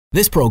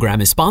This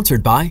program is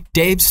sponsored by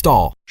Dave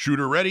Stahl.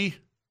 Shooter ready?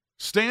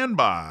 Stand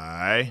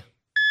by.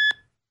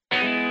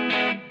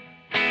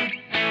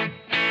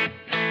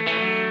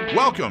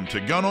 Welcome to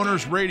Gun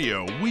Owners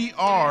Radio. We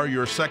are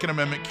your Second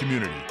Amendment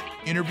community.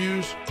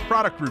 Interviews,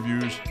 product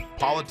reviews,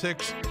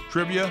 politics,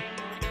 trivia.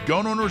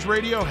 Gun Owners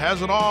Radio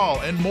has it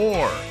all and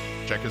more.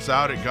 Check us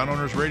out at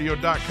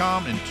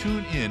gunownersradio.com and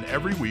tune in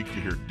every week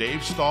to hear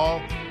Dave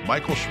Stahl,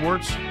 Michael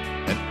Schwartz,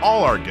 and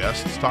all our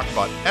guests talk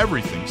about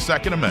everything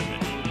Second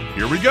Amendment.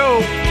 Here we go.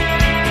 All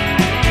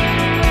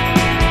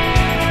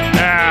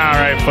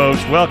right, folks,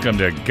 welcome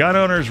to Gun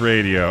Owners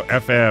Radio,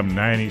 FM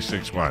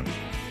 96.1,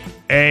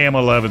 AM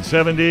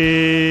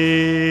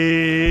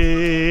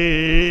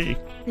 1170.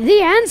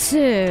 The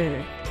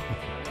answer.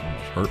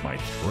 Hurt my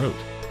throat.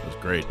 That was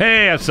great.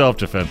 Hey, a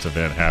self-defense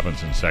event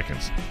happens in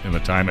seconds. In the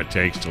time it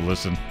takes to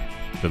listen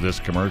to this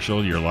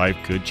commercial, your life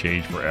could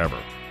change forever.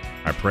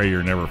 I pray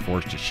you're never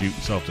forced to shoot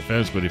in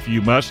self-defense, but if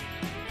you must,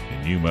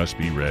 then you must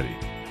be ready.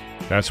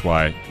 That's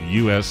why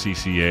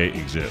USCCA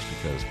exists,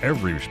 because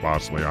every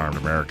responsibly armed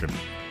American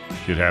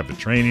should have the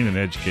training and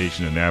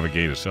education to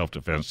navigate a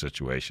self-defense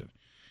situation.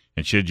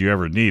 And should you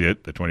ever need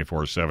it, the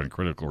 24/7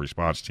 critical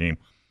response team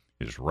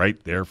is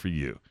right there for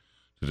you.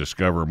 To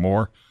discover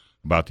more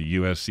about the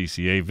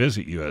USCCA,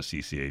 visit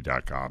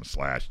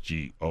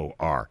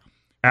uscca.com/GOR.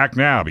 Act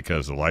now,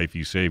 because the life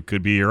you save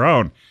could be your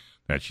own.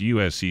 That's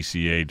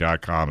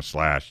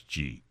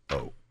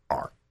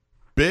uscca.com/GOR.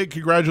 Big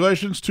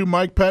congratulations to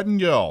Mike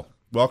Pettengill.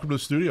 Welcome to the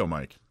studio,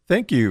 Mike.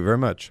 Thank you very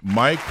much.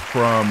 Mike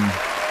from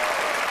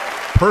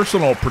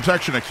Personal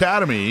Protection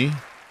Academy,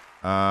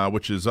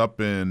 which is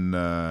up in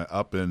the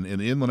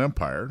Inland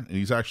Empire, and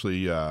he's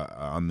actually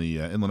on the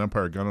Inland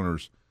Empire Gun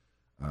Owners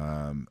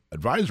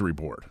Advisory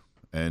Board,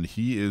 and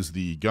he is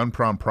the Gun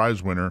Prom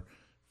Prize winner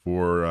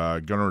for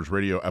Gun Owners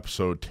Radio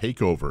episode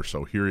Takeover.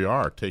 So here you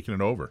are, taking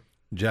it over.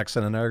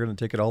 Jackson and I are going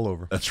to take it all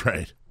over. That's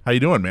right. How you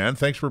doing, man?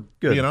 Thanks for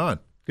being on.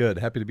 Good.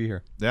 Happy to be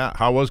here. Yeah.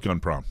 How was Gun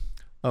Prom?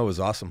 Oh, it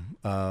was awesome.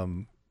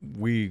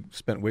 We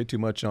spent way too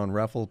much on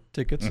raffle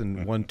tickets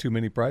and won too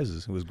many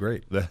prizes. It was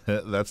great.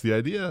 That's the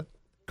idea.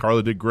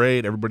 Carla did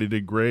great. Everybody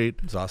did great.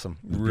 It's awesome.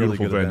 Really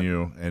Beautiful good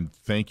venue. event. And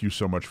thank you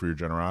so much for your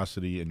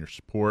generosity and your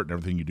support and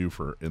everything you do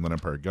for Inland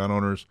Empire gun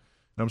owners.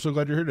 And I'm so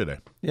glad you're here today.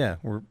 Yeah,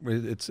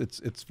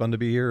 it's fun to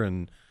be here,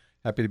 and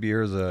happy to be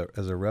here as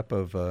a rep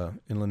of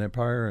Inland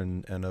Empire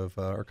and of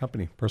our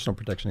company, Personal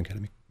Protection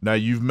Academy. Now,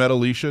 you've met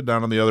Alicia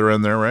down on the other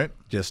end there, right?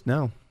 Just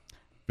now.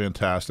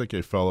 Fantastic,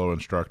 a fellow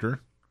instructor.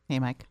 Hey,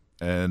 Mike.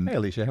 And Hey,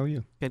 Alicia, how are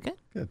you? Good.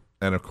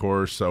 and of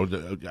course,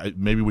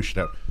 maybe we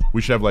should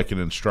have like an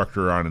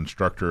instructor on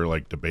instructor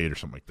like debate or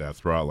something like that.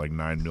 Throw out like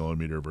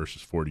 9mm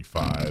versus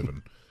 45,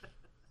 and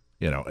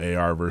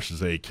AR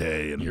versus AK,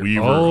 and You're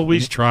Weaver.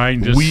 always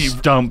trying to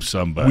stump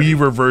somebody.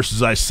 Weaver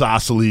versus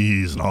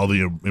isosceles, and all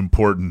the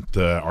important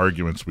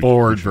arguments.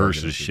 Ford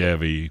versus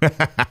Chevy.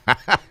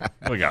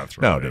 We got to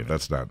throw it in.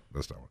 That's not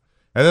one.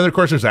 And then of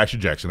course there's Action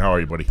Jackson. How are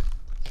you, buddy?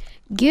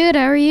 Good.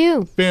 How are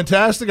you?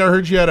 Fantastic. I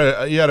heard you had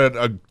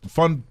a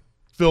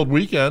fun-filled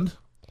weekend.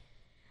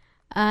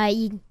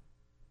 Yeah.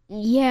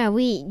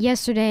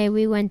 Yesterday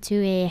we went to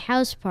a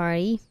house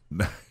party.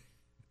 Nice.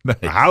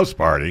 A house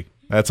party.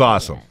 That's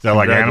awesome. Is that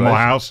like Animal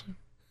House?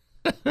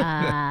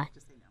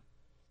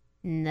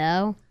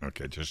 No.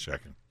 Okay, just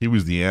checking. He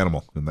was the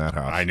animal in that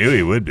house. I knew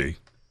he would be.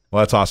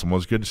 Well, that's awesome. Well,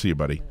 it's good to see you,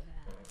 buddy.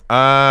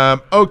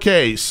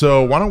 Okay,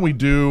 so why don't we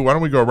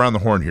go around the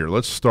horn here?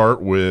 Let's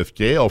start with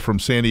Gail from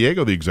San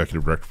Diego, the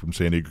executive director from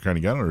San Diego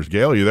County Gun Owners.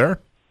 Gail, you there?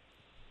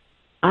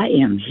 I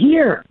am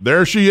here.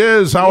 There she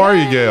is. How are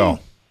you, Gail?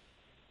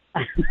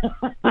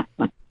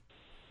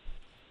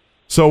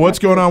 So what's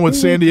going on with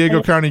San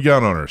Diego County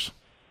Gun Owners?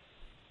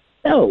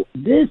 So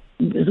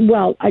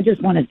I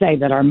just want to say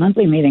that our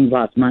monthly meetings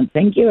last month,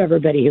 thank you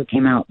everybody who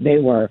came out. They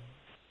were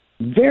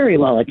very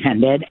well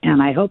attended,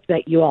 and I hope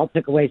that you all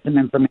took away some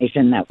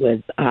information that was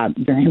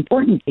very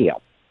important to you.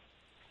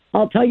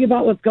 I'll tell you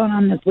about what's going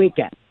on this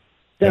weekend.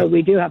 So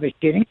we do have a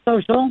shooting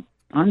social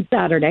on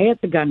Saturday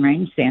at the gun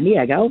range, San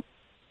Diego.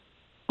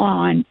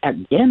 On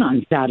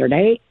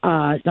Saturday,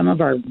 some of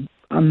our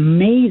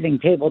amazing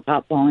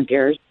tabletop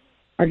volunteers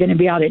are going to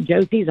be out at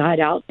Josie's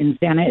Hideout in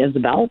Santa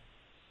Isabel.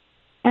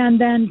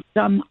 And then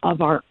some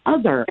of our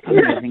other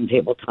amazing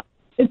tabletop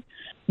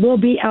will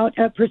be out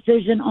at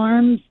Precision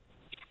Arms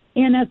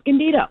in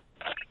Escondido.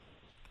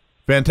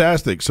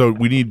 Fantastic. So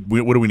what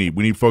do we need?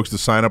 We need folks to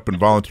sign up and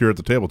volunteer at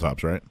the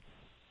tabletops, right?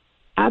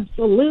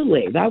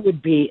 Absolutely. That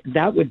would be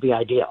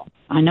ideal.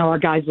 I know our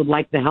guys would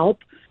like the help.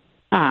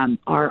 All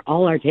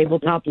our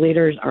tabletop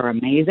leaders are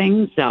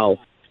amazing, so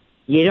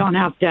you don't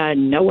have to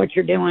know what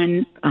you're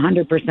doing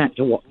 100%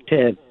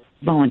 to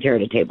volunteer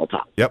at a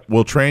tabletop. Yep,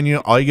 we'll train you.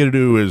 All you got to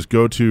do is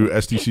go to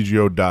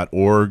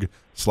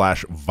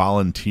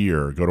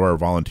sdcgo.org/volunteer. Go to our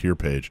volunteer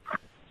page,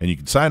 and you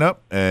can sign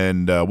up,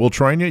 and we'll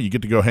train you. You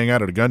get to go hang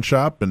out at a gun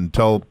shop and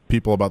tell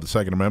people about the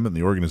Second Amendment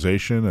and the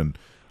organization, and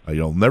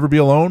you'll never be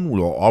alone.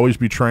 We'll always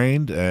be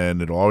trained,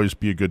 and it'll always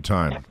be a good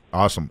time.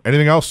 Awesome.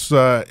 Anything else?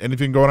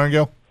 Anything going on,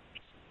 Gail?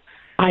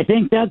 I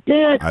think that's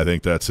it. I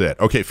think that's it.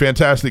 Okay,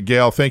 fantastic,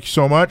 Gail. Thank you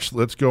so much.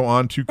 Let's go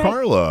on to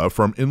Carla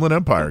from Inland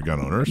Empire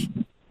Gun Owners.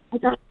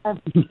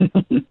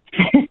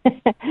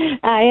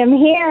 I am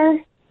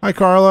here. Hi,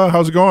 Carla.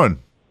 How's it going?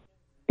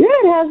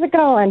 Good. How's it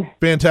going?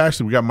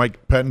 Fantastic. We got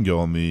Mike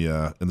Pettingill in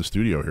the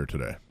studio here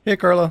today. Hey,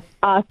 Carla.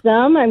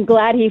 Awesome. I'm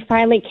glad he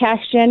finally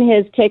cashed in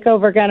his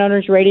Takeover Gun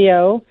Owners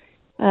Radio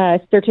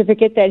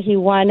certificate that he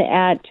won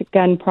at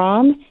Gun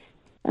Prom.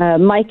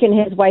 Mike and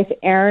his wife,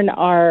 Erin,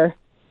 are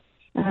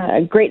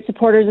great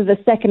supporters of the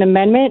Second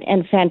Amendment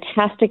and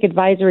fantastic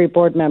advisory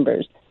board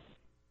members.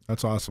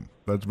 That's awesome.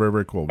 That's very,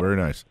 very cool. Very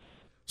nice.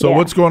 So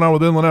what's going on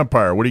with Inland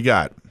Empire? What do you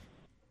got?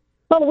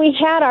 Well, we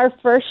had our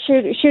first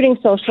shooting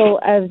social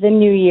of the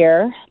new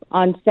year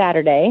on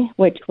Saturday,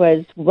 which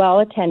was well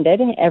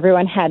attended.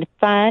 Everyone had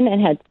fun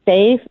and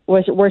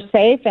were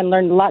safe and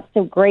learned lots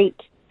of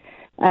great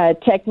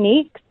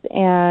techniques.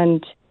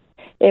 And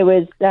it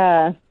was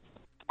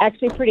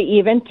actually pretty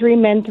even, 3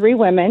 men, 3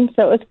 women,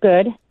 so it was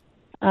good.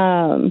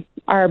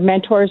 Our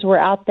mentors were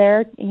out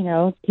there,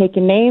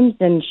 taking names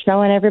and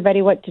showing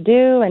everybody what to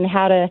do and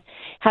how to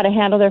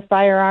handle their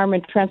firearm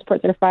and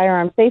transport their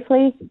firearm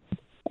safely.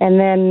 And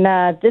then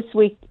this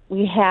week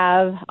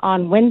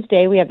on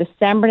Wednesday, we have the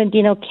San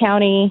Bernardino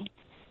County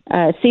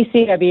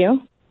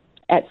CCW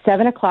at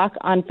 7 o'clock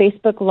on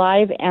Facebook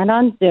Live and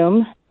on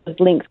Zoom. Those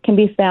links can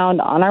be found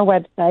on our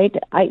website,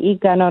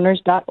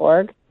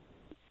 iegunowners.org.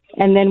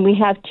 And then we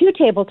have 2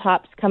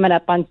 tabletops coming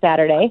up on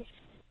Saturday.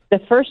 The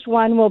first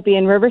one will be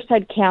in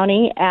Riverside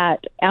County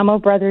at Ammo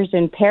Brothers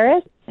in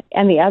Paris,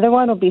 and the other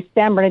one will be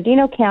San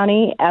Bernardino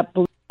County at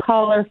Blue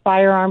Collar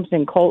Firearms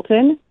in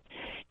Colton.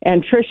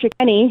 And Tricia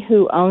Kenny,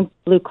 who owns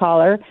Blue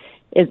Collar,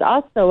 is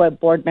also a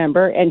board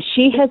member, and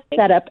she has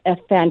set up a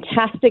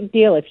fantastic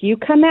deal. If you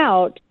come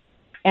out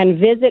and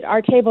visit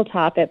our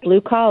tabletop at Blue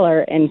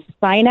Collar and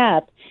sign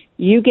up,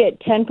 you get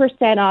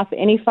 10% off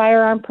any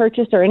firearm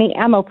purchase or any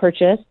ammo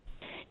purchase.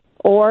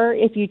 Or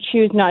if you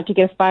choose not to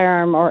get a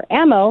firearm or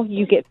ammo,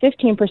 you get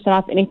 15%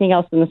 off anything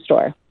else in the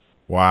store.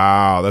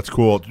 Wow, that's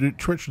cool.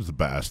 Trish is the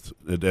best.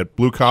 At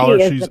Blue Collar,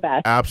 she's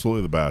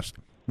absolutely the best.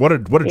 What a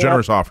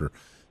generous offer.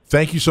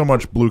 Thank you so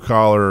much, Blue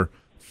Collar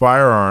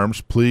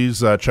Firearms.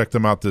 Please check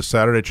them out this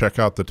Saturday. Check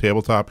out the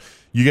tabletop.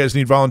 You guys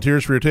need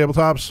volunteers for your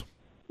tabletops?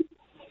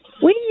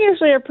 We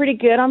usually are pretty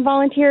good on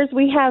volunteers.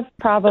 We have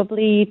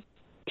probably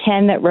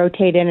 10 that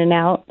rotate in and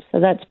out, so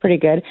that's pretty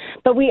good.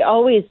 But we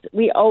always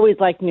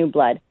like new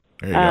blood.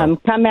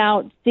 Come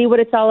out, see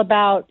what it's all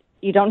about.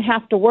 You don't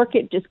have to work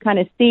it, just kind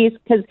of see,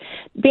 because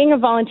being a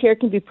volunteer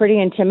can be pretty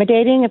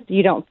intimidating if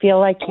you don't feel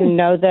like you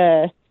know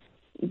the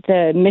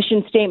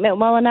mission statement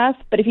well enough.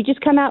 But if you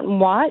just come out and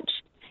watch,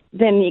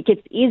 then it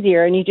gets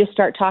easier, and you just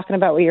start talking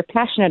about what you're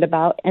passionate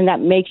about, and that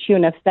makes you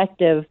an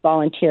effective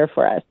volunteer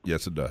for us.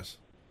 Yes, it does.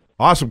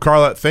 Awesome,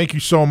 Carla. Thank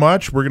you so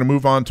much. We're going to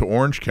move on to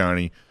Orange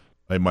County.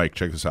 Hey, Mike,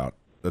 check this out.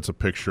 That's a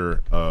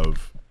picture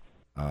of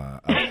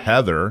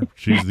Heather.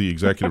 She's the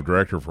executive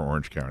director for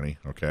Orange County,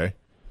 okay?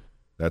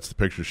 That's the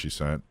picture she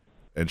sent.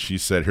 And she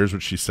said, here's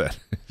what she said.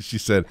 She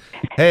said,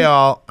 hey,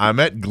 all, I'm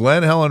at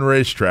Glen Helen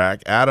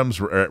Racetrack. Adam's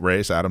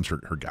race. Adam's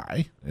her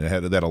guy. And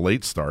had a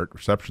late start.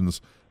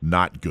 Reception's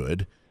not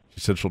good. She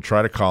said she'll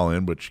try to call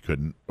in, but she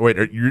couldn't. Wait,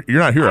 you're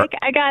not here.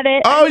 I got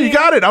it. Oh, you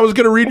got it. I was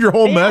going to read your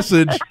whole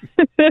message.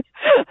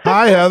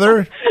 Hi,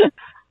 Heather.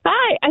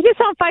 Hi. I just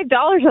found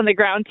 $5 on the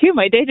ground, too.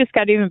 My day just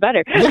got even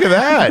better. Look at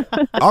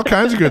that. All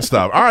kinds of good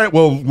stuff. All right,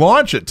 well,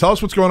 launch it. Tell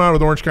us what's going on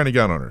with Orange County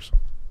Gun Owners.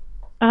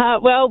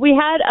 Well, we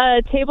had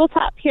a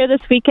tabletop here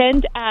this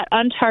weekend at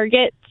On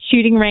Target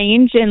Shooting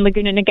Range in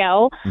Laguna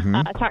Niguel.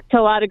 I talked to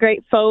a lot of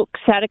great folks,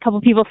 had a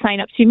couple people sign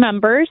up to be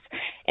members.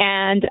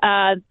 And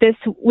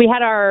we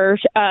had our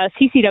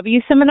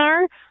CCW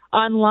seminar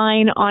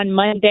online on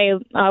Monday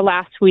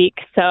last week.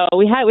 So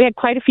we had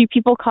quite a few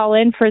people call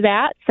in for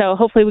that. So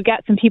hopefully we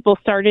got some people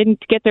started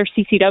to get their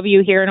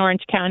CCW here in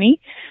Orange County.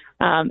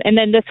 And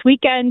then this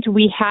weekend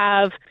we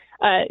have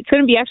it's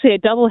going to be actually a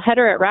double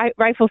header at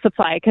Rifle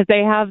Supply, because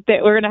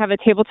we're going to have a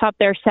tabletop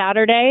there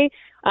Saturday,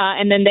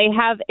 and then they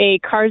have a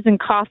Cars and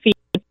Coffee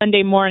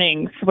Sunday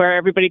mornings where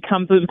everybody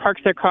comes and parks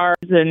their cars,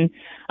 and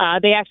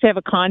they actually have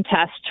a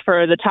contest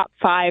for the top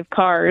 5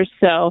 cars.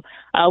 So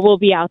we'll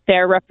be out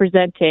there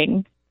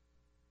representing.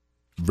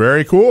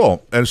 Very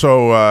cool. And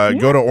so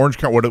go to Orange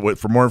County.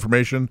 For more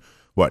information,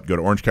 go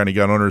to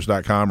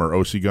orangecountygunowners.com or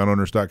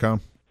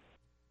ocgunowners.com?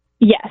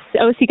 Yes,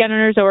 OC Gun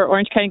Owners or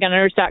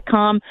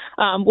orangecountygunowners.com.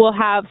 We'll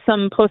have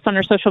some posts on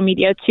our social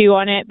media, too,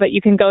 on it, but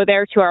you can go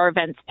there to our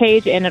events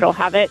page, and it'll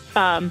have it.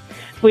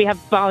 We have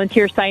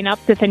volunteer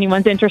sign-ups if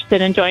anyone's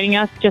interested in joining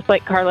us. Just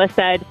like Carla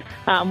said,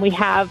 we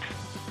have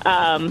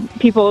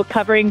people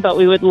covering, but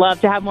we would love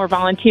to have more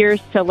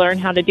volunteers to learn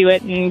how to do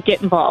it and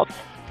get involved.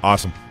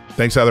 Awesome.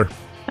 Thanks, Heather.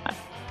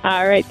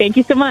 All right. Thank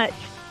you so much.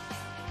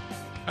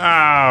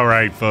 All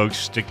right, folks.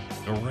 Stick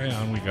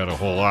around. We got a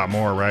whole lot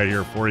more right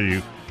here for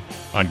you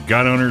on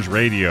Gun Owners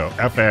Radio,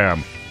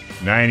 FM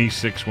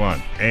 96.1,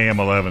 AM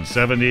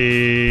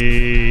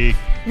 1170.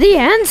 The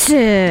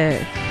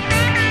Answer.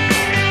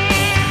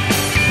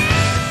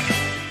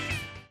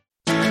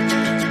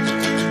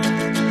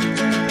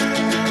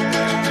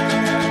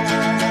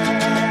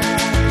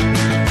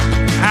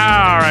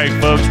 right,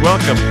 folks,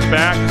 welcome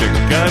back to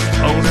Gun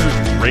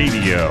Owners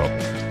Radio.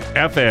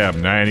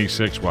 FM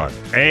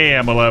 96.1,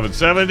 AM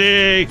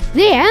 1170.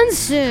 The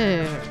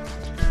answer.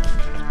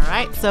 All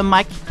right, so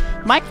Mike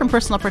from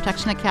Personal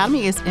Protection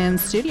Academy is in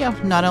studio.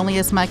 Not only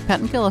is Mike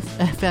Pettengill a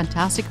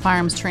fantastic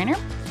firearms trainer,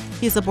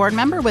 he's a board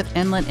member with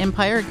Inland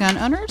Empire Gun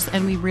Owners,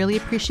 and we really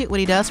appreciate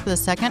what he does for the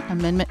Second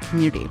Amendment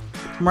community.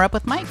 More up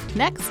with Mike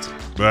next.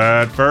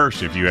 But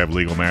first, if you have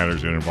legal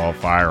matters that involve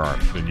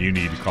firearms, then you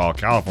need to call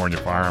California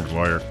firearms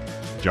lawyer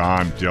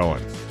John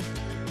Dillon.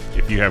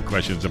 If you have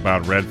questions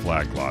about red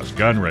flag laws,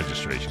 gun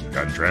registration,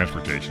 gun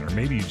transportation, or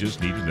maybe you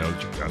just need to know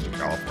that your guns are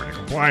California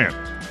compliant,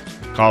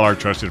 call our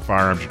trusted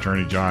firearms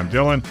attorney, John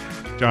Dillon.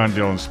 John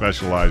Dillon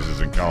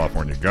specializes in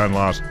California gun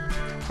laws.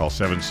 Call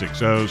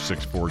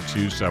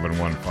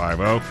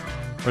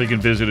 760-642-7150, or you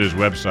can visit his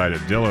website at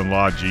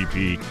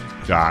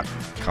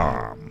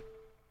dillonlawgp.com.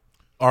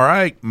 All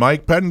right,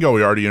 Mike Pettengill,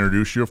 we already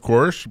introduced you, of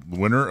course,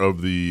 winner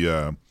of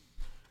the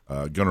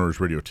Gun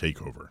Owners Radio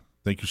Takeover.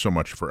 Thank you so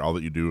much for all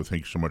that you do.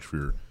 Thank you so much for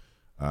your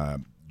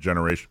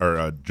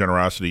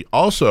generosity.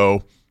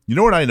 Also, you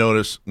know what I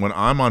notice when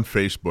I'm on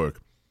Facebook?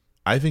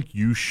 I think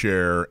you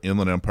share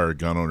Inland Empire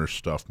Gun Owners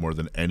stuff more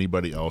than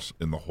anybody else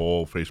in the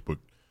whole Facebook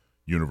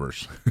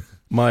universe.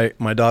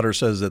 My daughter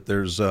says that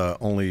there's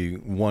only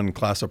one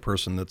class of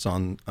person that's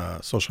on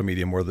social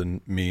media more than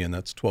me, and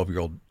that's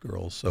 12-year-old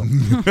girls. So,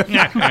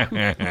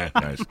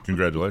 nice,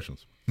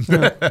 congratulations.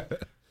 Got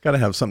to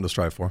have something to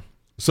strive for.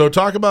 So,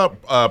 talk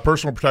about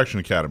Personal Protection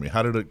Academy.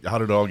 How did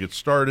it all get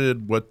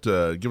started? What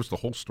give us the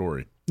whole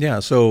story? Yeah,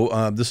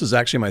 so this is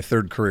actually my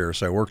third career.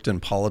 So I worked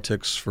in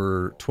politics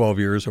for 12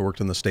 years. I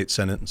worked in the state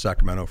Senate in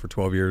Sacramento for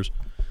 12 years.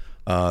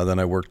 Then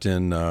I worked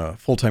in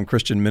full-time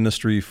Christian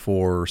ministry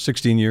for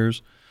 16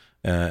 years.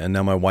 And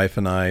now my wife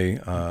and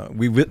I,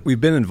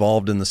 we've been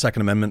involved in the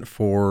Second Amendment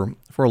for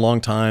a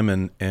long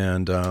time,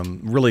 and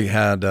really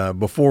had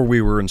before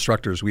we were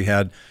instructors, we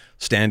had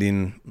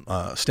standing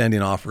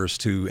offers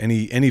to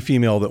any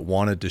female that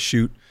wanted to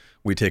shoot.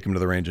 We take them to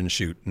the range and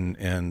shoot,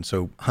 and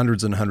so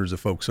hundreds and hundreds of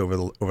folks over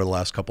the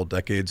last couple of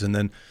decades, and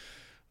then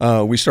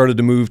we started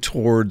to move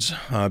towards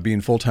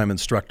being full-time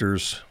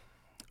instructors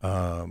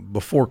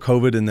before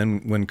COVID, and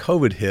then when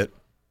COVID hit,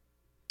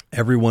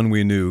 everyone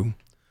we knew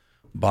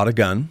bought a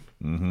gun.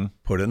 Mm-hmm.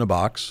 Put it in a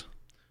box,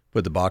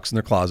 put the box in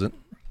their closet,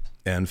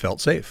 and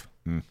felt safe.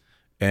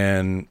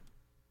 And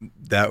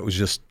that was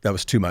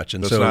too much.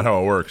 And that's not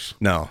how it works.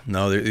 No.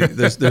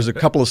 There's a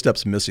couple of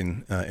steps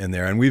missing in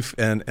there,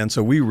 and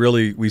so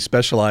we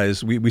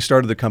specialize. We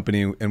started the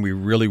company, and we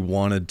really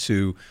wanted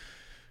to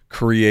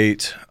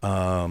create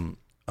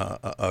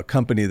a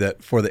company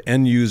that for the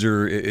end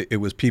user, it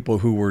was people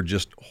who were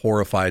just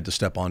horrified to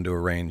step onto a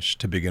range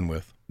to begin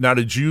with. Now,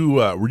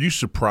 were you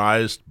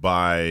surprised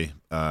by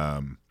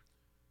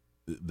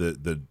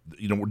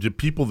did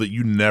people that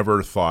you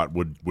never thought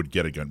would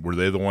get a gun? Were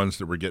they the ones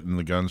that were getting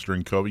the guns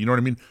during COVID? You know what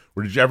I mean?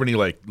 Or did you have any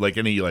like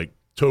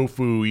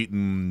tofu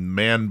eating,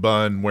 man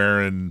bun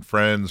wearing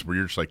friends where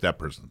you're just like, that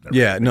person?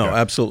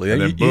 Absolutely.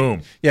 And then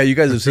boom. You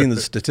guys have seen the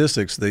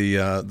statistics.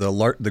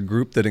 The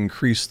group that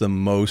increased the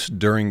most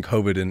during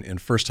COVID in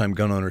first time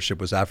gun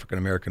ownership was African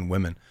American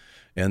women.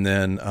 And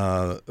then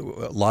a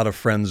lot of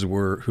friends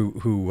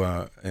who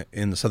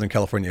in the Southern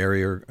California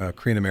area are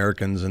Korean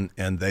Americans,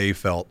 and they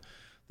felt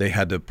they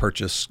had to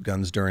purchase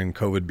guns during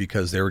COVID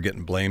because they were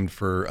getting blamed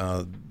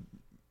for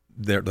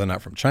they're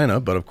not from China,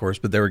 but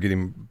they were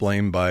getting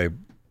blamed by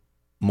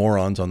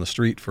morons on the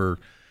street for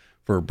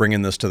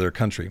bringing this to their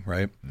country,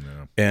 right?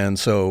 Yeah. And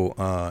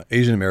so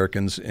Asian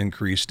Americans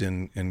increased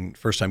in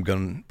first time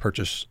gun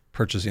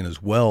purchasing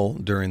as well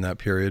during that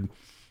period,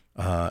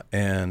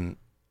 and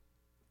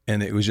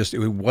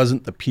it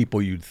wasn't the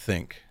people you'd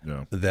think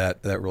that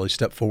really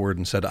stepped forward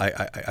and said,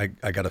 I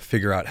got to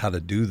figure out how to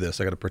do this.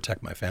 I got to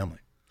protect my family.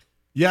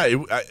 Yeah,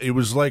 it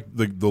was like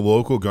the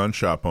local gun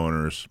shop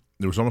owners.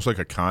 It was almost like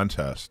a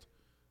contest.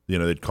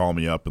 They'd call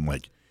me up and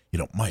like,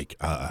 Mike,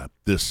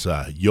 this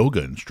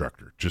yoga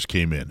instructor just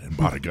came in and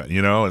bought a gun.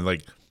 And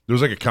like there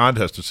was like a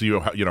contest to see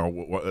how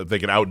if they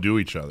could outdo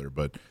each other.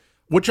 But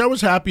which I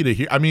was happy to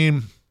hear. I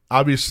mean,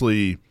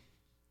 obviously,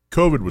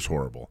 COVID was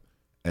horrible.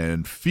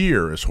 And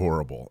fear is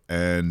horrible,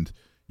 and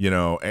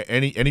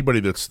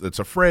anybody that's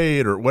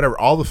afraid or whatever,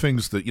 all the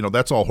things that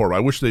that's all horrible. I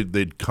wish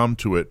they'd come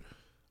to it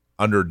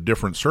under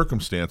different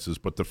circumstances,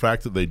 but the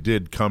fact that they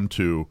did come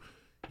to,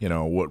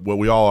 what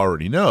we all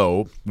already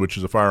know, which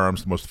is a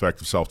firearm's the most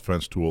effective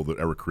self-defense tool that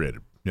ever created.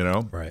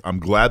 Right.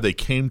 I'm glad they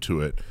came to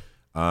it,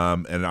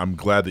 and I'm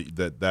glad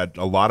that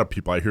a lot of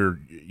people I hear,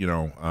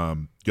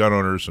 gun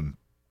owners and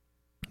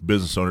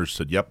business owners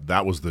said, "Yep,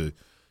 that was the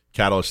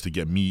catalyst to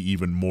get me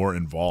even more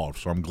involved."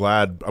 So I'm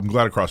glad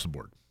across the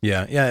board.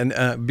 Yeah,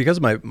 and because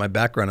of my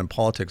background in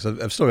politics,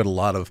 I've still got a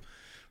lot of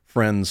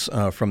friends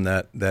from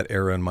that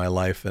era in my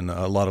life, and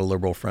a lot of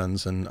liberal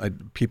friends,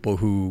 and people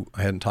who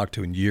I hadn't talked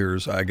to in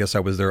years. I guess I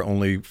was their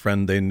only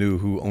friend they knew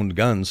who owned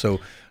guns,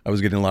 so I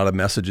was getting a lot of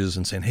messages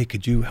and saying, "Hey,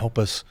 could you help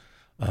us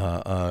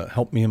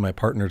help me and my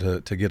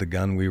partner to get a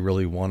gun. We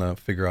really want to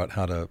figure out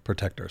how to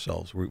protect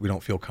ourselves. We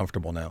don't feel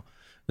comfortable now.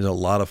 There's a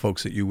lot of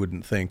folks that you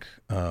wouldn't think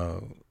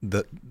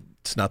that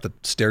it's not the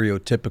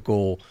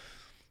stereotypical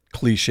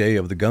cliche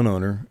of the gun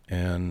owner,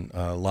 and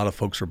a lot of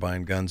folks are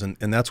buying guns,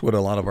 and that's what a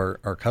lot of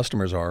our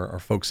customers are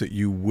folks that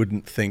you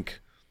wouldn't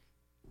think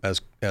as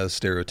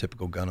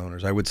stereotypical gun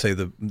owners. I would say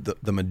the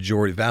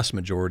vast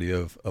majority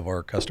of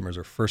our customers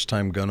are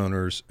first-time gun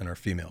owners and are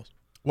females.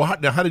 Well,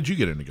 how did you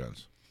get into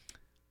guns?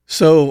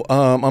 So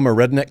I'm a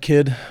redneck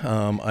kid.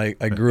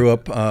 I grew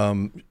up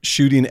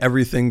shooting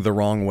everything the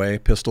wrong way: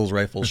 pistols,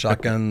 rifles,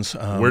 shotguns.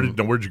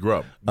 Where'd you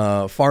grow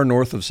up? Far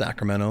north of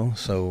Sacramento,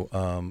 so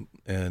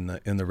in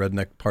the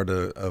redneck part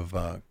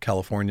of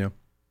California,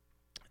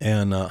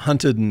 and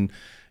hunted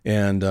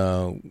and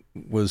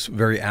was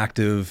very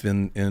active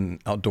in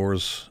outdoor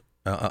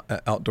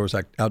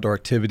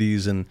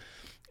activities,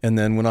 and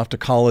then went off to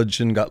college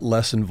and got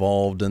less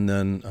involved. And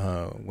then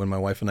when my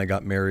wife and I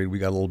got married, we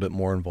got a little bit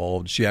more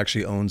involved. She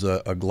actually owns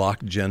a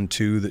Glock Gen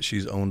 2 that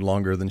she's owned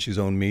longer than she's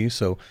owned me.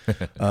 So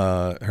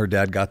her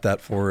dad got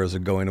that for her as a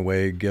going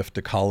away gift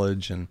to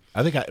college. And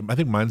I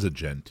think mine's a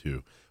Gen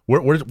 2.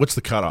 What's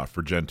the cutoff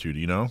for Gen 2? Do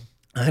you know?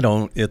 I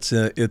don't. It's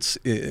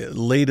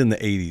late in the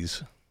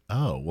 80s.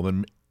 Oh, well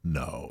then,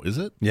 no. Is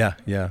it?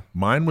 Yeah.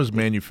 Mine was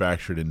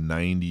manufactured in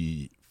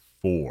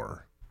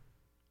 94.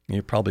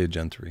 You're probably a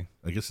Gen 3.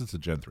 I guess it's a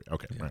Gen 3.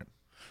 Okay, yeah. Right.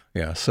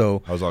 Yeah,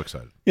 so I was all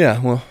excited. Yeah,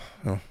 well,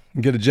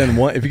 get a Gen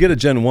 1. If you get a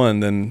Gen 1,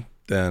 then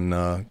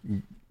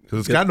because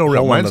it's got no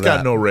rail. Mine's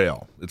got no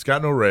rail. It's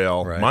got no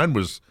rail. Right. Mine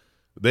was.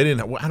 They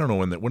didn't. I don't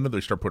know when did they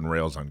start putting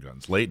rails on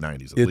guns? Late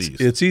 90s, at least.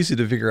 It's easy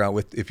to figure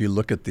out if you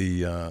look at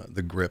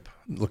the grip,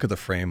 look at the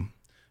frame,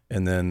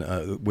 and then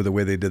with the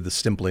way they did the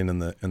stimpling and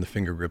the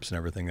finger grips and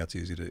everything. That's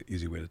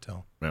easy way to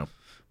tell. Yeah.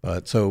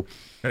 So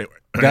anyway,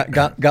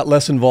 got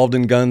less involved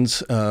in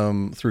guns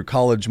through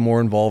college,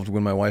 more involved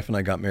when my wife and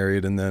I got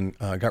married, and then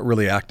got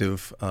really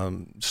active.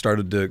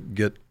 Started to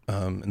get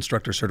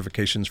instructor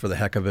certifications for the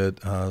heck of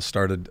it.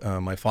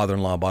 My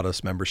father-in-law bought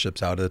us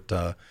memberships out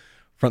at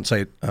Front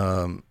Sight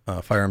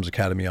Firearms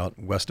Academy out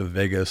west of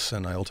Vegas,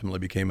 and I ultimately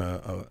became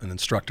an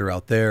instructor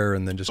out there,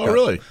 and then just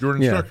really? You were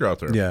an instructor out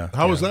there? Yeah.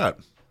 How was that?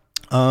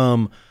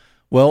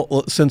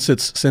 Well, since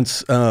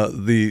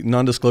the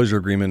non-disclosure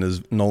agreement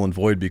is null and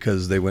void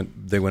because they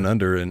went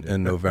under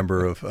in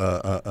November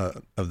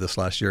of this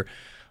last year,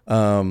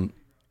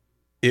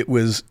 it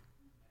was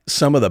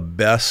some of the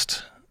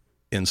best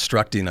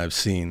instructing I've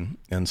seen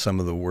and some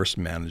of the worst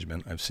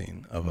management I've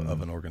seen of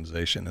an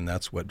organization, and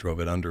that's what drove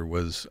it under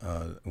was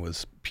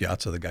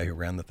Piazza, the guy who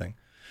ran the thing,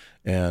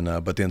 and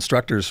but the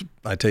instructors,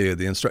 I tell you,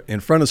 in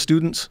front of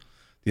students,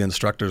 the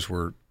instructors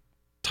were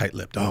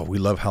tight-lipped. Oh, we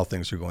love how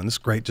things are going. This is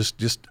great.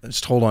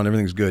 Just hold on,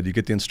 everything's good. You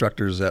get the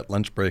instructors at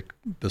lunch break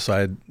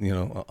beside,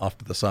 off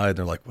to the side.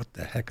 They're like, "What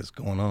the heck is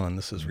going on?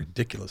 This is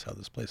ridiculous how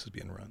this place is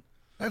being run."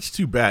 That's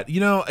too bad.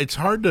 It's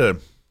hard to.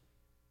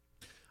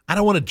 I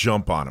don't want to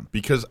jump on them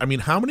because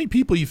how many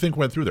people you think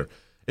went through there?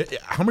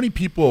 How many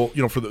people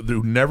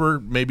who never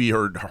maybe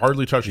or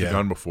hardly touched a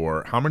gun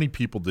before? How many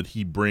people did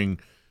he bring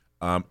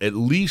at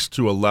least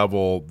to a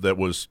level that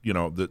was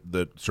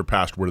that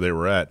surpassed where they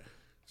were at?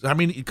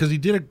 Because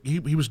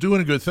he was doing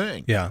a good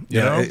thing. Yeah.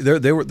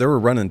 They were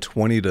running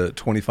 20 to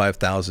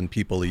 25,000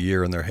 people a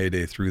year in their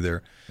heyday through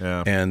there.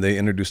 Yeah. And they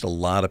introduced a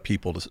lot of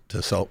people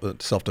to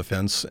self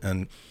defense,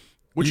 and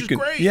which is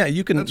great. Yeah,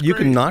 you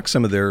can knock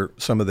some of their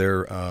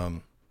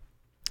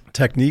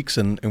techniques,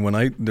 and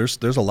when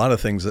there's a lot of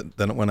things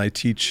that when I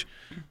teach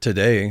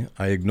today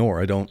I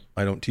ignore. I don't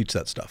teach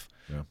that stuff.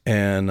 Yeah.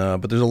 And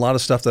but there's a lot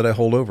of stuff that I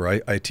hold over.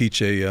 I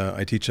teach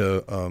a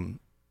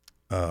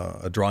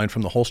drawing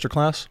from the holster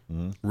class,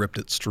 ripped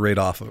it straight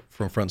off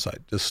from front sight,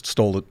 just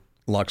stole it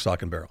lock,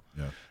 stock, and barrel.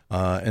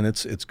 Yeah. And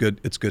it's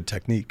good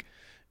technique.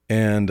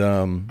 And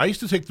I used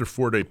to take their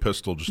 4-day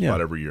pistol just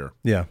about every year.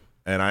 Yeah.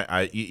 And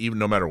I even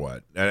no matter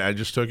what, and I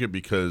just took it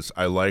because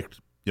I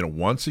liked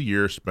once a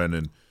year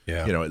spending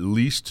at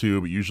least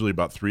 2, but usually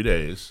about 3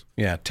 days.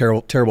 Yeah.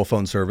 Terrible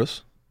phone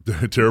service.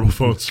 Terrible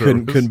phone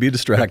service. Couldn't be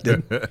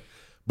distracted.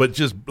 But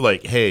just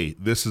like, hey,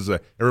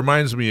 it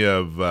reminds me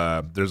of,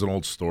 there's an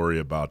old story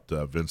about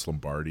Vince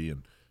Lombardi,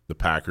 and the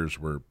Packers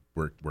were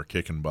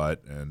kicking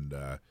butt, and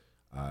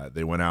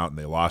they went out and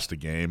they lost a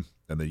game,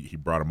 and he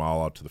brought them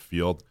all out to the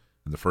field,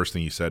 and the first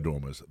thing he said to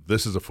them was,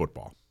 "This is a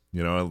football."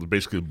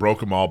 Basically broke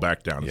them all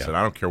back down and said,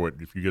 "I don't care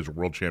if you guys are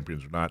world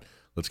champions or not,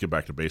 let's get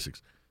back to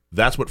basics."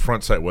 That's what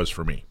front sight was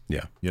for me.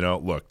 Yeah.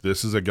 Look,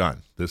 this is a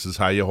gun. This is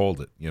how you hold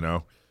it,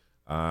 and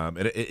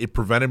it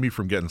prevented me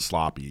from getting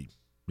sloppy,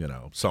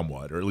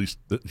 somewhat, or at least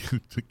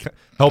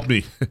help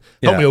me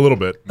a little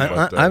bit.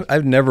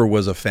 I never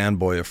was a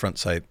fanboy of front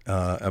sight,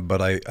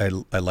 but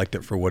I liked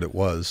it for what it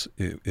was.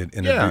 It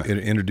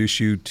introduced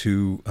you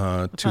to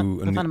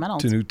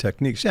fundamentals, to new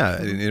techniques.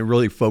 Yeah, it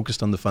really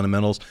focused on the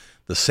fundamentals.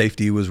 The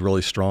safety was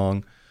really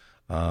strong.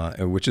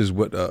 which is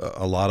what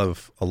a lot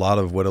of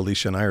what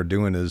Alicia and I are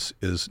doing is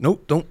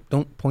no,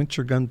 don't point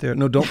your gun there.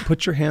 No, don't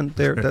put your hand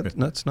there.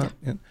 That's not.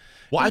 Yeah.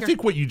 Well, I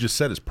think what you just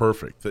said is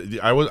perfect.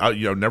 I was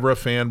never a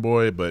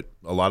fanboy, but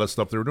a lot of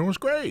stuff they were doing was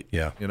great.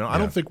 Yeah. I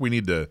don't think we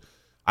need to.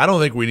 Put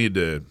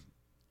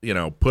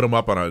them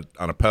up on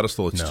a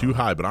pedestal. It's too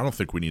high, but I don't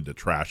think we need to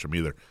trash them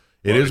either.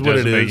 It is what it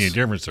is. Doesn't make any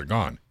difference. They're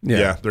gone.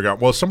 Yeah, they're gone.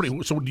 Well,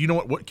 somebody. So do you know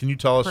what? Can you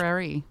tell us?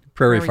 Prairie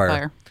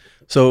Fire.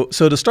 So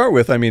to start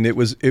with, I mean, it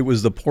was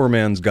the poor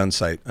man's gun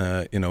sight,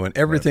 and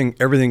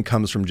everything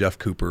comes from Jeff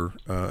Cooper.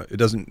 It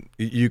doesn't.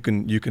 You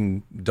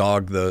can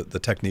dog the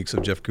techniques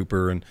of Jeff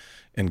Cooper and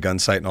gun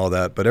sight and all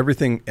that, but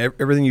everything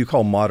you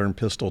call modern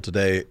pistol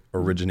today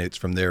originates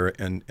from there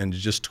and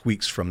just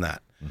tweaks from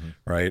that,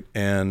 right?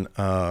 And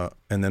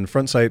then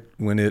front sight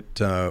when it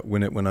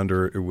went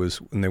under, it was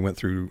when they went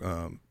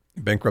through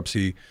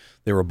bankruptcy.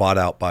 They were bought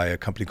out by a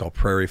company called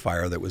Prairie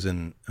Fire that was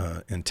in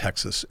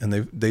Texas, and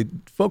they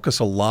focus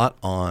a lot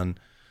on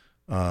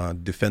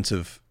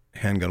defensive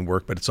handgun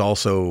work, but it's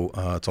also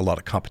it's a lot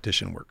of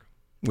competition work,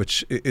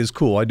 which is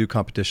cool. I do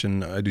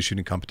competition, I do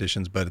shooting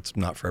competitions, but it's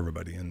not for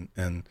everybody,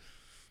 and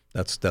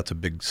that's a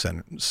big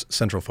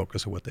central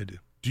focus of what they do.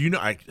 Do you know?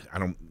 I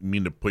don't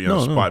mean to put you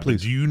on the spot,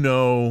 but do you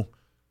know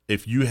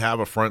if you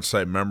have a front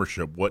sight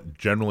membership?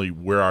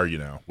 Where are you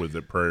now with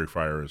the Prairie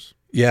Fires?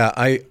 Yeah,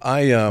 I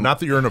not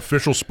that you're an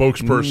official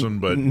spokesperson,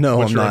 but no,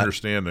 what's I'm your not.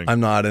 Understanding? I'm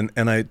not,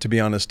 and I, to be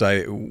honest,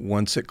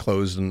 once it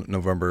closed on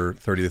November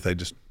 30th, I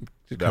just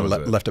kind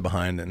of left it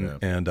behind,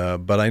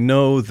 but I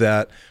know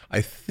that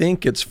I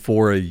think it's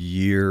for a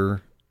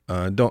year.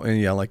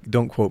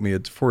 Don't quote me.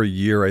 It's for a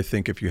year. I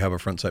think if you have a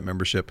front sight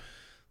membership,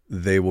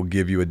 they will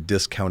give you a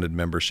discounted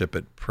membership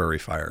at Prairie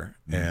Fire,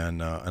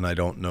 and I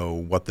don't know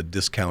what the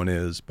discount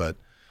is, but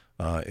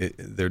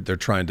they're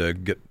trying to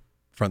get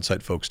front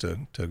sight folks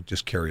to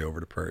just carry over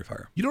to Prairie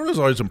Fire. You know what I was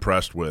always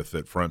impressed with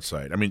at front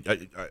sight? I mean,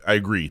 I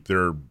agree.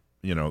 They're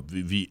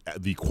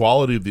the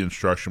quality of the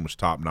instruction was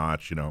top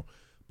notch. But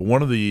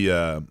one of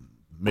the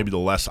maybe the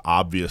less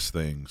obvious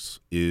things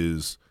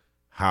is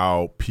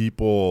how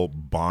people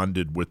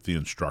bonded with the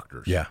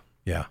instructors. Yeah.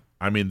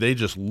 I mean, they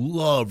just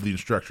loved the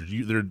instructors.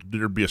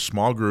 There'd be a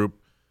small group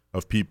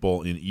of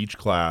people in each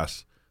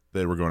class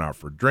that were going out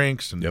for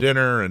drinks and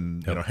dinner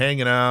and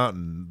hanging out,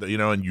 and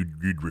and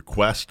you'd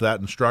request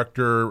that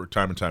instructor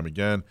time and time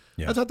again.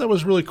 I thought that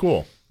was really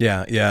cool.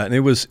 Yeah, and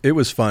it was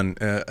fun.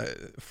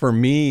 For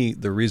me,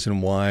 the reason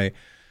why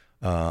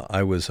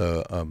I was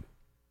a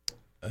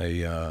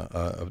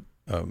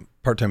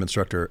part-time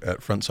instructor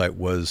at Front Sight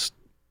was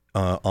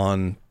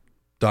on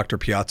Dr.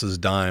 Piazza's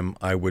dime.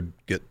 I would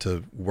get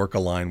to work a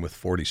line with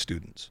 40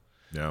 students.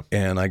 Yeah,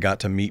 and I got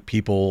to meet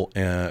people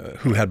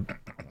who had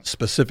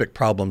specific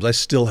problems I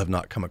still have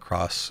not come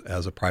across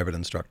as a private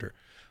instructor.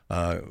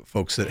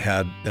 Folks that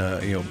had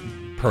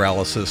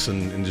paralysis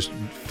and just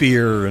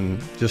fear and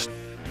just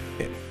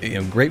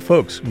great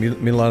folks.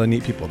 Meet a lot of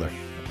neat people there.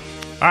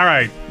 All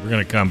right, we're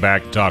going to come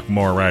back and talk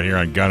more right here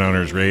on Gun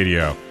Owners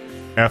Radio,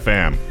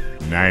 FM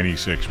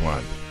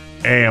 96.1,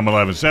 AM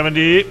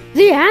 1170.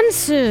 The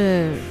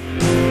Answer.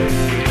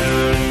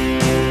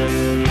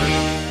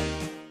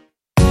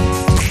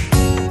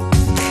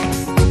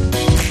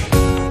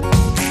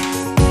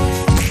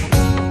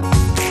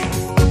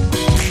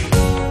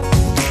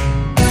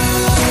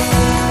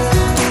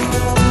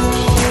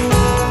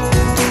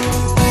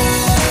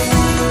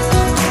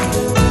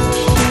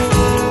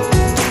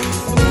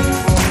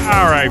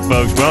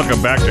 Folks,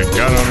 welcome back to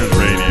Gun Owners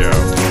Radio,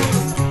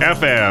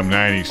 FM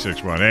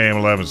 96.1,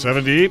 AM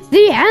 1170.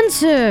 The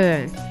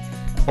Answer.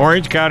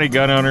 Orange County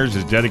Gun Owners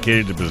is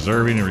dedicated to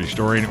preserving and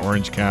restoring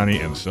Orange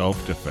County and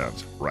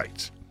self-defense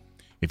rights.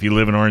 If you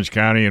live in Orange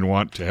County and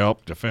want to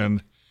help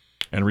defend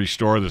and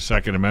restore the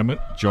Second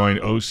Amendment, join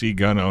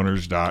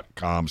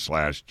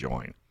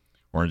ocgunowners.com/join.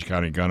 Orange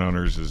County Gun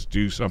Owners is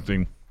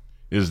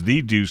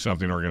the Do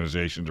Something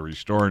organization to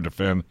restore and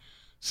defend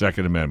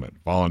Second Amendment.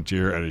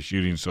 Volunteer at a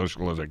shooting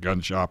social as a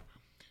gun shop,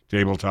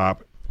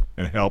 tabletop,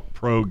 and help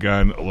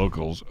pro-gun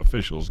locals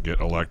officials get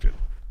elected.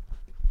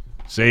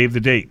 Save the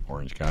date.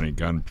 Orange County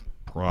Gun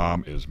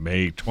Prom is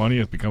May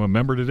 20th. Become a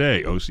member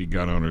today.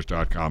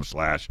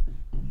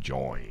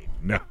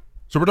 ocgunowners.com/join.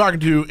 So we're talking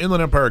to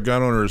Inland Empire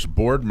Gun Owners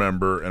board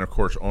member and, of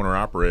course,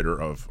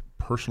 owner-operator of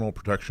Personal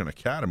Protection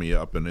Academy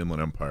up in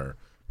Inland Empire,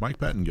 Mike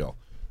Pettengill.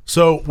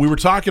 So we were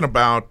talking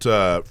about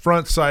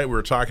front sight. We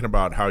were talking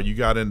about how you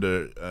got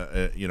into,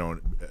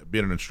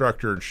 being an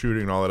instructor and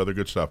shooting and all that other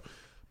good stuff.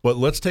 But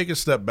let's take a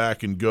step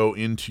back and go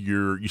into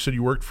you said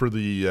you worked for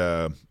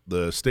the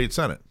state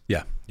senate.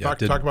 Yeah.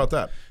 Talk about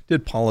that.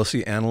 Did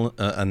policy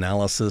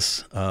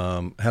analysis.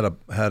 Had a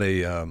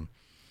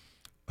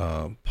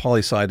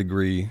poli-sci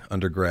degree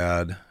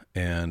undergrad,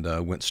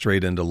 and went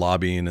straight into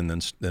lobbying, and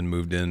then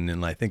moved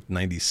in I think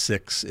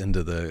 '96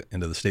 into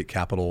the state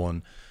capitol.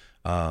 And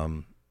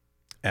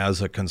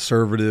as a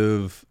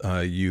conservative,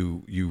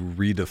 you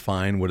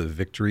redefine what a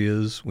victory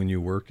is when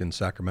you work in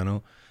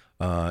Sacramento.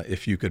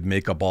 If you could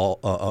make a bill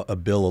a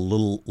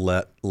little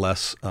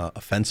less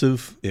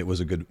offensive, it was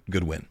a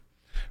good win.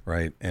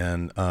 right?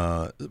 And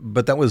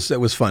but that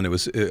was fun. It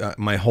was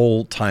my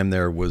whole time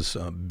there was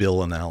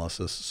bill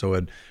analysis. So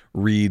I'd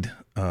read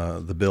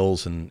the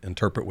bills and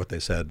interpret what they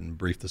said and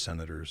brief the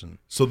senators. And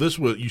so this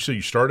was, you said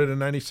you started in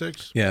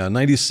 96? Yeah,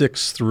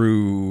 96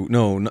 through,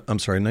 no, I'm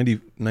sorry,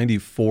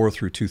 94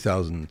 through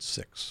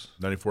 2006.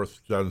 94 through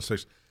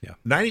 2006. Yeah.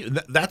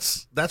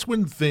 That's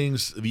when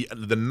things, the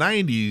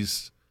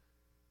 90s,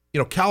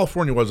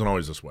 California wasn't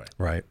always this way.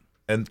 Right.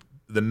 And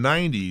the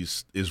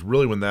 90s is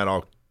really when that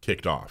all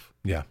kicked off.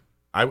 Yeah.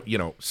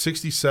 60s,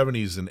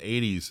 70s, and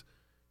 80s,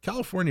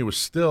 California was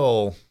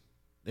still,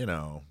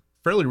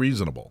 fairly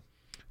reasonable.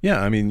 Yeah,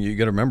 I mean, you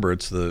got to remember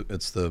it's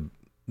the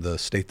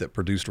state that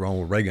produced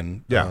Ronald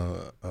Reagan.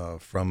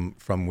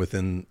 From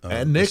within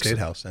and the State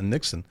House and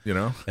Nixon.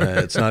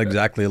 It's not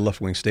exactly a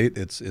left-wing state.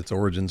 Its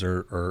origins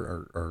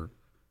are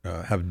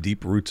have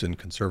deep roots in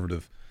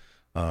conservative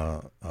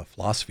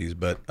philosophies.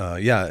 But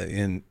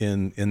in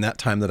that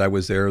time that I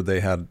was there, they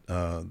had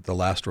the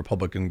last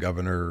Republican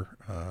governor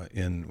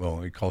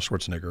we call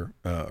Schwarzenegger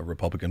a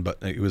Republican,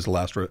 but he was the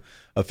last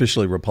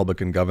officially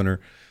Republican governor.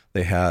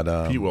 They had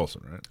Pete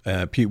Wilson,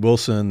 right? Pete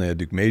Wilson. They had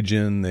Duke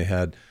Majan. They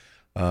had,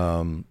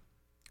 and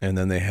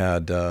then they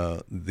had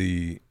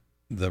the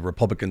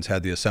Republicans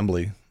had the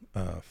Assembly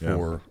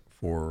for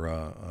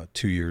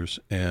 2 years.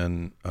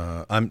 And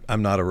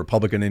I'm not a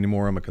Republican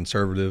anymore. I'm a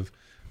conservative.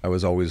 I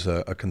was always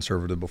a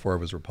conservative before I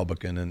was a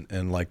Republican.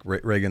 And like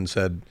Reagan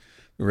said,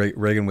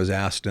 Reagan was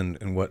asked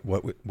and what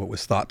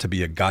was thought to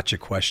be a gotcha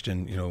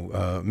question.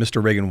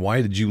 Mr. Reagan,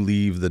 why did you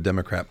leave the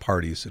Democrat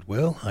Party? He said,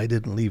 well, I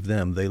didn't leave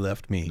them; they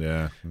left me.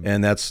 Yeah,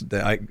 and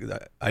I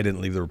didn't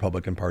leave the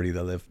Republican Party;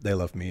 they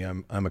left me.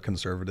 I'm a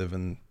conservative,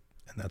 and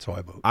that's how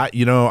I vote.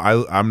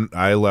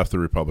 I left the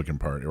Republican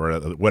Party or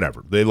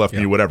whatever. They left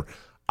me. Whatever.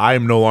 I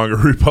am no longer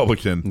a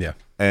Republican. Yeah,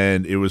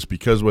 and it was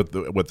because what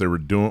they were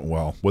doing.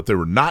 Well, what they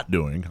were not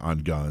doing on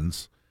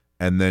guns,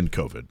 and then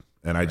COVID.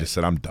 And I just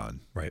said, I'm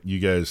done. Right. You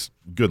guys,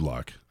 good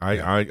luck.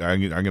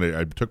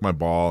 I took my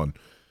ball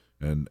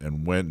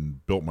and went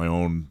and built my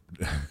own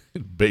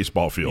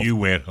baseball field. You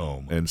went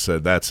home and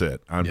said, that's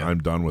it. I'm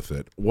done with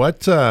it. What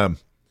do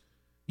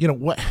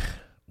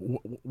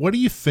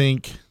you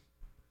think?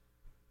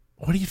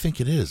 What do you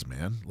think it is,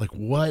 man? Like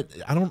what?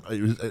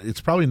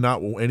 It's probably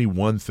not any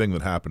one thing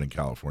that happened in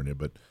California,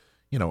 but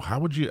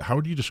how would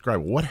you describe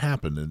what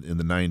happened in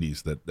the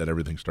 90s that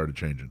everything started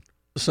changing?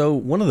 So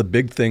one of the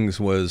big things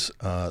was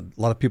a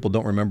lot of people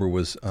don't remember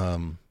was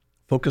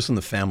Focus on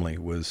the Family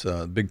was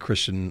a big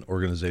Christian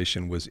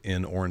organization was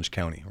in Orange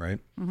County, right?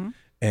 Mm-hmm.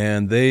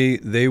 And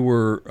they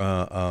were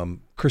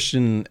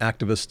Christian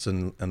activists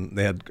and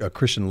they had a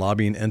Christian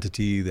lobbying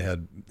entity. They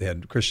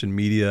had Christian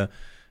media,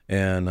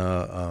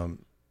 and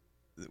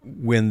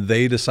when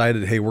they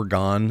decided, hey, we're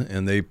gone,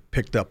 and they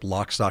picked up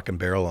lock, stock, and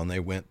barrel, and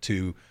they went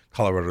to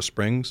Colorado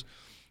Springs,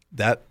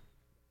 that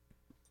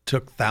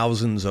took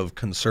thousands of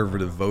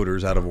conservative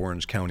voters out of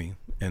Orange County,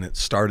 and it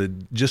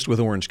started just with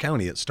Orange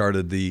County. It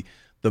started the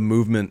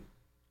movement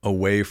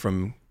away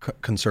from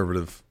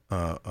conservative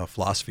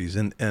philosophies,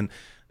 and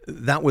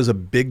that was a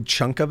big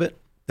chunk of it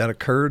that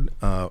occurred,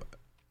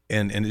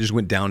 and it just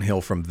went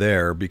downhill from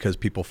there because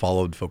people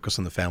followed Focus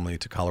on the Family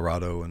to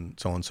Colorado and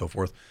so on and so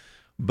forth.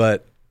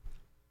 But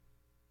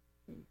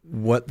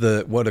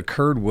what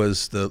occurred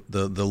was the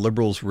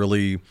liberals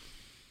really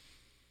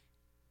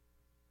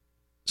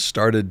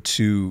started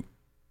to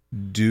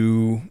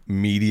do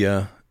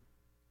media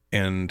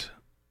and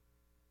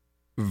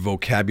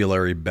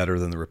vocabulary better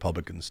than the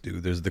Republicans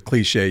do. There's the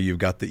cliche, you've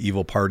got the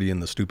evil party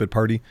and the stupid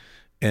party,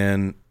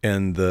 and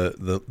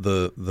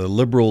the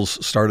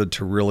liberals started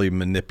to really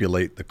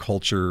manipulate the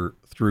culture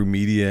through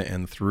media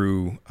and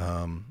through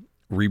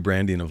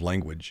rebranding of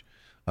language.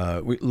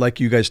 Like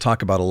you guys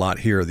talk about a lot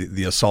here,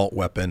 the assault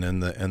weapon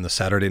and the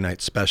Saturday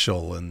Night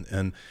Special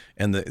and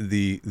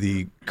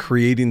the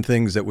creating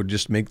things that would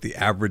just make the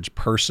average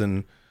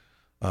person,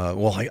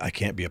 I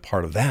can't be a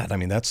part of that. I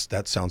mean,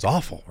 that sounds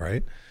awful,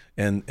 right?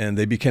 And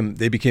they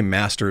became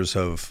masters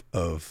of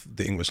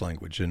the English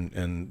language,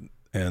 and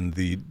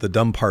the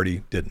dumb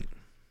party didn't.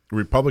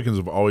 Republicans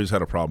have always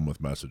had a problem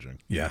with messaging.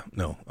 Yeah,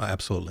 no,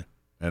 absolutely.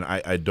 And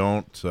I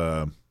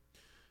don't.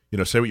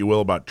 Say what you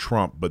will about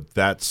Trump, but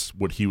that's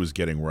what he was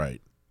getting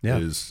right. Yeah.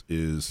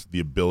 Is the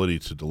ability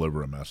to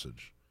deliver a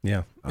message.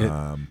 Yeah,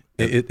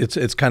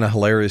 it's kind of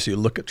hilarious. You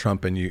look at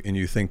Trump and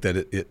you think that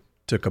it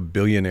took a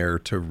billionaire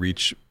to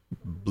reach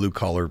blue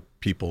collar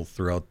people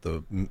throughout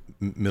the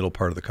middle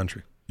part of the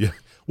country. Yeah,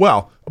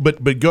 well,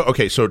 but go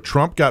okay. So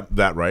Trump got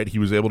that right. He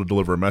was able to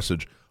deliver a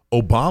message.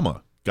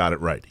 Obama got it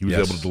right. He was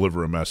able to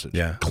deliver a message.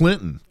 Yeah.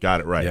 Clinton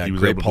got it right. Yeah, he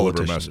was great able to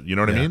politician. deliver a message. You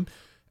know what I mean?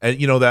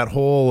 And that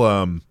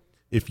whole.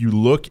 If you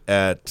look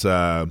at,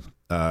 I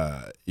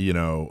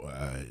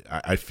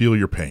feel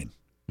your pain.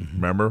 Mm-hmm.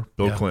 Remember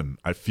Bill Clinton?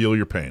 I feel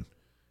your pain.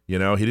 He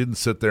didn't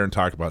sit there and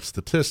talk about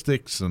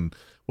statistics and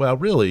well,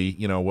 really,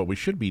 what we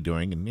should be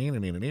doing,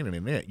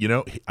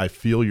 I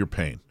feel your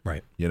pain.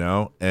 Right.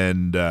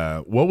 And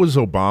what was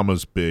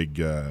Obama's big,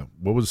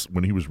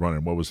 when he was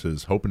running, what was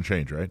his hope and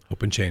change, right?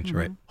 Hope and change,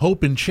 right.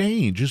 Hope and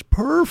change is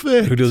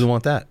perfect. Who doesn't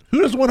want that?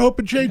 Who doesn't want hope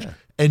and change? Yeah.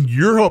 And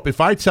your hope, if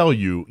I tell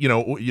you,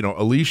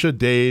 Alicia,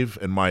 Dave,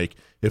 and Mike,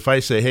 if I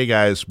say, hey,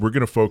 guys, we're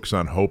going to focus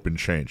on hope and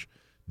change,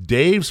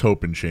 Dave's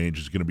hope and change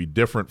is going to be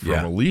different from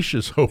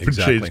Alicia's hope and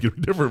change is going to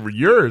be different from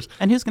yours.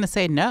 And who's going to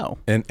say no?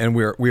 And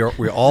we're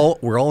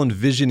all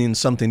envisioning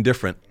something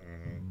different,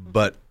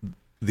 but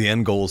the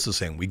end goal is the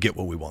same. We get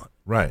what we want.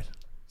 Right.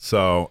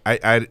 So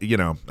I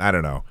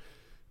don't know.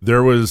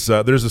 There's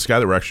this guy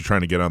that we're actually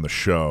trying to get on the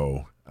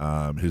show.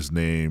 His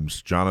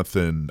name's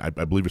Jonathan. I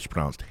believe it's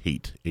pronounced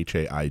Haidt,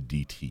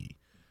 Haidt,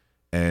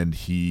 and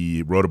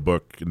he wrote a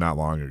book not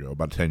long ago,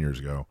 about 10 years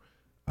ago.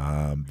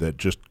 That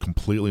just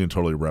completely and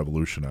totally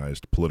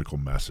revolutionized political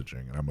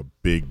messaging, and I'm a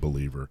big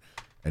believer.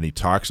 And he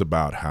talks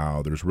about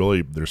how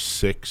there's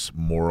 6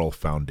 moral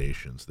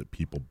foundations that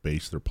people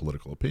base their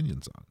political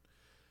opinions on,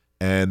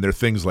 and they're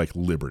things like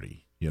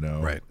liberty,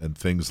 right, and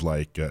things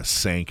like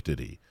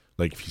sanctity.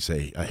 Like if you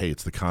say, "Hey,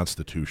 it's the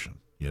Constitution,"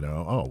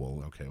 oh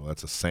well, okay, well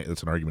that's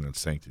an argument on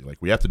sanctity. Like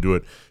we have to do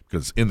it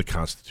because it's in the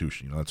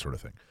Constitution, that sort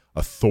of thing.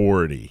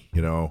 Authority,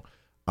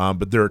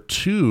 but there are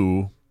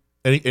 2.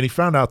 And he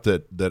found out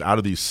that out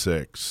of these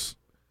 6,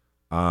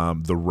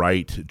 the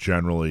right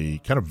generally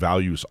kind of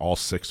values all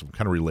 6 of them,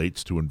 kind of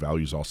relates to and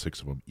values all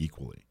 6 of them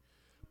equally.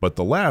 But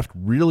the left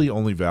really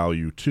only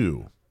value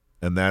 2,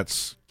 and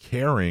that's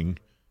caring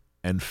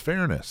and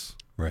fairness.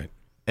 Right.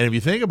 And if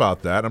you think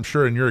about that, I'm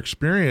sure in your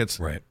experience,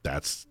 right,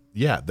 that's,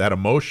 that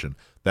emotion,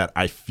 that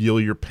I feel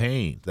your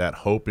pain, that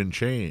hope and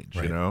change,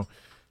 right.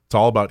 It's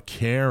all about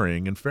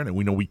caring and fairness.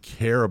 We know we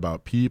care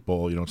about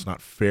people. It's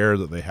not fair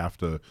that they have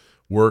to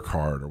work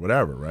hard or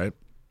whatever, right?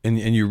 And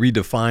you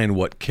redefine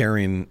what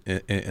caring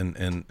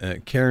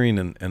and caring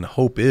and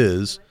hope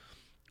is.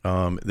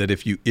 That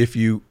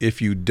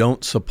if you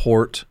don't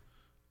support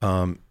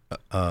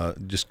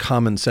just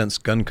common sense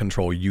gun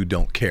control, you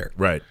don't care,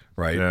 right?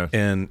 Yeah.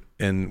 And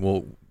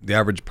well, the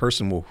average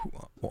person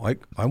I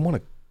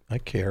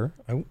care.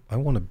 I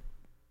want to,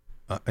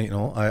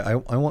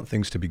 I want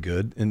things to be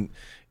good, and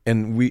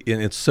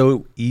it's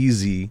so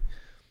easy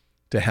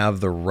to have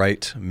the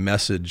right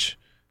message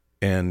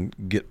and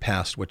get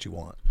past what you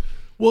want.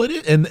 Well, it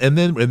is, and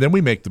then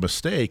we make the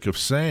mistake of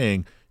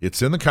saying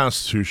it's in the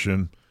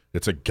Constitution,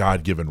 it's a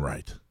God-given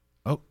right.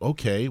 Oh,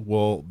 okay,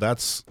 well,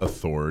 that's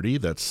authority,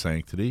 that's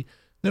sanctity.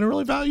 They don't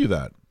really value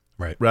that.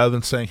 Right. Rather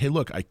than saying, hey,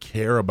 look, I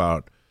care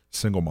about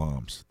single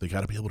moms. They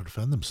got to be able to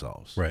defend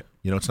themselves. Right.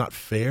 It's not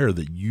fair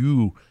that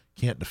you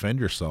can't defend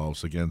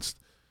yourselves against,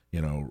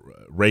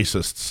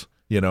 racists.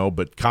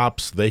 But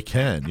cops, they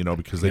can,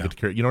 because they get to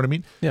carry, you know what I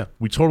mean? Yeah.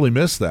 We totally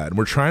missed that. And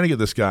we're trying to get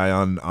this guy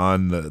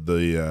on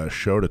the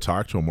show to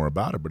talk to him more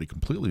about it, but he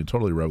completely and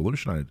totally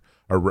revolutionized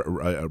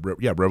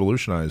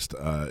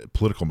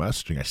political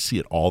messaging. I see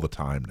it all the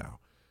time now.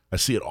 I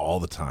see it all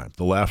the time.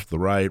 The left, the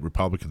right,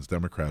 Republicans,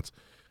 Democrats,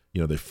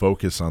 they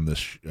focus on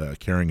this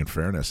caring and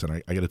fairness.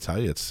 And I got to tell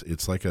you,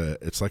 it's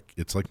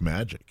like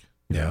magic.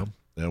 Yeah.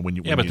 And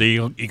you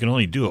can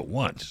only do it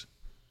once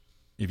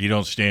if you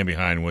don't stand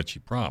behind what you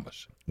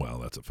promise. Well,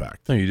 that's a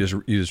fact. No, you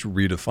just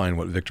redefine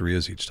what victory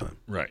is each time.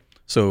 Right.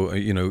 So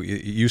it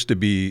used to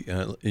be,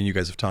 and you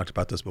guys have talked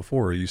about this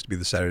before. It used to be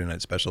the Saturday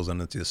night specials,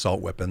 and it's the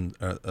assault weapon,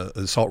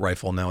 assault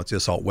rifle. Now it's the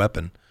assault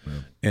weapon,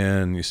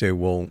 and you say,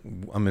 "Well,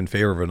 I'm in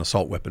favor of an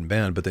assault weapon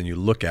ban," but then you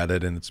look at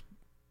it, and it's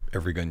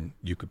every gun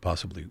you could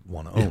possibly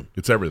want to own. Yeah,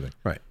 it's everything.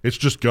 Right. It's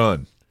just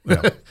gun.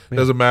 Yeah.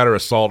 Doesn't matter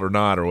assault or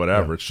not or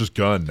whatever. Yeah. It's just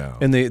gun now.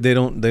 And they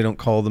don't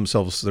call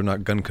themselves. They're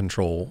not gun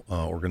control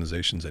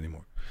organizations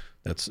anymore.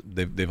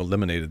 They've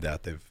eliminated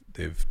that.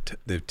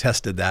 They've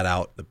tested that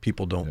out. The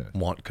people don't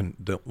want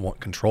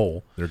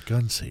control. They're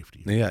gun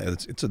safety. Yeah,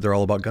 they're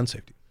all about gun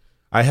safety.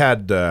 I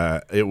had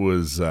it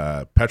was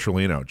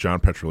Petrolino, John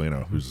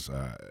Petrolino, who's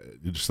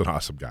just an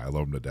awesome guy. I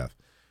love him to death.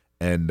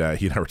 And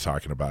he and I were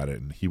talking about it,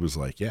 and he was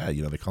like, "Yeah,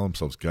 they call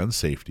themselves gun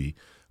safety.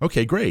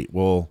 Okay, great.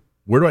 Well,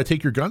 where do I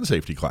take your gun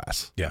safety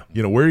class? Yeah,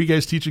 where are you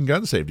guys teaching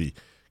gun safety?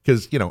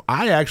 Because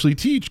I actually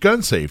teach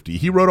gun safety.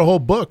 He wrote a whole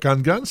book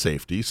on gun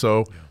safety,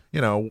 so."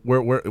 Yeah.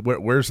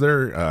 Where's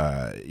their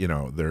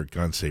their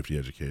gun safety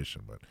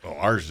education? But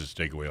ours is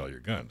take away all your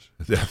guns.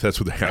 That's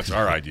what that's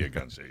our idea of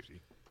gun safety.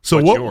 So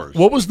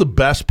what was the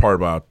best part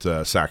about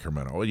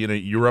Sacramento?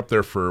 You were up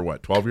there for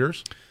 12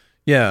 years?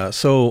 Yeah.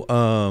 So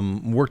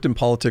worked in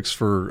politics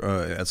for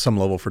at some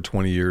level for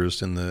 20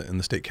 years in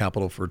the state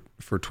capitol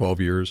for 12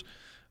 years.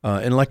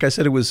 And like I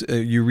said, it was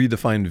you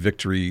redefined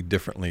victory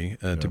differently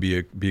to be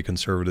a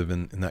conservative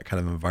in that kind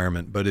of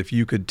environment. But if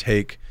you could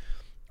take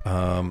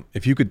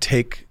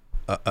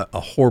a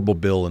horrible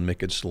bill and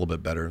make it just a little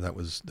bit better, that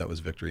was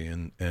victory.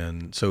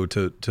 And so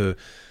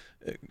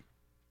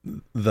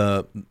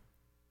the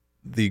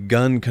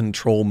gun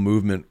control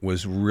movement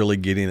was really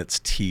getting its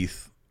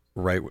teeth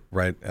right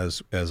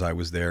as I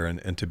was there,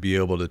 and to be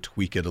able to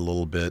tweak it a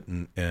little bit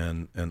and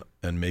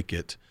make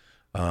it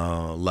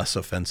less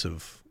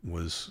offensive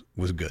was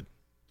good.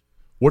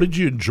 What did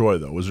you enjoy,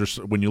 though? Was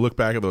there, when you look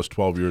back at those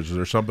 12 years, was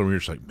there something where you're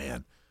just like,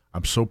 man,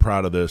 I'm so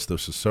proud of this.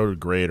 This is so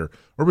great. Or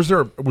was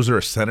there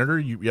a senator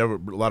you have a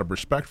lot of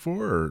respect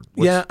for? Or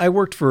yeah, I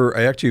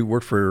actually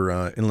worked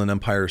for Inland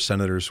Empire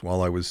senators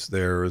while I was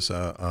there. As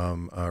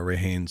Ray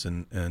Haynes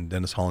and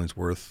Dennis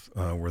Hollingsworth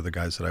were the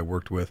guys that I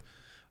worked with.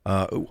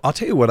 I'll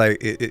tell you what,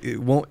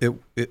 it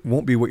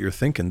won't be what you're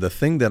thinking. The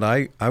thing that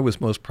I was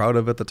most proud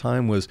of at the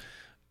time was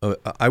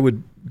I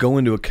would go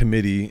into a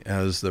committee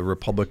as the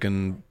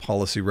Republican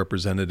policy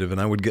representative,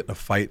 and I would get in a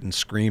fight and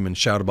scream and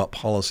shout about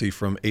policy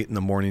from 8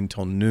 a.m.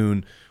 till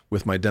noon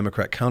with my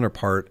Democrat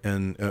counterpart,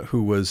 and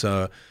who was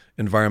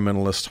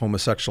environmentalist,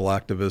 homosexual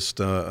activist,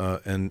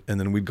 and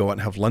then we'd go out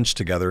and have lunch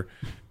together,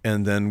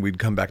 and then we'd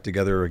come back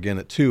together again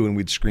at 2, and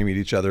we'd scream at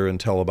each other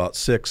until about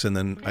 6, and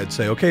then I'd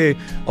say, okay,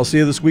 I'll see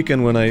you this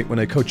weekend when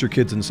I coach your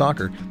kids in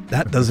soccer.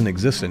 That doesn't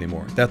exist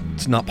anymore.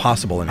 That's not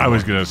possible anymore. I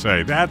was going to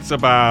say, that's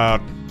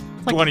about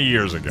 20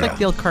 years ago. It's like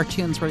the old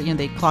cartoons where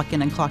they clock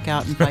in and clock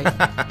out and fight.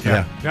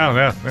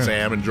 Yeah.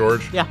 Sam and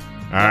George? Yeah.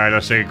 All right,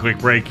 let's take a quick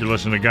break. You're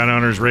listening to Gun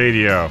Owners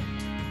Radio,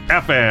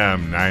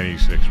 FM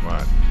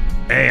 96.1,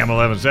 AM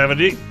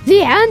 1170.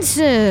 The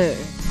Answer.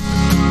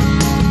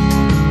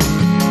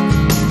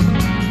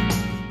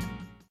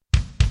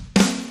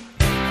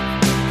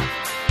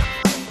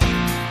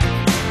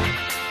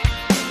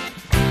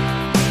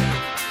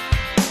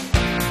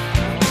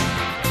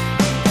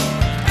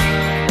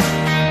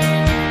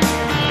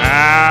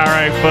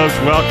 Folks,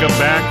 welcome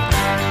back.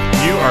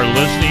 You are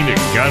listening to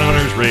Gun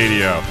Owners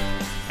Radio,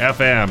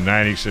 FM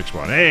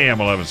 96.1, AM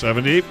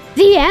 1170.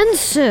 The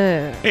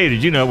Answer. Hey,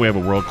 did you know we have a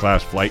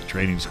world-class flight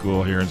training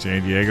school here in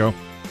San Diego?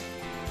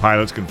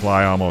 Pilots can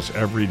fly almost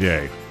every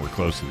day. We're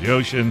close to the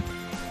ocean,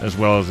 as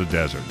well as the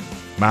desert,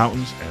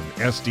 mountains, and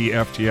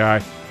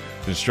SDFTI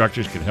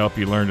instructors can help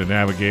you learn to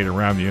navigate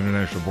around the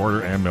international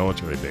border and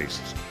military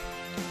bases.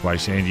 That's why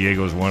San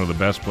Diego is one of the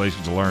best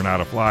places to learn how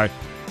to fly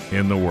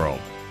in the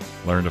world.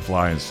 Learn to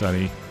fly in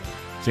sunny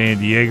San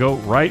Diego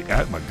right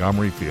at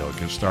Montgomery Field.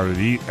 Get started.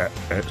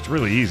 It's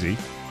really easy.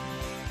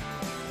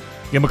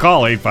 Give them a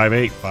call,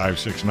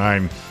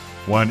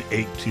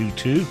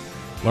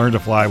 858-569-1822. Learn to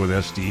fly with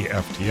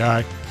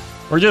SDFTI.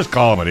 Or just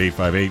call them at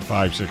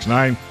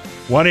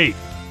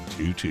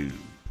 858-569-1822.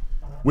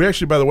 We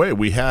actually, by the way,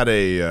 we had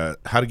a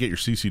How to Get Your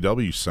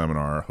CCW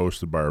seminar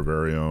hosted by our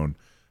very own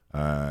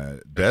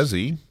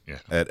Desi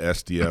at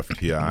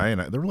SDFTI,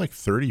 and there were like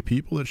 30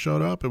 people that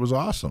showed up. It was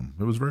awesome.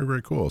 It was very,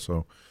 very cool.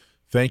 So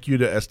thank you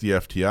to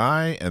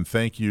SDFTI, and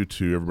thank you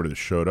to everybody that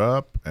showed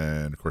up,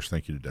 and of course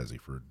thank you to Desi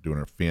for doing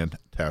a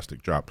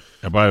fantastic job.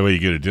 And by the way, you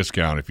get a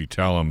discount if you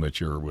tell them that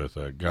you're with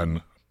a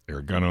Gun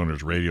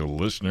Owners Radio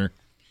listener.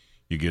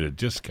 You get a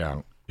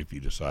discount if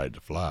you decide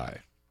to fly.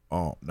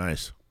 Oh,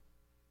 nice.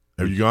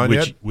 Have you gone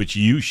yet? Which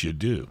you should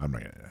do. I'm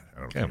not gonna.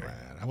 Come on,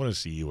 I want to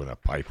see you in a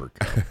Piper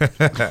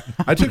Cup.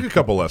 I took a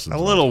couple lessons. A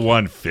little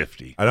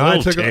 150. I know.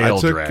 I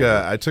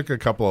took a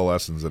couple of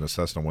lessons in a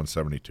Cessna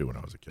 172 when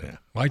I was a kid. Yeah.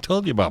 Well, I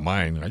told you about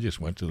mine. I just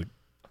went to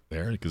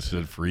there because it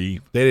said free.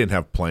 They didn't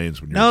have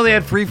planes when you. No, they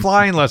had free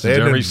flying lessons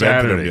every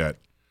Saturday. Yet.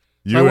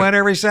 So I went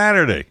every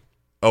Saturday.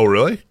 Oh,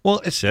 really?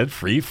 Well, it said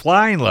free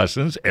flying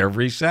lessons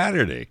every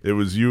Saturday. It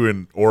was you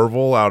and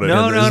Orville out at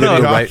No.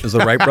 Is the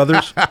Wright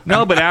brothers?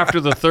 No, but after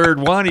the third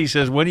one, he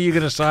says, when are you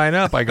going to sign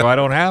up? I go, I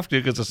don't have to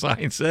because the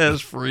sign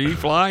says free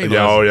flying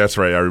lessons. Oh, that's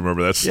right. I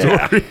remember that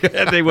story. Yeah.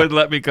 And they wouldn't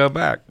let me come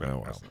back. Oh,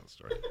 well.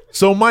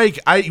 So, Mike,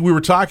 we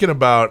were talking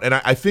about, and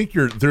I think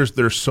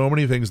there's so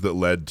many things that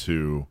led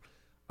to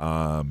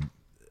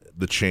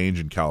the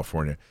change in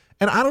California.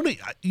 And I don't,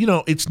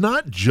 it's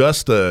not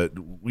just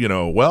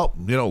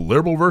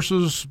liberal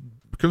versus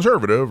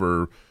conservative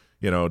or,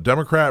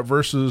 Democrat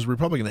versus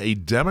Republican. A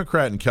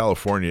Democrat in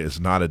California is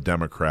not a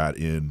Democrat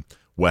in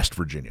West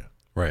Virginia.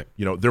 Right.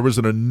 There was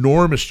an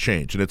enormous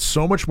change, and it's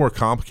so much more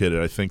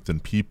complicated, I think, than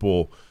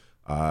people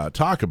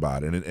talk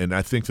about. And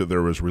I think that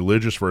there was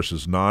religious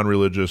versus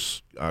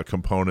non-religious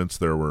components.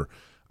 There were,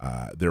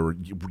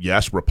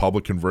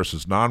 Republican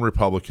versus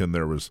non-Republican.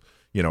 There was,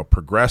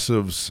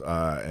 progressives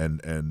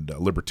and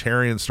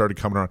libertarians started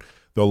coming around.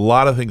 A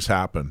lot of things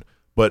happened,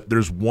 but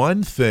there's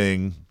one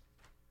thing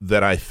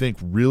that I think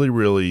really,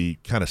 really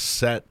kind of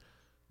set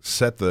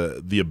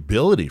the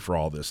ability for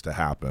all this to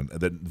happen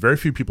that very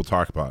few people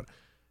talk about.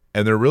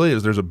 And there really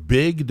is. There's a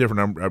big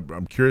difference.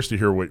 I'm curious to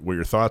hear what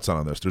your thoughts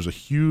on this. There's a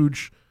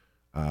huge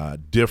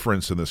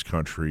difference in this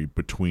country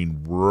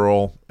between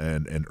rural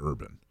and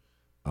urban.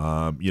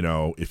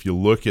 If you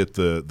look at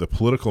the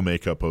political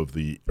makeup of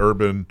the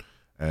urban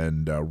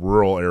and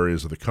rural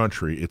areas of the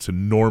country, it's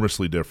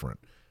enormously different.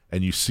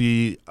 And you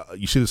see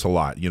this a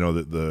lot.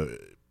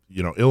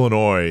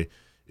 Illinois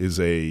is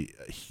a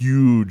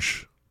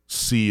huge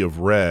sea of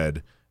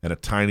red and a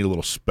tiny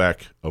little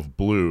speck of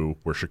blue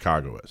where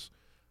Chicago is.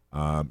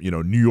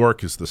 New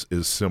York is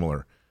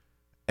similar.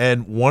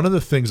 And one of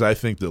the things I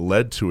think that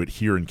led to it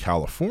here in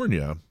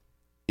California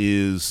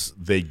is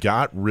they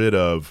got rid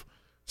of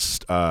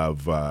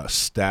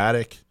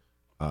static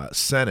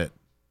Senate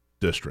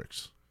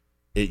districts.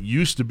 It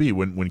used to be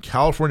when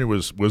California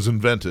was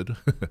invented,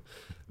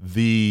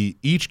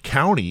 each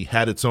county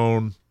had its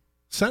own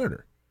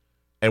senator,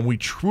 and we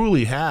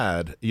truly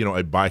had,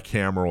 a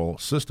bicameral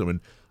system. And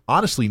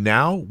honestly,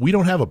 now we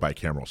don't have a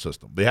bicameral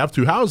system. They have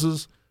two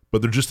houses,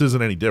 but there just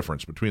isn't any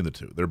difference between the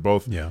two. They're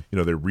both, they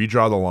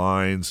redraw the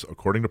lines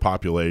according to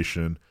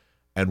population.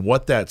 And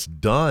what that's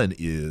done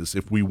is,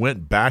 if we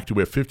went back to,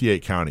 we have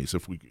 58 counties.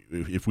 If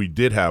we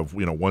did have,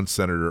 one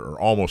senator or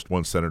almost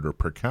one senator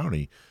per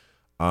county,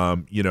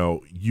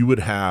 you would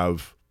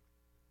have,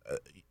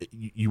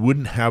 you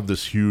wouldn't have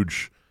this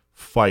huge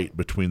fight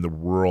between the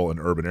rural and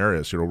urban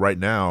areas. Right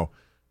now,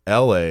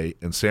 L.A.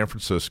 and San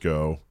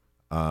Francisco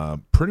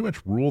pretty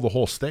much rule the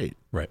whole state.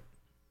 Right.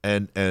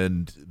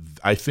 And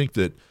I think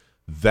that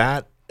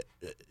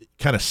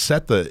kind of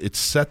set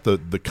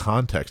the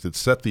context.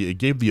 It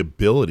gave the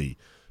ability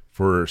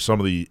for some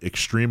of the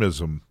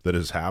extremism that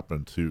has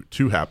happened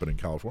to happen in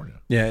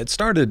California. Yeah, it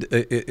started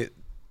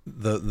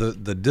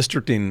the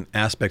districting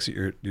aspects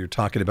that you're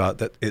talking about.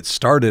 That it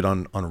started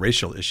on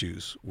racial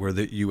issues, where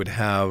that you would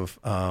have.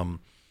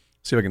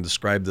 See if I can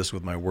describe this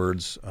with my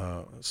words,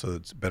 so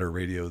it's better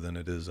radio than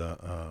it is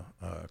a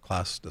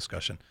class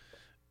discussion.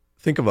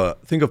 Think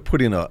of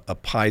putting a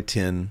pie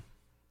tin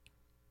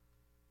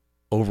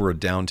over a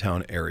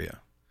downtown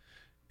area,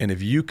 and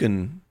if you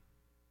can,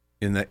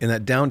 in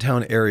that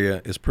downtown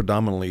area is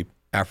predominantly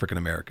African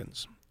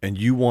Americans, and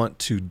you want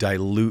to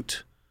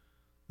dilute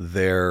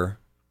their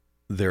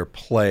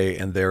play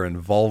and their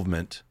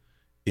involvement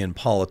in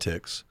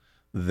politics,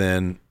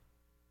 then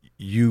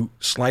you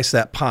slice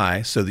that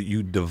pie so that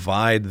you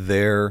divide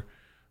their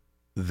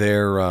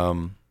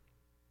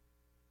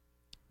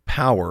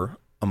power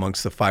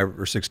amongst the 5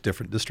 or 6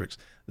 different districts.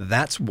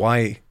 That's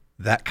why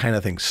that kind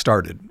of thing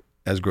started,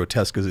 as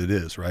grotesque as it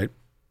is, right?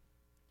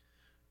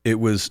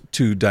 It was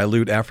to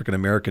dilute African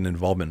American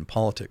involvement in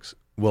politics.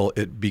 Well,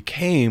 it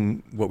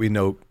became what we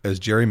know as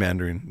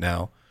gerrymandering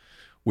now,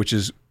 which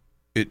is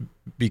it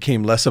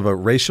became less of a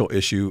racial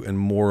issue and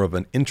more of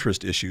an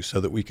interest issue,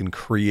 so that we can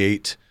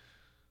create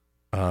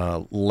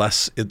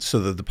less, so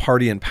that the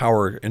party in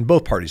power, and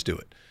both parties do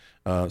it,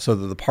 so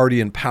that the party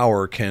in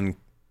power can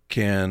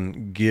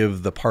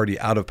give the party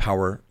out of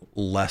power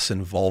less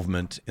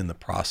involvement in the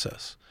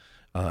process,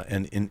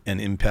 and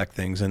impact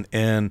things.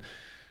 And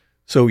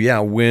so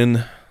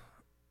when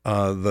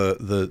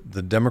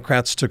the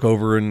Democrats took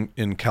over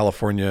in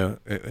California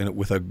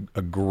with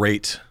a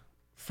great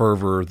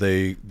fervor,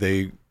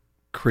 they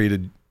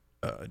created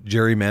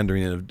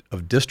gerrymandering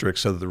of districts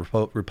so that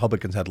the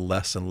Republicans had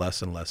less and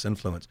less and less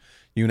influence.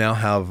 You now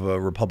have a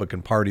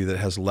Republican Party that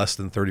has less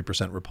than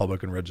 30%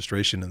 Republican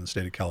registration in the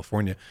state of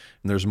California,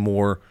 and there's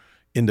more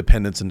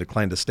independents and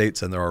declined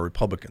estates than there are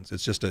Republicans.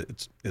 It's just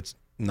it's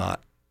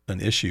not an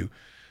issue.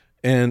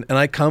 And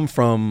I come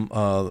from,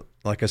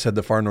 like I said,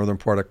 the far northern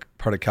part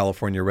of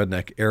California,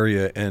 redneck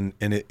area, and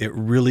it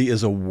really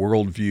is a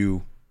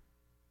worldview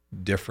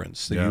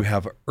difference. Yeah. You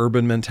have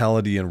urban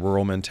mentality and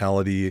rural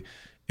mentality,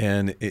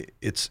 and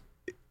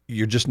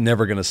you're just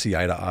never going to see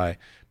eye to eye.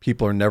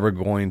 People are never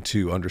going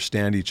to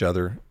understand each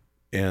other,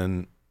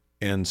 and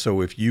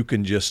so if you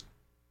can just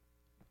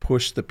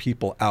push the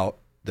people out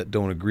that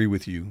don't agree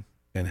with you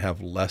and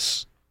have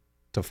less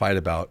to fight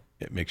about,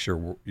 it makes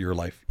your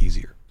life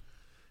easier.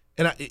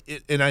 And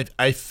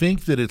I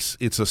think that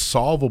it's a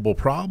solvable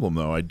problem,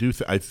 though. I do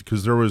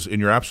because there was,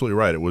 and you're absolutely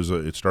right.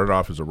 It started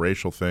off as a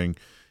racial thing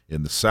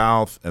in the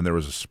South, and there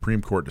was a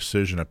Supreme Court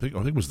decision. I think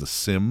it was the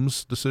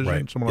Sims decision.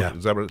 Right. Yeah.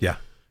 Is that what? Yeah.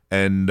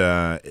 And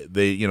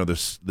they,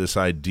 this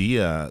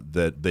idea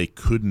that they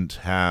couldn't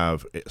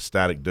have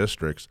static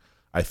districts,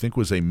 I think,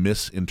 was a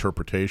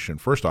misinterpretation.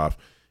 First off,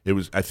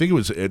 I think it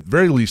was at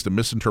very least a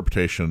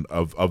misinterpretation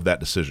of that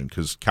decision,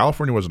 because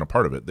California wasn't a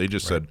part of it. They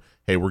just said,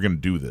 "Hey, we're going to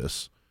do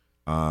this."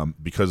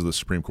 Because of the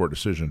Supreme Court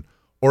decision,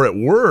 or at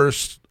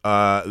worst,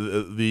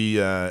 the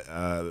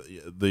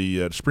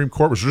Supreme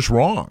Court was just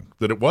wrong,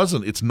 that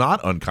it's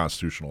not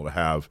unconstitutional to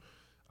have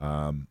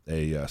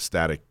a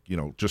static,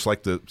 just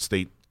like the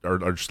state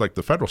or just like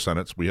the federal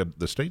senates, we had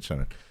the state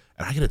senate.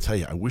 And I got to tell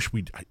you, I wish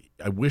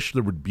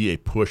there would be a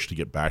push to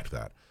get back to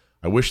that.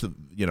 I wish that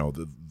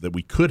that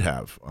we could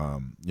have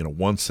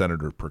one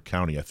senator per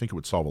county. I think it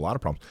would solve a lot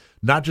of problems,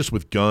 not just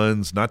with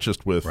guns, not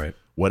just with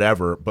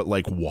whatever, but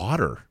like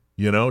water.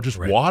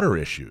 Water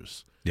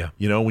issues. Yeah.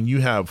 When you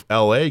have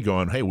L.A.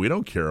 going, hey, we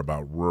don't care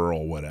about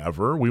rural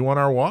whatever. We want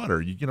our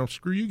water.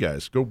 Screw you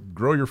guys. Go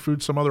grow your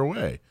food some other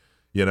way.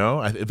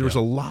 There's a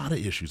lot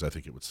of issues I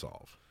think it would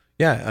solve.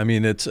 Yeah. I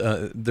mean, it's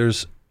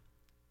there's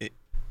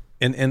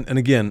and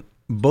again,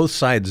 both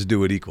sides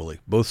do it equally.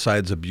 Both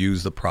sides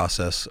abuse the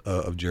process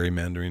of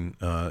gerrymandering.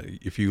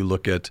 If you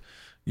look at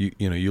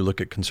you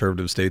look at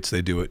conservative states,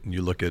 they do it, and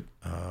you look at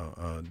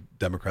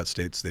Democrat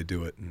states, they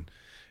do it,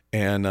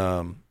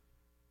 and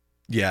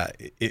yeah,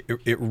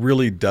 it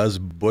really does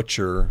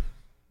butcher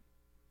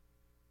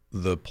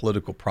the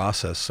political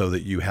process so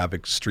that you have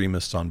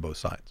extremists on both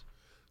sides.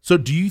 So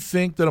do you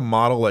think that a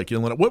model like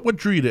Inland, what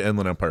drew you to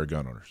Inland Empire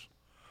Gun Owners?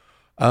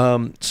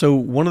 So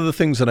one of the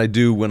things that I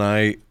do when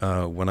I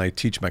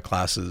teach my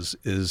classes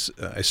is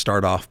I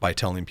start off by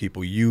telling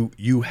people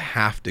you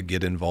have to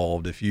get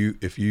involved. If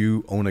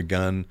you own a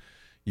gun,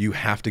 you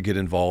have to get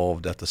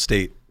involved at the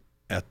state,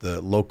 at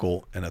the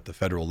local, and at the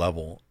federal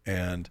level.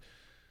 And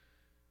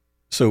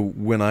so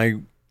when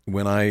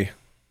I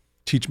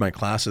teach my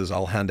classes,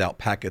 I'll hand out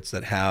packets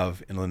that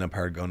have Inland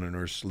Empire gun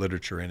owners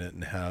literature in it,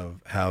 and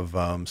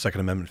have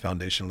Second Amendment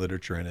Foundation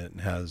literature in it,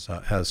 and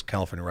has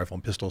California Rifle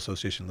and Pistol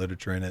Association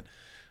literature in it,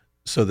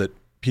 so that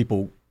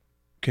people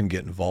can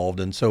get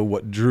involved. And so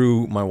what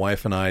drew my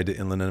wife and I to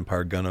Inland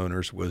Empire gun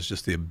owners was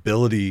just the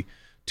ability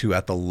to,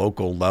 at the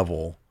local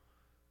level,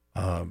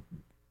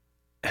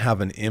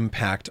 have an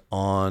impact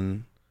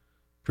on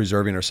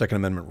preserving our Second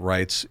Amendment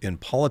rights in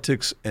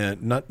politics,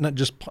 and not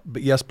just,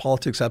 but yes,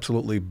 politics,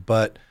 absolutely,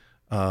 but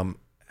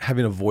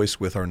having a voice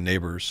with our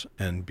neighbors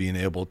and being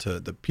able to,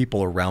 the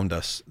people around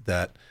us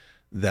that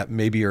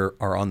maybe are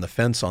on the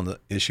fence on the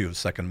issue of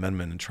Second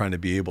Amendment, and trying to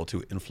be able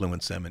to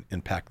influence them and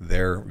impact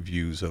their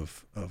views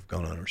of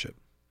gun ownership.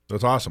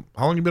 That's awesome.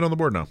 How long have you been on the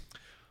board now?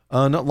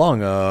 Not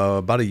long,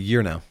 about a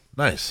year now.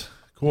 Nice.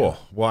 Cool.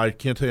 Yeah. Well, I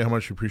can't tell you how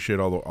much we appreciate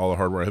all the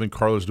hard work. I think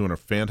Carla's doing a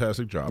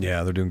fantastic job.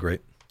 Yeah, they're doing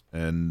great.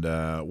 And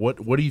what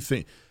do you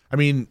think? I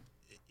mean,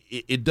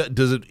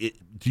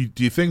 do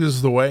you think this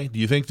is the way? Do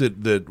you think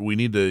that we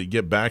need to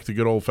get back to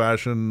good old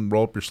fashioned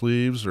roll up your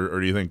sleeves, or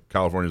do you think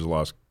California's a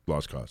lost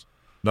cause?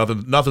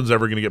 Nothing's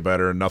ever going to get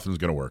better, and nothing's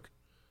going to work.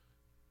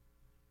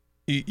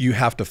 You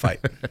have to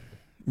fight.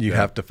 You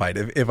have to fight.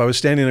 If I was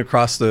standing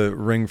across the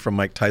ring from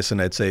Mike Tyson,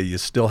 I'd say you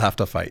still have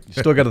to fight. You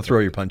still got to throw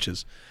your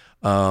punches.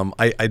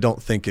 I don't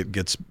think it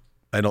gets.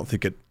 I don't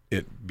think it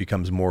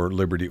becomes more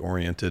liberty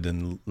oriented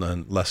and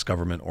less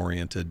government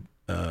oriented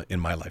in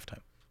my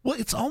lifetime. Well,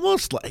 it's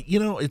almost like,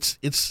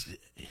 it's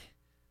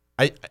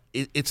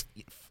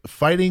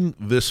fighting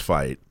this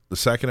fight, the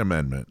Second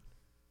Amendment,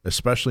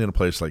 especially in a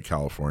place like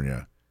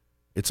California.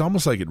 It's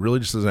almost like it really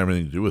just doesn't have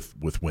anything to do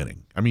with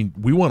winning. I mean,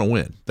 we want to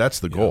win. That's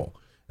the goal,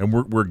 and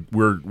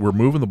we're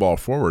moving the ball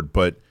forward.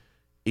 But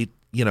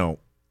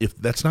if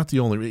that's not the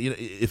only,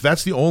 if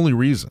that's the only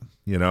reason,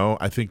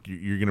 I think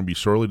you're going to be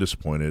sorely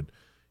disappointed.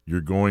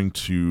 You're going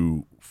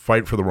to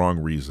fight for the wrong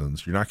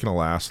reasons. You're not going to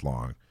last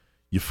long.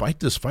 You fight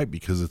this fight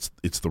because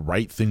it's the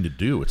right thing to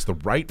do. It's the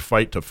right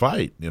fight to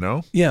fight.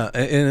 Yeah,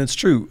 and it's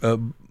true.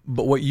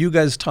 But what you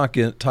guys talk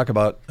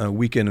about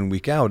week in and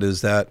week out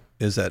is that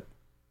at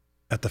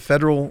the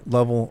federal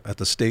level, at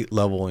the state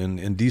level,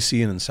 in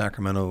D.C. and in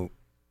Sacramento,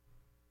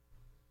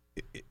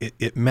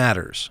 it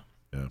matters.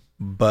 Yeah.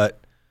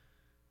 But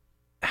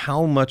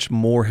how much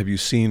more have you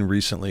seen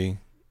recently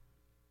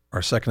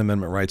our Second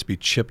Amendment rights be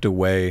chipped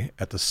away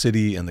at the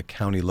city and the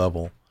county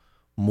level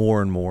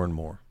more and more and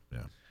more?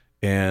 Yeah.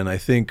 And I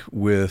think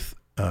with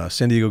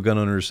San Diego gun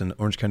owners and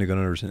Orange County gun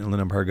owners and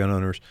Inland Empire gun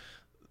owners,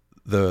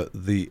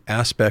 the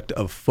aspect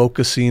of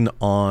focusing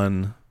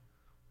on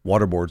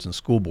water boards and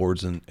school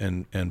boards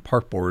and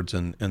park boards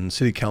and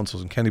city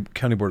councils and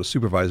county board of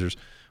supervisors,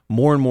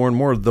 more and more and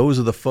more, those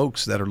are the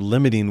folks that are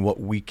limiting what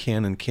we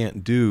can and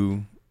can't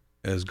do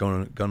as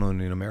gun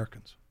owning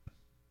Americans.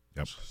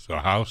 Yep. So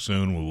how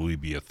soon will we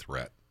be a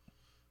threat?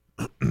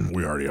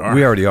 We already are.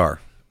 We already are.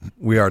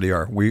 We're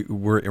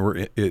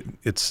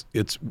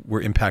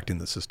impacting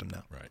the system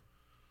now. Right.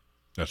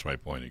 That's my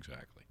point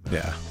exactly.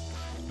 Yeah.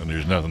 And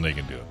there's nothing they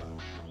can do about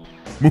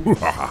it.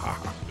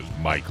 Because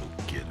Mike will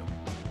get him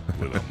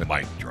with a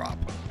mic drop.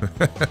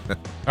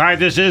 All right,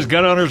 this is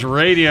Gun Owners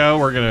Radio.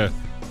 We're going to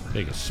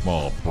take a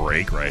small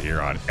break right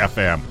here on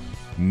FM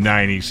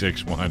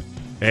 96.1,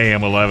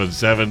 AM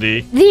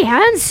 1170. The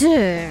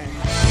Answer.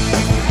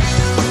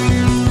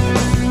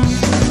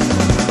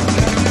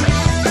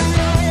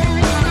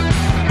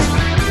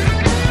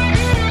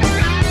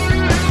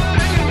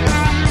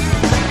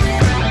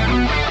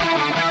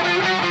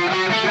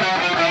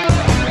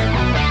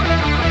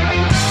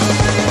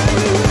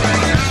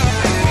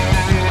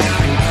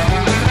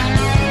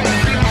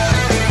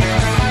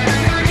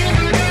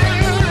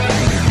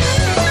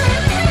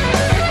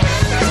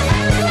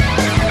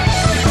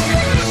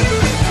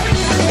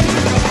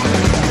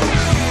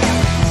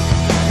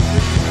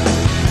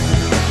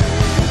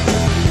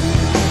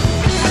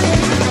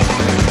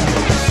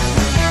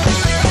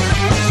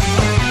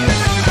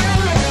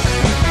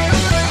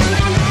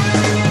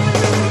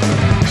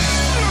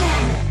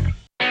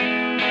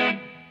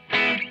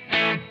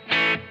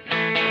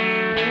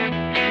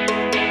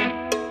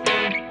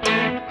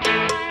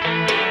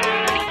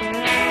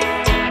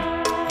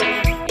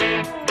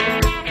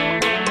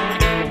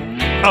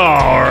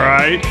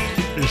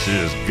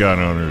 Gun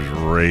Owners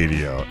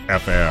Radio,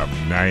 FM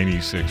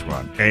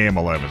 96.1, AM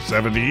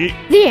 1170.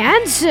 The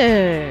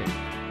Answer.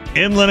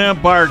 Inland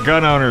Empire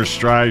Gun Owners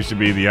strives to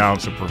be the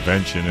ounce of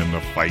prevention in the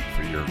fight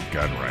for your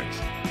gun rights.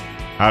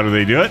 How do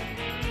they do it?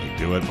 They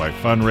do it by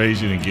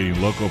fundraising and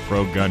getting local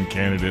pro-gun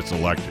candidates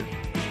elected.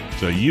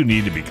 So you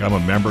need to become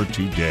a member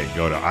today.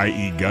 Go to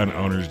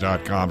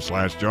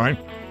iegunowners.com/join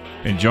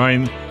and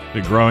join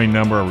the growing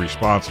number of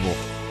responsible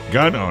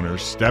gun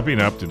owners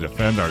stepping up to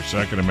defend our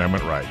Second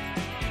Amendment right.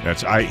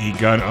 That's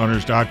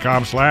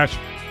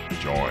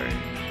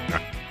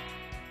iegunowners.com/join.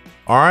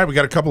 All right, we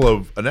got a couple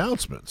of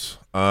announcements.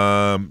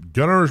 Gun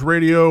Owners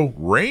Radio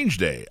Range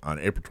Day on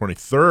April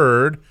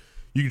 23rd.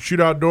 You can shoot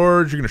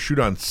outdoors, you're going to shoot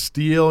on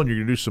steel, and you're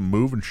going to do some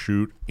move and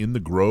shoot in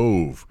the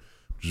Grove,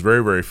 which is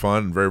very, very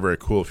fun and very, very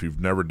cool. If you've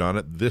never done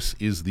it, this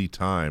is the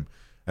time.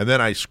 And then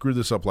I screwed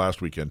this up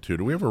last weekend, too.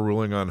 Do we have a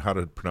ruling on how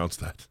to pronounce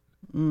that?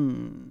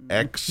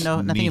 Ex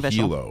nothing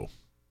official.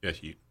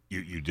 Yes,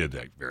 you did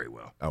that very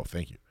well. Oh,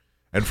 thank you.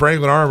 And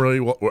Franklin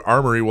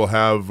Armory will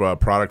have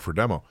product for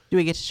demo. Do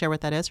we get to share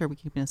what that is, or are we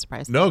keeping it a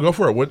surprise? No, go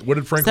for it. What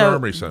did Franklin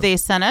Armory send? They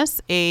sent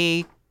us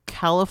a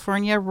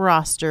California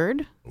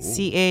rostered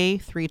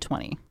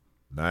CA320.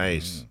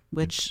 Nice.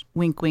 Which,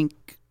 wink,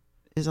 wink,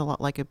 is a lot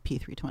like a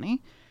P320.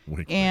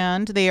 Wink,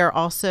 and they are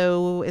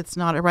also, it's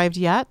not arrived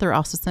yet, they're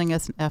also sending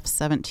us an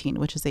F-17,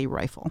 which is a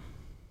rifle.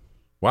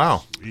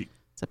 Wow.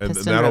 It's a And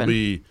piston that'll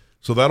driven.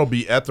 that'll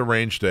be at the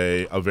range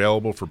day,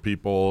 available for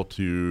people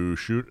to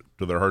shoot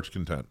to their heart's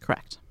content.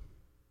 Correct.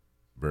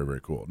 Very,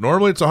 very cool.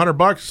 Normally it's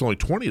 $100. It's only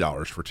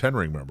 $20 for 10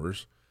 ring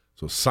members.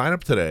 So sign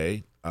up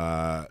today.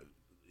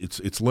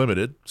 It's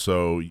limited,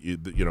 so you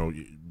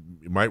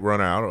might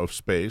run out of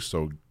space.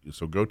 So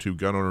go to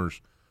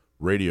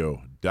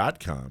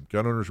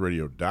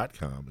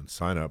gunownersradio.com, and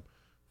sign up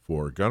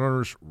for Gun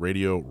Owners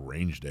Radio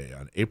Range Day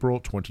on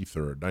April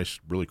 23rd. Nice,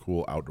 really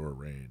cool outdoor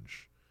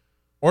range.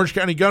 Orange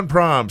County Gun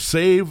Prom,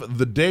 save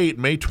the date,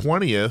 May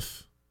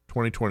 20th,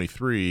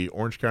 2023.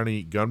 Orange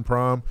County Gun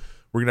Prom.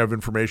 We're going to have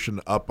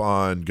information up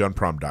on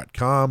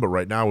gunprom.com, but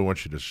right now we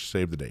want you to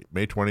save the date,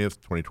 May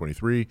 20th,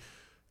 2023.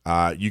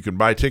 You can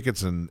buy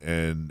tickets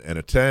and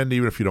attend,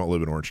 even if you don't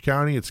live in Orange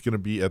County. It's going to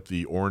be at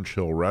the Orange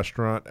Hill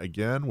Restaurant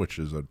again, which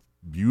is a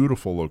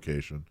beautiful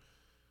location.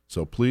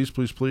 So please,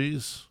 please,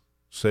 please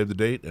save the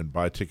date and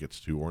buy tickets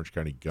to Orange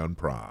County Gun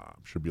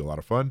Prom. Should be a lot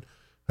of fun.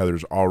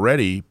 Heather's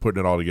already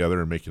putting it all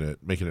together and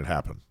making it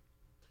happen.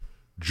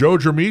 Joe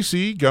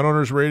Dramisi, Gun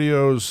Owners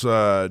Radio's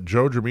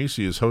Joe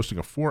Dramisi, is hosting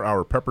a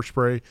 4-hour pepper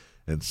spray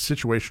and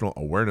situational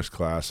awareness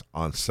class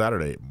on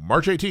Saturday,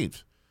 March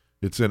 18th.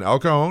 It's in El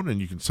Cajon, and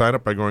you can sign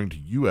up by going to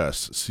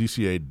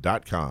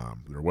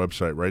uscca.com, their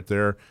website right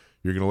there.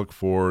 You're going to look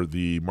for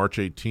the March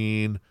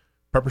 18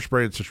 pepper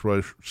spray and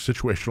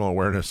situational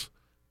awareness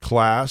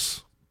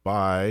class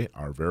by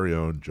our very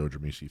own Joe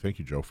Dramisi. Thank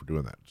you, Joe, for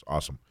doing that. It's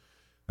awesome.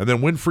 And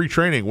then win free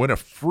training. Win a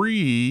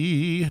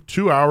free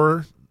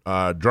 2-hour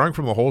drawing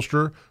from the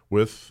holster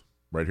with,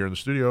 right here in the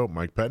studio,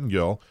 Mike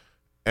Pettengill.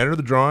 Enter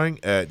the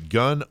drawing at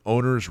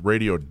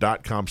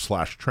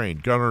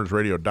gunownersradio.com/train.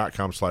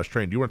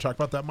 Gunownersradio.com/train. Do you want to talk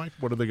about that, Mike?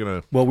 What are they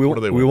going to? Well, we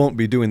won't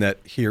be doing that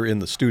here in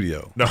the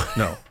studio. No.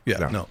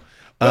 Yeah.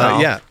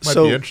 Might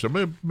So be interesting.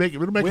 It'll make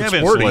We it have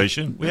sporty.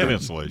 insulation. We have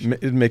insulation.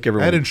 it'd make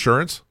everyone And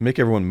insurance. make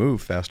everyone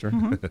move faster.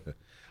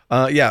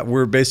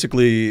 We're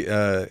basically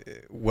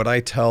what I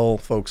tell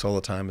folks all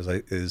the time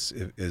is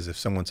if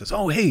someone says,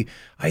 "Oh, hey,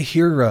 I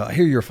hear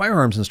you're a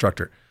firearms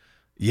instructor."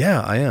 Yeah,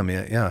 I am.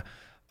 Yeah.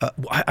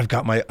 I've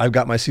got my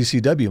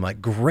CCW. I'm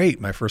like,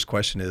 great. My first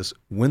question is,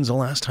 when's the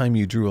last time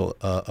you drew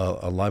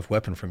a live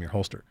weapon from your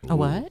holster? A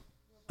what?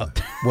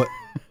 What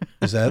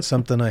is that?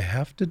 Something I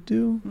have to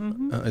do?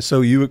 So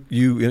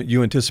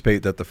you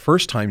anticipate that the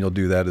first time you'll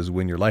do that is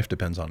when your life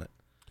depends on it.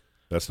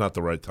 That's not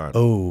the right time.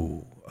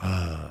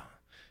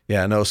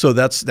 Yeah, no. So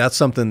that's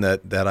something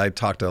that I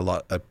talk to a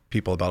lot of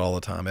people about all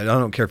the time. And I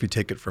don't care if you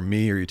take it from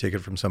me or you take it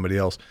from somebody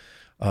else.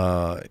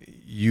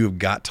 You've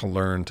got to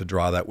learn to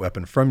draw that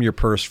weapon from your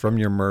purse, from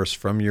your MRS,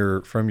 from your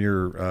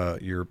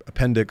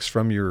appendix,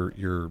 from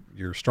your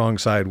strong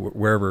side,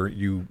 wherever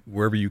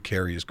you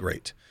carry is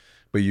great.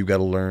 But you've got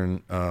to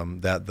learn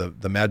that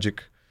the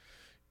magic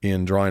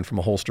in drawing from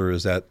a holster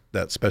is that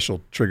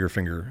special trigger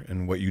finger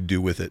and what you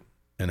do with it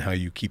and how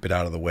you keep it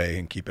out of the way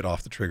and keep it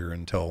off the trigger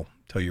until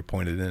you're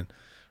pointed in.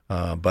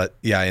 But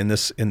yeah, in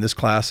this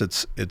class,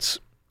 it's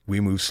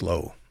we move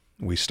slow.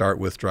 We start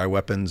with dry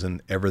weapons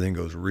and everything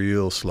goes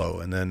real slow.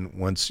 And then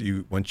once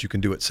you can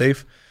do it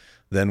safe,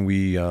 then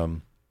we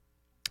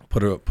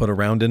put a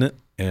round in it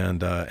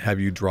and have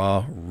you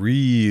draw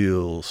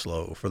real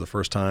slow for the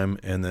first time,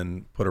 and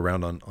then put a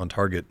round on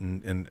target.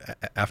 And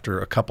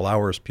after a couple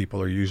hours,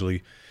 people are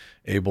usually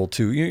able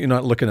to. You're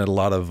not looking at a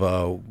lot of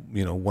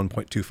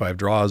 1.25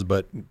 draws,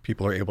 but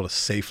people are able to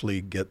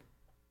safely get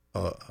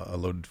a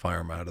loaded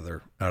firearm out of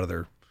their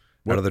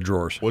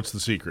drawers. What's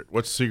the secret?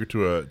 What's the secret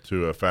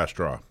to a fast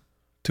draw?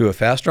 To a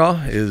fast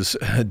draw is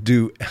I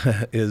know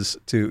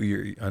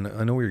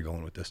where you're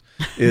going with this.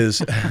 Is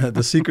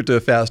the secret to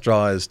a fast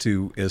draw is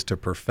to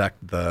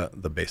perfect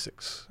the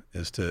basics.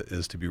 Is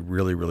to be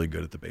really, really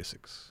good at the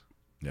basics.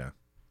 Yeah.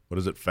 What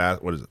is it?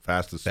 Fast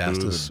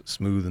as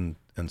smooth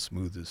and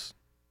smooth as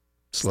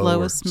slow.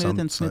 Slow as smooth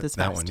and smooth as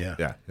fast. That one, yeah.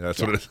 Yeah, that's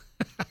what it is.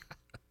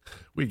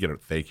 We get it.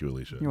 Thank you,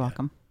 Alicia. You're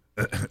welcome.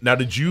 Now,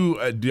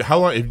 how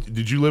long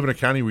did you live in a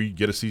county where you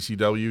get a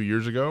CCW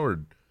years ago,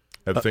 or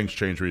have things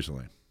changed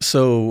recently?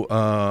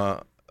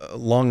 So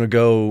long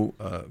ago,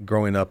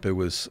 growing up, it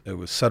was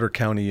Sutter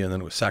County, and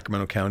then it was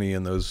Sacramento County,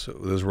 and those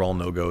were all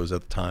no-goes at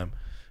the time.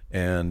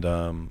 And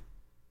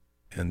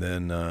and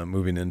then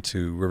moving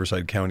into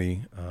Riverside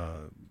County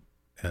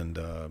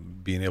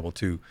and being able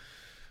to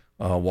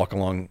walk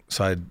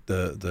alongside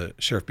the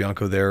Sheriff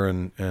Bianco there,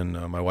 and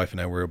my wife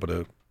and I were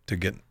able to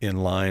get in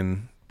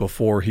line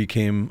before he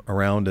came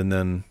around, and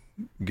then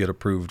get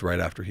approved right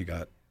after he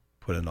got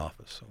put in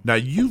office. So. Now,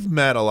 you've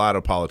met a lot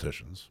of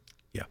politicians.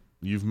 Yeah.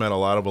 You've met a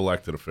lot of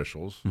elected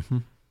officials. Mm-hmm.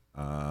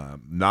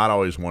 Not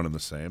always one and the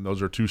same.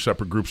 Those are two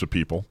separate groups of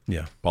people.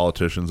 Yeah.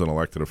 Politicians and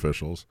elected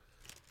officials.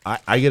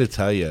 I got to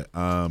tell you,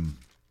 I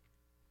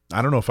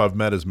don't know if I've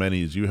met as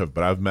many as you have,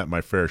 but I've met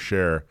my fair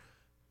share,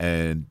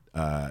 and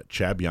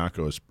Chad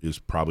Bianco is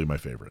probably my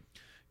favorite.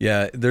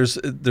 Yeah, there's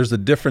a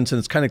difference, and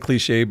it's kind of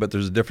cliche, but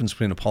there's a difference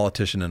between a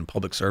politician and a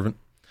public servant.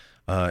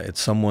 It's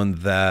someone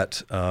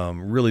that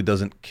really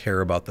doesn't care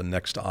about the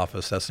next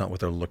office. That's not what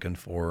they're looking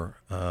for,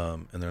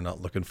 and they're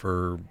not looking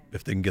for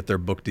if they can get their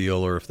book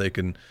deal or if they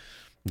can,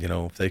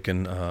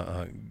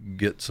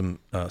 get some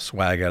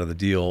swag out of the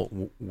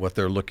deal. What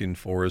they're looking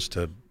for is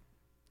to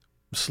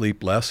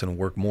sleep less and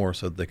work more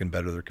so that they can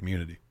better their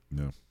community.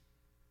 Yeah,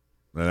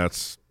 and I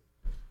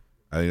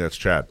think that's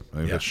Chad. I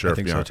think that's Sheriff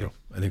Bianco.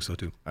 I think so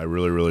too. I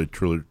really, really,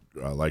 truly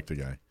like the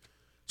guy.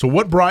 So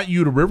what brought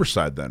you to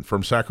Riverside then?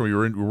 From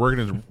Sacramento, you were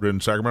working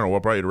in Sacramento.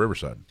 What brought you to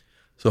Riverside?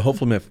 So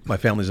hopefully my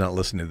family's not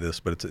listening to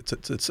this, but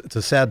it's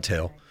a sad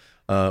tale.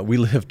 We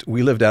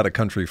lived out of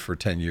country for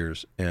 10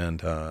 years,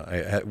 and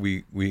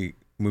we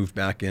moved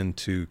back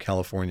into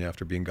California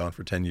after being gone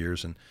for 10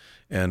 years,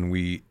 and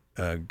we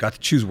got to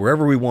choose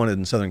wherever we wanted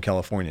in Southern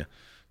California.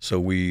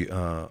 So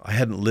I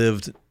hadn't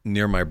lived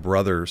near my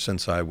brother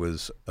since I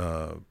was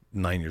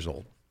 9 years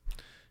old,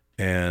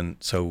 and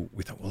so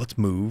we thought, well, let's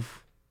move.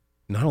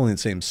 Not only in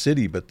the same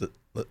city, but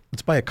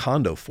let's buy a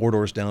condo 4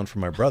 doors down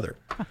from my brother.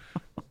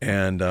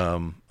 And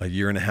a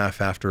year and a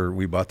half after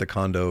we bought the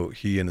condo,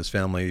 he and his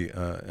family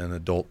and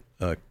adult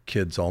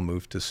kids all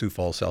moved to Sioux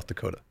Falls, South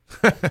Dakota.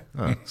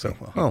 So,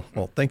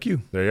 well, thank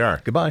you. There you are.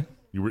 Goodbye.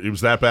 It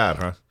was that bad,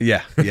 huh?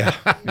 Yeah.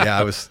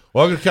 I was.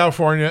 Welcome to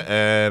California,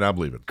 and I'm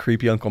leaving.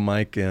 Creepy Uncle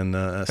Mike,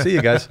 and see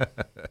you guys.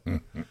 Well,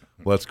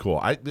 that's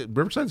cool.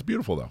 Riverside's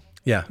beautiful, though.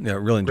 Yeah,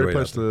 really enjoyed it. Great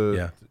place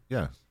to.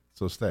 Yeah.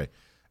 So stay.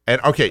 And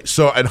okay,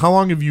 and how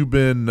long have you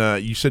been?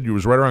 You said it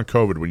was right around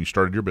COVID when you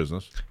started your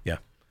business. Yeah.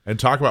 And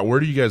talk about, where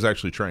do you guys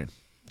actually train?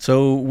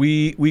 So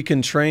we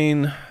can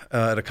train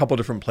at a couple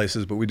different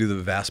places, but we do the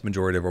vast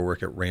majority of our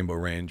work at Rainbow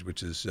Range,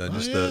 which is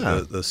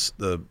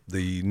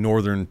the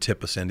northern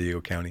tip of San Diego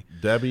County.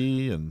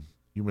 Debbie, and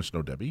you must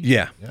know Debbie.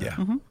 Yeah.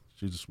 Mm-hmm.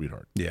 She's a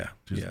sweethart. Yeah.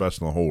 She's the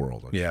best in the whole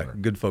world.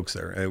 Good folks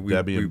there.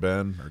 Debbie and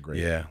Ben are great.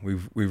 Yeah,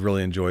 we've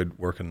really enjoyed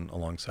working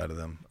alongside of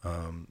them.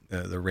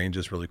 The range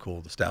is really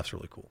cool. The staff's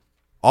really cool.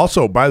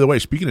 Also, by the way,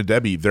 speaking of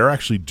Debbie, they're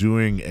actually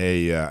doing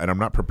and I'm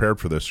not prepared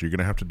for this, so you're going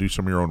to have to do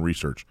some of your own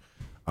research.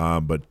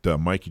 But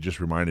Mike, you just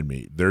reminded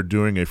me, they're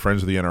doing a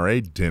Friends of the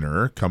NRA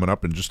dinner coming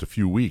up in just a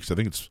few weeks. I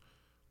think it's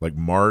like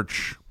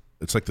March.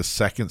 It's like the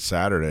second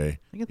Saturday.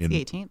 I think it's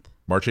the 18th.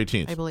 March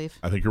 18th. I believe.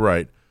 I think you're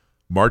right.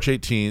 March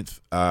 18th,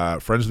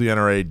 Friends of the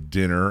NRA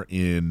dinner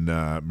in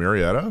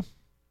Marietta.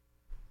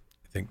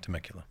 I think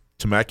Temecula.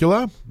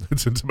 Temecula?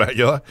 It's in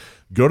Temecula.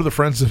 Go to the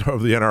Friends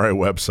of the NRA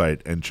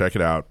website and check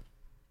it out.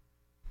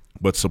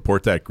 But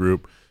support that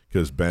group,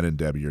 because Ben and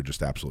Debbie are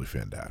just absolutely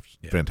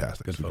fantastic. Good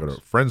so folks. go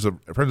to Friends of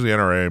the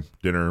NRA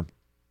dinner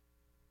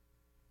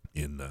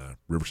in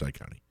Riverside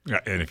County.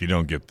 Yeah, and if you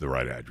don't get the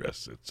right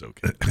address, it's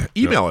okay.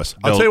 Email us.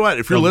 I'll tell you what.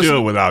 If you're they'll listening,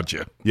 do it without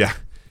you. Yeah.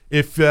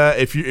 If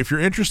you're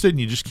interested and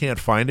you just can't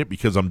find it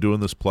because I'm doing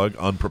this plug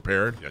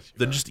unprepared,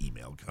 then just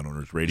email Gun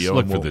Owners Radio. Just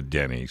look for the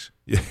Denny's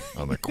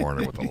on the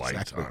corner with the lights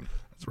Exactly. on.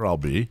 That's where I'll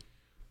be.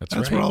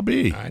 That's where I'll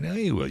be. I know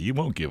you will. You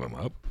won't give them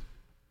up.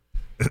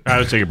 All right,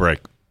 let's take a break.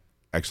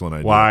 Excellent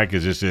idea. Why?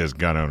 Because this is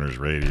Gun Owners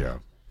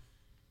Radio.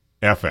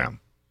 FM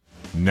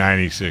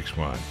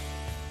 96.1.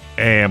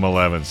 AM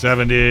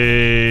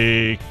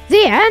 1170.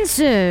 The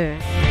answer.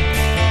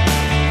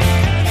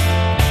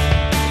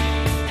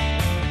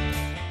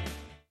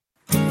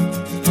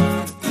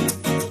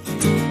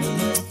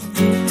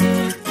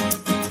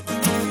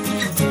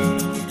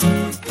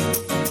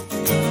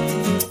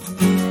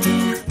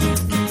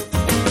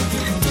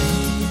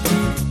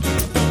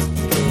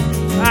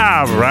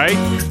 All right,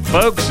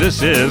 folks,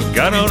 this is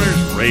Gun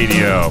Owners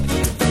Radio.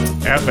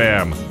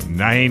 FM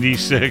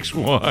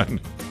 96.1.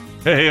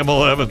 AM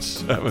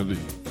 1170.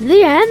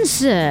 The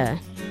answer.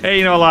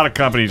 Hey, a lot of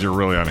companies are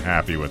really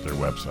unhappy with their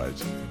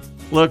websites.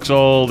 Looks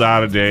old,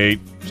 out of date,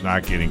 it's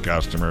not getting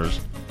customers.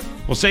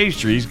 Well, Sage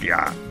Tree's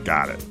got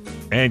it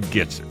and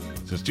gets it.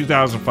 Since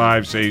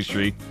 2005, Sage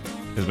Tree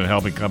has been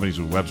helping companies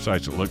with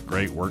websites that look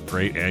great, work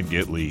great, and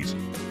get leads.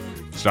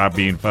 Stop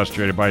being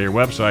frustrated by your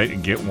website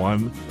and get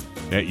one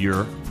that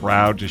you're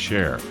proud to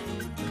share.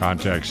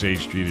 Contact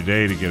Sage Tree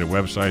today to get a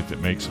website that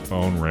makes the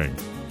phone ring.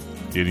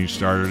 Getting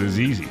started is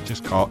easy.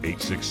 Just call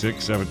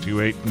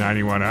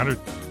 866-728-9100.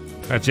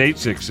 That's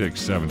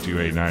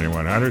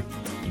 866-728-9100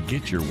 and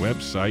get your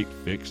website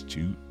fixed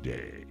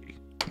today.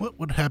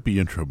 What happy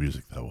intro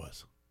music that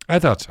was. I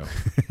thought so.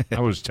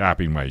 I was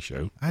topping my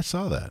show. I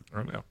saw that.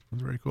 I know. It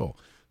was very cool.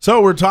 So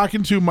we're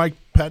talking to Mike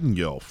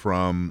Pettengill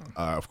from,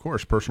 of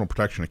course, Personal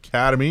Protection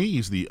Academy.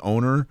 He's the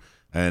owner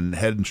and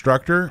head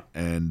instructor.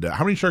 And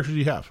how many instructors do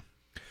you have?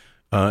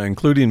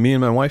 Including me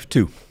and my wife,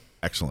 2.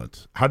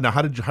 Excellent. How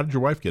did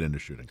your wife get into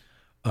shooting?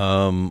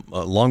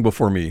 Long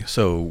before me.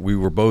 So we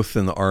were both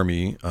in the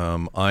Army.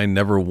 I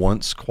never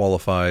once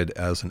qualified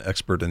as an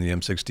expert in the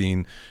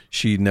M16.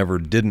 She never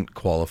didn't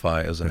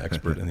qualify as an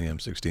expert in the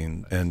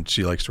M16, and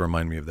she likes to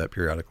remind me of that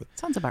periodically.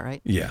 Sounds about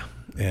right. Yeah,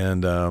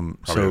 and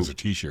Probably has a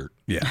T-shirt.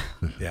 Yeah,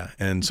 yeah.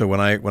 And so when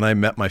I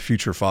met my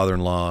future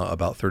father-in-law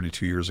about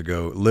 32 years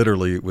ago,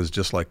 literally it was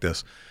just like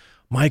this.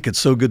 Mike, it's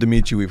so good to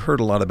meet you. We've heard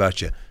a lot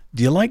about you.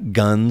 Do you like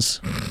guns?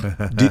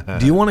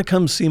 do you want to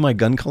come see my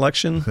gun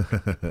collection?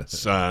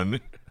 Son.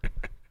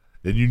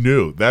 And you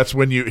knew. That's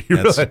when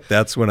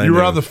that's when I you knew.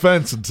 were on the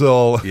fence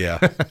until. Yeah.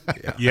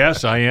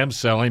 Yes, I am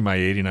selling my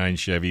 '89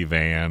 Chevy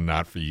van.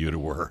 Not for you to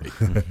worry.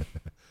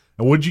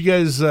 And what did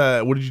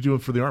you do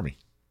for the Army?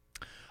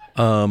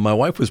 My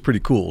wife was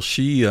pretty cool.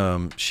 She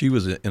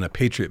was in a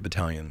Patriot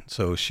battalion,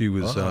 so she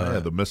was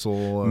the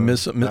missile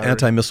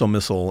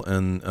anti-missile,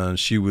 and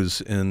she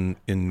was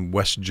in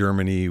West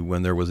Germany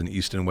when there was an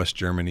East and West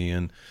Germany,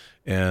 and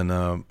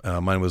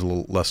mine was a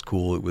little less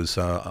cool. It was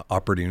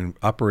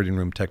operating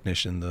room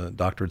technician. The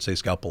doctor would say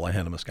scalpel, I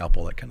hand him a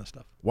scalpel, that kind of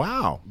stuff.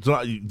 Wow,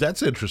 so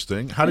that's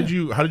interesting. How did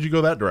you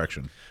go that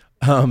direction?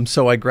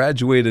 So I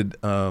graduated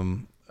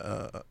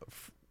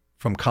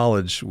from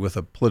college with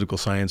a political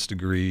science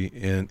degree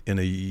in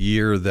a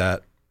year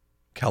that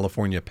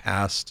California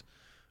passed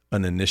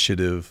an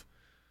initiative,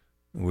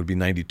 it would be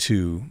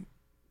 92,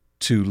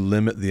 to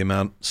limit the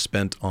amount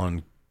spent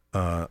on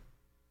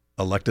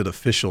elected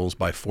officials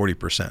by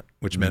 40%,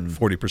 which meant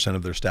 40%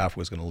 of their staff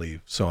was going to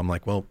leave. So I'm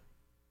like, well,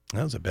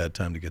 that was a bad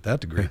time to get that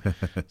degree.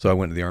 So I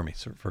went to the Army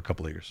for a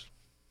couple of years.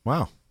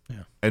 Wow.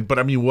 Yeah. But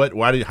I mean,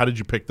 how did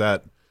you pick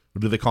that?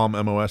 Do they call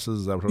them MOSs?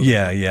 Is that what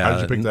yeah. How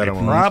did you pick that? They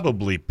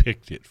probably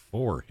picked it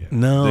for him.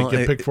 No, did they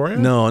get picked for you?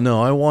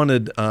 No. I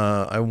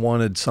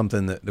wanted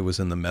something that was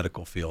in the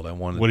medical field.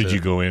 What did you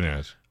go in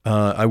as?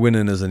 I went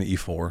in as an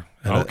E4.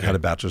 Had a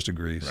bachelor's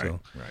degree, right.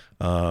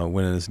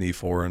 Went in as an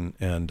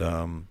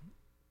E4,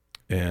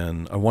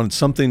 and I wanted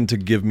something to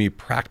give me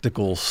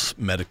practical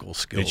medical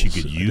skills that you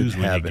could use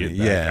when you get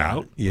back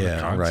out.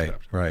 Yeah,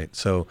 right.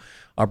 So,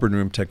 operating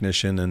room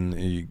technician,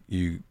 and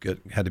you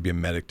had to be a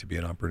medic to be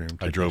an operating room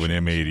technician. I drove an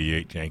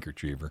M88 tank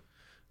retriever.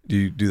 Do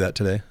you do that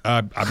today?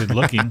 I've been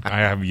looking. I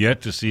have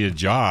yet to see a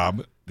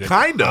job.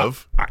 Kind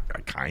of.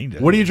 Kind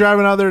of. What are you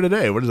driving out there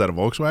today? What is that, a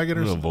Volkswagen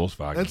or something? A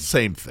Volkswagen. That's the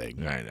same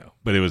thing. I know.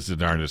 But it was the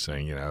darndest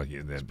thing,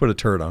 Then just put a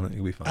turret on it.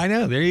 You'll be fine. I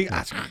know. There you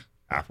go.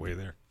 Halfway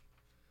there.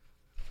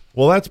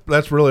 Well,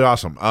 that's really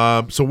awesome.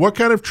 So what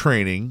kind of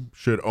training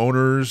should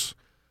owners,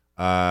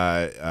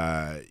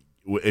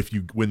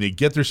 when they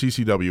get their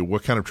CCW,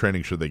 what kind of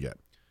training should they get?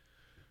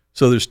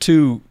 So there's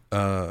two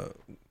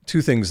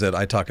things that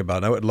I talk about.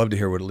 And I would love to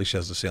hear what Alicia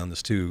has to say on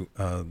this too.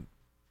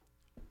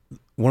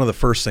 One of the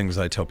first things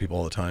I tell people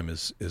all the time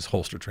is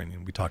holster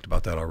training. We talked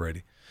about that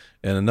already.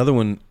 And another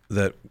one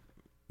that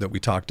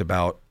we talked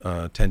about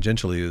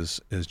tangentially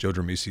is Joe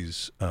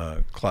Dramisi's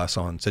class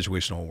on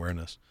situational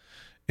awareness.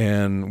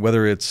 And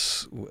whether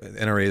it's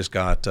NRA's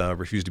got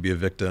Refuse to be a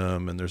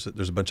Victim, and there's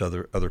a bunch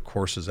of other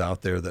courses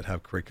out there that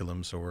have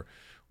curriculums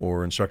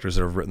or instructors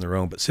that have written their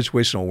own, but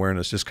situational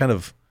awareness, just kind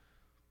of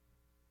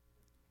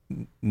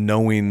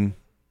knowing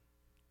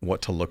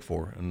what to look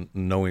for and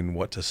knowing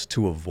what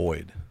to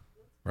avoid,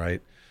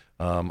 right?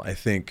 I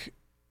think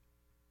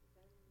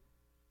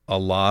a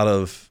lot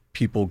of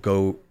people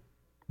go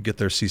get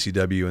their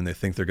CCW and they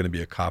think they're going to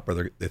be a cop,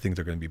 or they think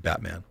they're going to be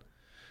Batman.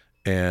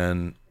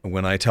 And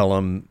when I tell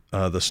them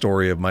the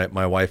story of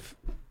my wife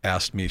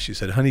asked me, she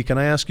said, honey, can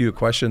I ask you a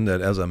question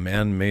that as a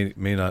man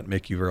may not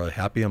make you very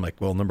happy? I'm like,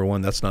 well, number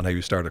one, that's not how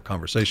you start a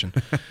conversation.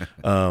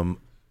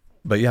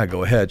 But yeah,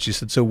 go ahead. She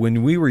said, so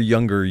when we were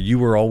younger, you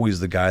were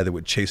always the guy that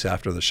would chase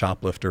after the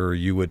shoplifter, or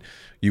you would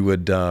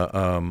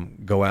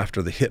go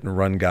after the hit and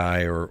run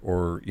guy,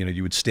 or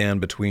you would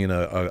stand between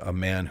a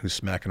man who's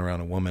smacking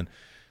around a woman.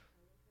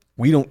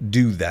 We don't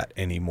do that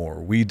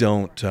anymore. We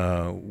don't get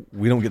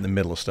in the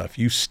middle of stuff.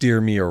 You steer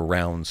me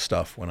around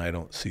stuff when I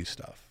don't see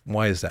stuff.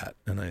 Why is that?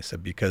 And I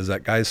said, because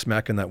that guy's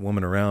smacking that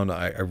woman around.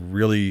 I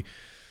really,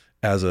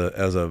 as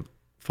a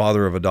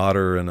father of a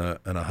daughter and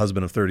a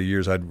husband of 30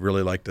 years, I'd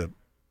really like to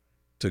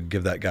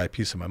give that guy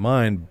peace of my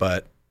mind.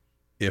 But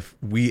if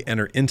we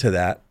enter into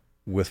that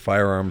with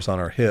firearms on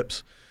our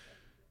hips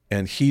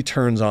and he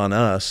turns on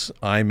us,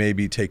 I may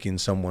be taking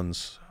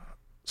someone's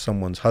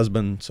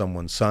husband,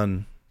 someone's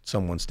son,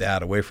 someone's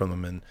dad away from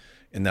them,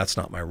 and that's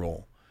not my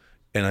role.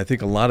 And I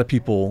think a lot of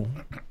people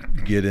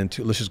get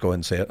into, let's just go ahead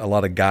and say it, a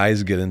lot of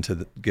guys get into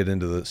the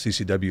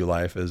CCW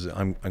life as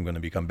I'm going to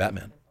become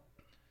Batman.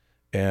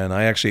 And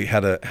I actually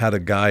had a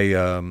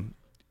guy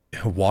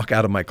walk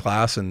out of my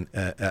class and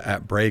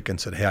at break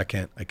and said, hey, I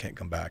can't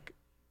come back.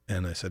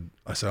 And I said,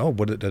 oh,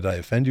 did I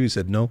offend you? He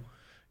said, no,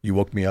 you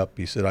woke me up.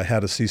 He said, I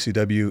had a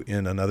CCW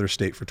in another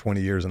state for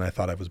 20 years and I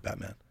thought I was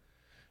Batman.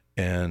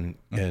 and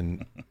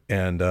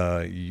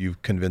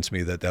you've convinced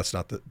me that that's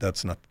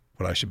not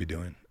what I should be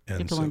doing. And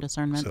you have to learn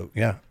discernment. So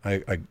yeah,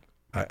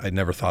 I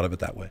never thought of it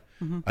that way.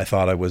 Mm-hmm. I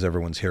thought I was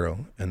everyone's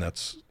hero, and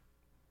that's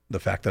the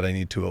fact that I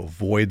need to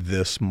avoid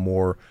this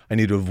more. I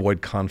need to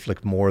avoid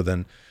conflict more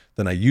than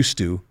I used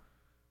to.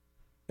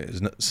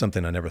 Is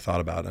something I never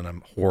thought about, and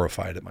I'm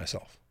horrified at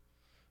myself.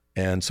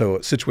 And so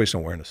situational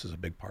awareness is a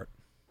big part.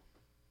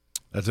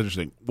 That's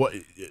interesting.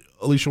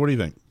 Alicia, what do you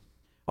think?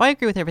 Well, I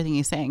agree with everything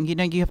he's saying.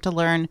 You have to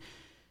learn.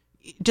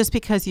 Just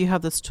because you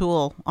have this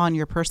tool on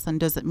your person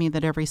doesn't mean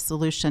that every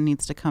solution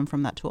needs to come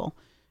from that tool.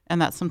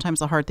 And that's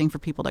sometimes a hard thing for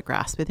people to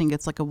grasp. I think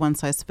it's like a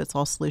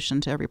one-size-fits-all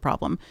solution to every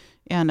problem.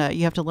 And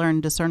you have to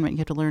learn discernment. You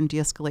have to learn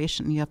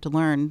de-escalation. You have to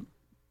learn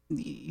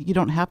you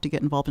don't have to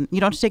get involved in. You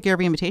don't have to take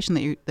every invitation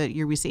that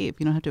you receive.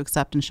 You don't have to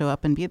accept and show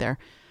up and be there.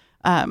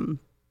 And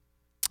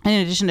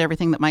in addition to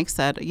everything that Mike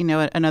said,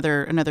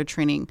 another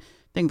training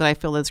thing that I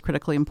feel is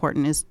critically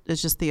important is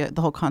just the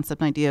whole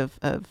concept and idea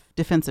of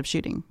defensive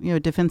shooting.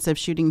 Defensive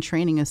shooting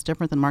training is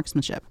different than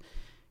marksmanship.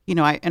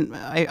 I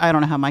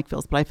don't know how Mike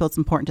feels, but I feel it's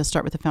important to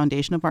start with the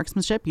foundation of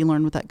marksmanship. You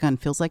learn what that gun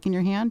feels like in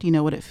your hand. You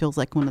know what it feels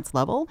like when it's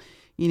level.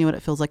 You know what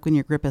it feels like when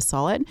your grip is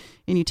solid.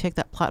 And you take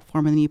that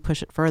platform and then you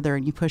push it further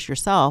and you push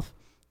yourself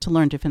to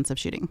learn defensive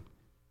shooting.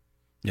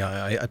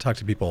 Yeah, I talk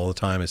to people all the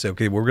time. I say,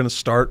 okay, we're going to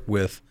start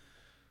with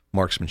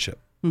marksmanship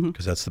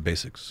because that's the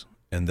basics.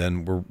 And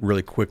then we're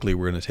going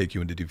to take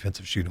you into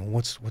defensive shooting.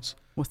 What's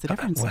the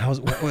difference?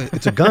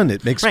 It's a gun.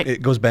 It makes right.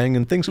 It goes bang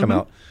and things come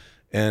out.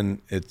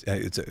 And it's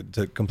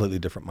a completely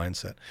different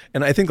mindset.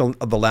 And I think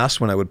the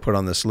last one I would put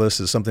on this list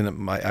is something that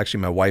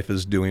my wife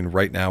is doing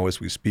right now as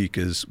we speak.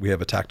 Is we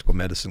have a tactical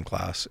medicine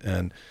class,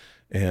 and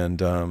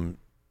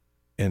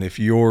if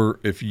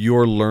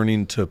you're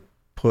learning to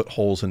put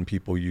holes in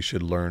people, you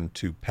should learn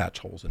to patch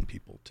holes in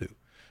people too.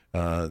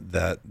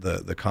 That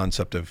the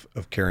concept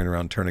of carrying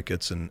around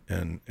tourniquets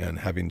and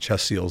having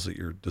chest seals at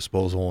your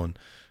disposal and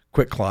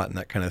quick clot and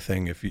that kind of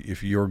thing.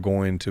 If you're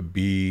going to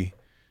be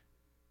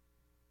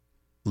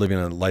living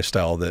a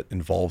lifestyle that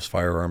involves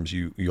firearms,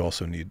 you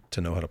also need to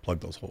know how to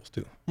plug those holes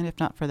too. And if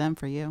not for them,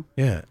 for you.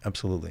 Yeah,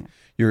 absolutely.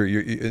 You're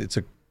it's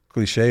a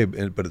cliche,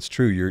 but it's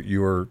true.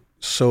 You're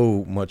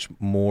so much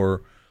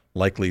more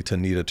likely to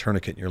need a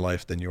tourniquet in your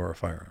life than you are a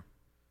firearm.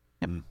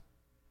 Yep.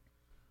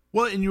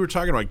 Well, and you were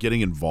talking about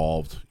getting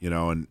involved,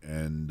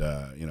 and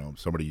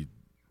somebody,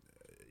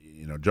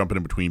 jumping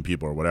in between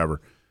people or whatever,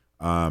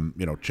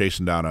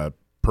 chasing down a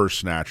purse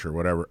snatcher or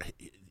whatever.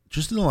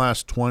 Just in the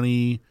last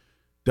 20,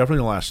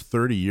 definitely in the last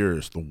 30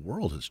 years, the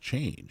world has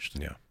changed.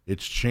 Yeah.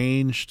 It's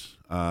changed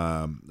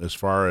as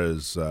far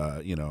as,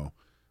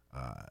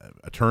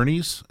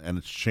 attorneys, and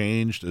it's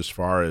changed as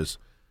far as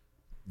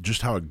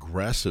just how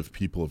aggressive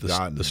people have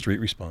gotten. The street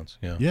response,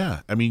 yeah.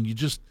 Yeah. I mean,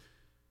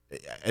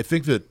 I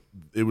think that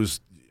it was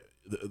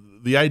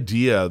the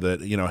idea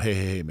that,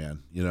 hey,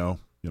 man,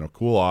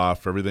 cool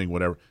off, everything,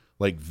 whatever.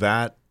 Like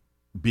that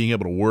being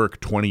able to work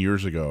 20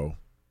 years ago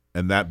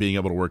and that being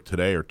able to work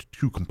today are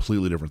two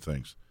completely different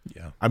things.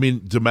 Yeah. I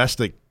mean,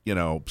 domestic,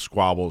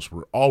 squabbles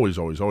were always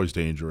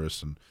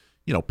dangerous, and,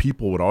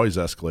 people would always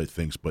escalate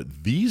things.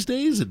 But these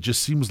days, it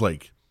just seems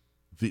like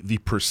the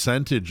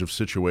percentage of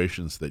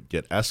situations that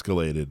get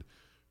escalated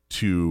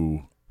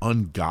to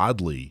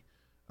ungodly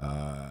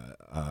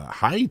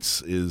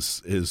heights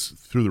is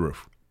through the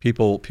roof.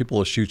 People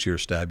will shoot you or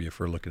stab you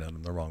for looking at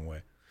them the wrong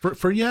way.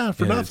 For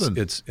nothing.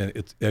 It's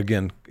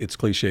again, it's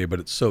cliche, but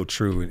it's so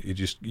true. You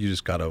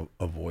just got to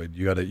avoid.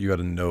 You got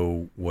to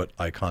know what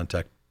eye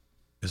contact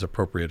is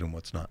appropriate and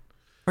what's not.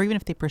 Or even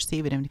if they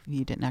perceive it, and if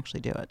you didn't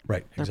actually do it.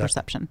 Right. Their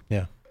perception.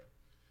 Yeah.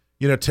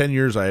 10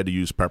 years I had to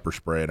use pepper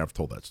spray, and I've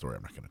told that story.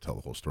 I'm not going to tell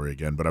the whole story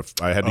again, but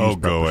I had to use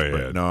pepper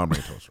spray. Ahead. No, I'm not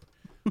going to tell the story.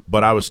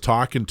 But I was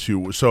talking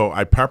so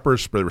I pepper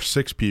sprayed. There were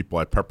 6 people.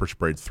 I pepper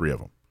sprayed 3 of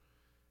them,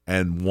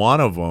 and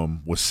one of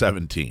them was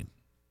 17.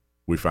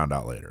 We found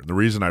out later. And the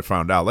reason I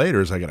found out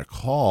later is I got a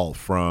call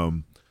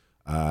from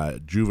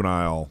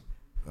juvenile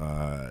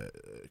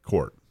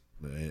court.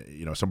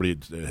 Somebody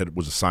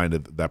was assigned to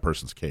that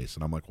person's case,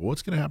 and I'm like, well,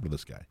 what's going to happen to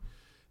this guy?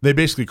 They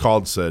basically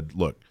called and said,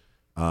 look,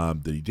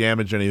 did he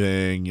damage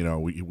anything?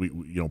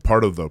 We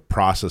part of the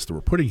process that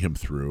we're putting him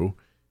through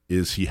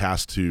is he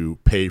has to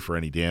pay for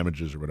any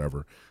damages or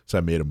whatever. So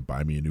I made him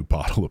buy me a new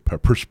bottle of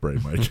pepper spray,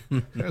 Mike.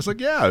 I was like,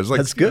 yeah, it was like,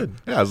 that's good.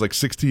 Yeah, it was like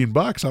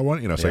 $16. I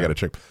want, so I got to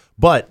check.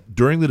 But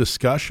during the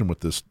discussion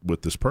with this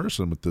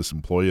person, with this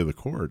employee of the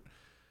court,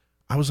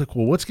 I was like,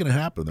 well, what's going to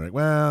happen? They're like,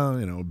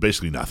 well,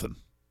 basically nothing.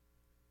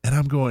 And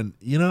I'm going,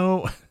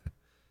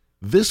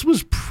 this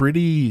was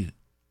pretty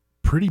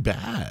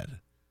bad,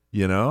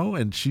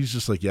 And she's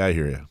just like, yeah, I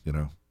hear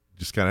you,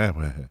 just kind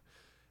of.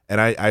 And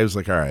I was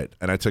like, all right.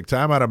 And I took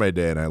time out of my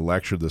day and I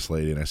lectured this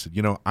lady and I said,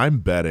 I'm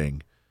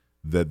betting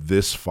that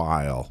this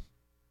file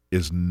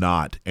is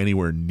not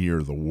anywhere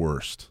near the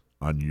worst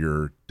on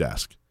your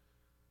desk.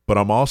 But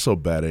I'm also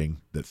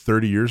betting that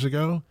 30 years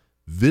ago,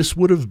 this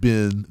would have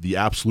been the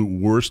absolute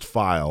worst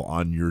file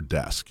on your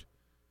desk.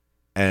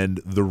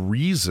 And the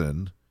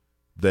reason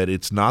that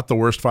it's not the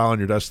worst file on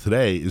your desk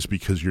today is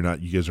because you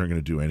guys aren't going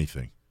to do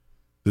anything.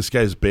 This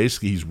guy's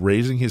basically, he's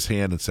raising his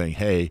hand and saying,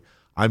 hey,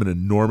 I'm an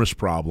enormous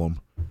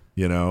problem.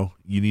 You know,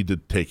 you need to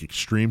take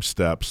extreme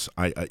steps.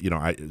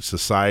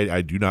 Society,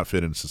 I do not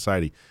fit in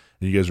society.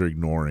 And you guys are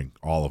ignoring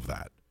all of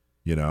that,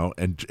 you know,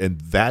 and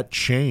that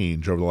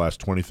change over the last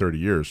 20, 30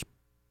 years,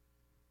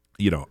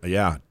 I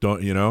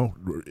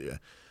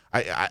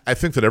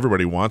think that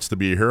everybody wants to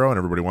be a hero and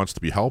everybody wants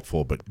to be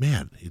helpful, but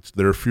man,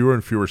 there are fewer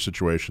and fewer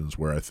situations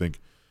where I think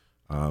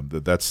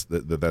that's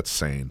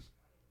sane.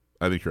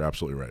 I think you're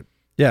absolutely right.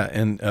 Yeah,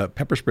 and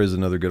pepper spray is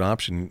another good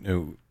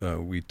option.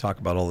 We talk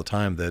about all the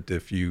time that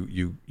if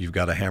you've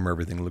got to hammer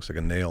everything that looks like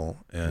a nail,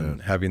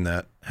 and having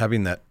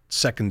that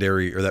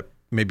secondary or that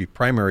maybe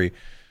primary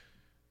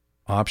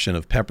option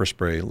of pepper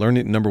spray,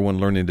 learning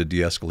to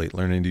de-escalate,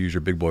 learning to use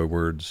your big boy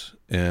words,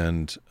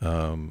 and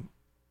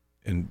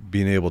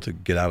being able to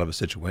get out of a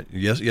situation.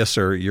 Yes,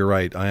 sir, you're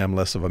right. I am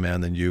less of a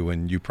man than you,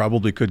 and you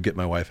probably could get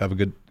my wife. Have a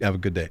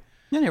good day.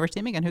 You'll never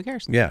see me again. Who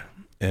cares? Yeah,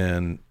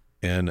 and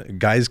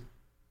guys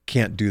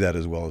can't do that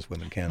as well as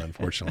women can,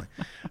 unfortunately.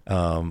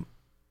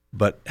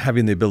 But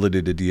having the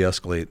ability to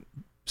de-escalate,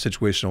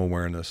 situational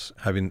awareness,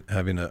 having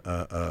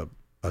a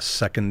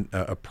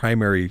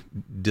primary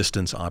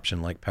distance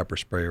option like pepper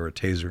spray or a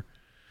taser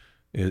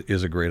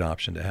is a great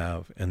option to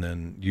have, and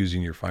then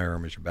using your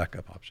firearm as your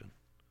backup option.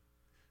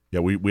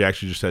 Yeah, we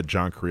actually just had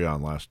John Correa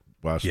on last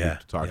week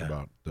to talk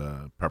about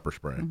pepper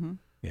spray. Mm-hmm.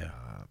 Yeah,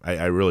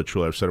 I really,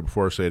 truly, I've said it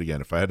before, I'll say it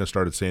again. If I hadn't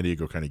started San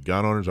Diego County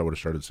gun owners, I would have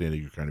started San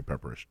Diego County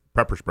pepper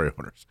spray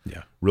owners.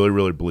 Yeah, really,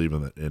 really believe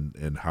in it,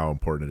 in how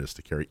important it is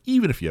to carry,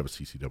 even if you have a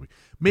CCW.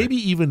 Maybe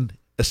even,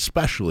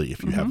 especially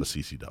if you have a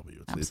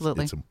CCW.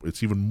 Absolutely,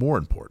 it's even more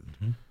important.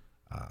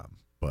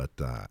 Mm-hmm.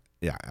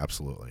 Yeah,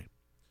 absolutely.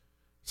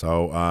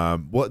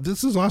 So, well,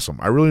 this is awesome.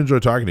 I really enjoy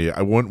talking to you.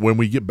 When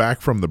we get back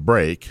from the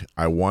break,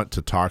 I want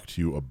to talk to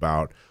you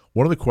about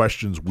one of the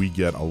questions we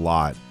get a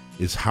lot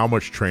is how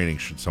much training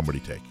should somebody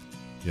take?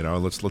 You know,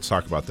 let's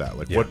talk about that.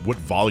 Like what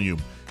volume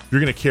if you're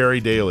going to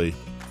carry daily?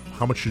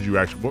 How much should you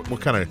actually?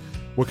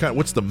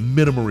 What's the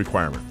minimum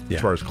requirement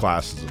as far as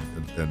classes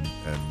and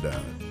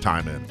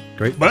time in?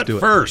 Great, but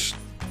first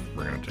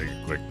we're going to take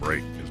a quick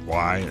break. Is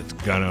why it's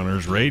Gun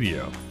Owners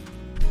Radio,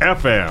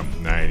 FM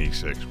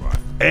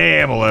 96.1,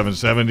 AM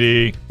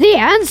 1170. The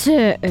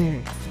answer.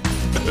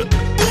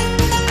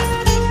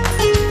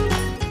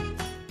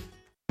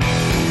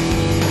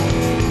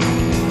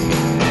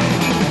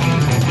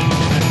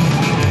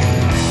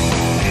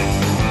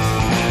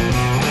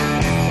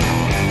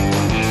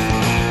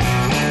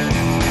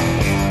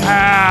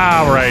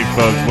 All right,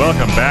 folks,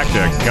 welcome back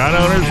to Gun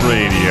Owners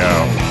Radio.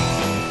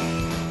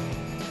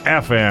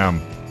 FM,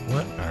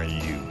 what are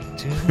you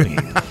doing,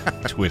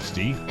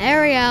 Twisty?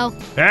 There we go.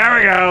 There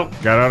we go.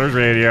 Gun Owners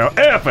Radio,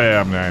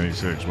 FM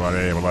 96.1,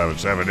 AM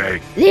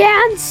 1170. The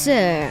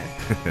answer.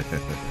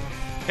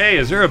 Hey,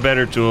 is there a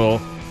better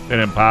tool that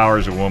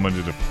empowers a woman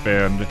to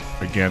defend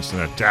against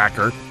an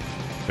attacker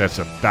that's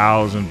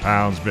 1,000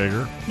 pounds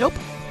bigger? Nope.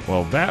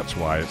 Well, that's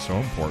why it's so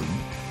important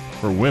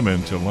for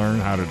women to learn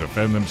how to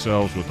defend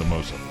themselves with the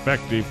most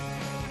effective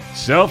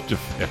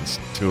self-defense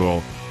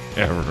tool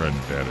ever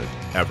invented.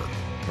 Ever.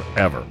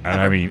 And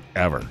I mean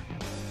ever.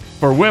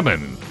 For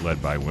women,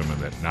 led by Women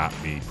That Not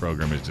Me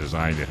program is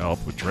designed to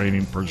help with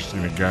training,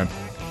 purchasing a gun,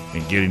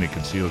 and getting a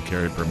concealed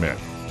carry permit.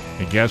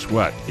 And guess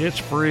what? It's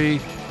free.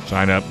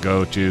 Sign up,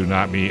 go to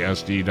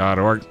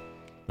notmesd.org.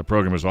 The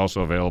program is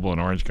also available in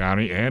Orange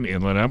County and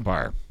Inland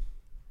Empire.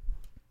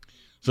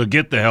 So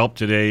get the help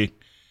today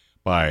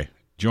by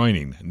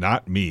joining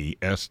notmesd.org.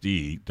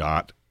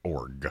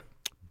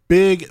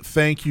 Big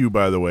thank you,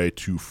 by the way,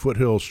 to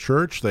Foothills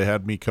Church. They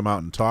had me come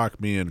out and talk,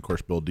 me and, of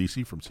course, Bill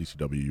Deasy from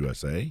CCW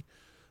USA.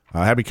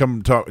 Had me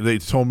come talk. They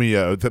told me,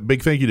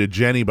 big thank you to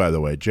Jenny, by the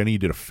way. Jenny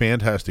did a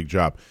fantastic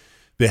job.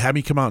 They had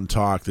me come out and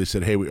talk. They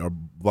said, hey, a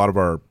lot of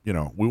our,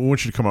 we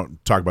want you to come out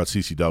and talk about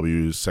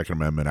CCWs, Second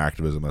Amendment,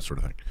 activism, that sort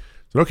of thing. I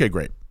said, okay,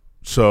 great.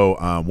 So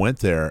went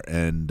there,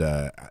 and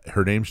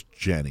her name's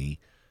Jenny,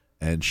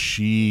 and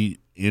she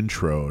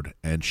introed,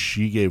 and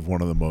she gave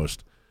one of the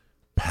most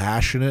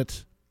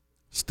passionate,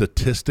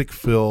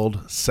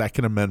 statistic-filled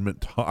Second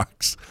Amendment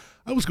talks.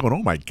 I was going,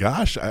 oh my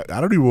gosh, I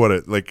don't even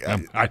want to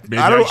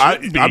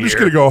I'm just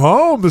going to go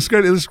home. This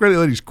great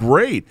lady's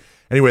great.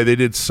 Anyway, they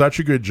did such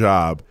a good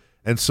job,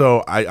 and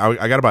so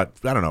I got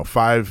about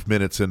 5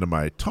 minutes into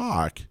my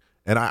talk,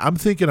 and I'm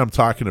thinking I'm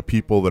talking to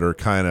people that are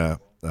kind of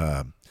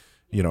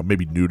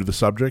maybe new to the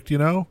subject,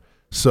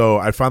 So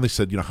I finally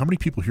said, how many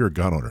people here are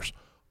gun owners?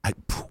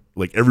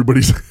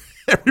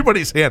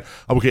 Everybody's hand.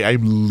 Okay,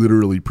 I'm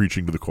literally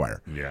preaching to the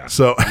choir. Yeah.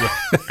 So,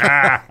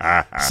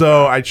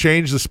 so I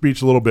changed the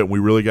speech a little bit. And we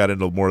really got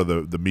into more of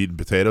the meat and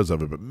potatoes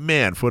of it. But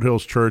man,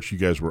 Foothills Church, you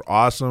guys were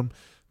awesome.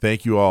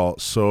 Thank you all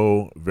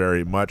so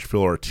very much.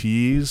 Phil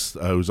Ortiz,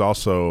 who's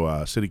also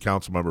a city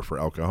council member for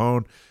El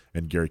Cajon,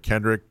 and Gary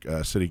Kendrick,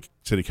 city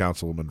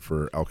councilman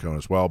for El Cajon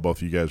as well. Both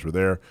of you guys were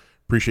there.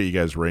 Appreciate you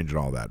guys arranging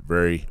all that.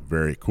 Very,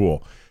 very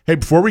cool. Hey,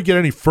 before we get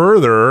any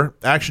further,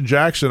 Action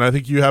Jackson, I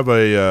think you have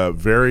a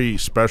very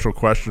special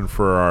question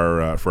for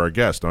our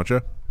guest, don't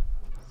you?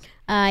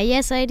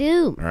 Yes, I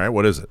do. All right,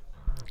 what is it?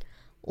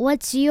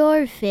 What's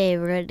your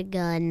favorite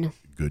gun?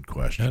 Good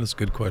question. That is a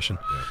good question.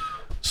 Yeah.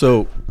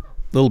 So,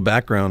 little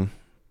background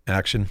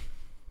action.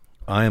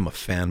 I am a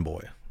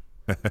fanboy.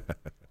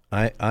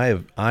 I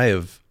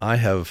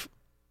have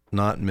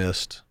not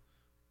missed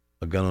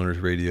a Gun Owners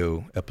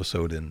Radio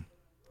episode in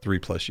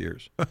 3+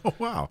 years. Oh,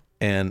 wow.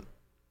 And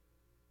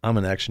I'm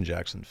an Action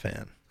Jackson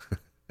fan.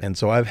 And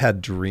so I've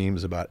had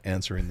dreams about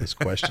answering this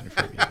question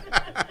for you.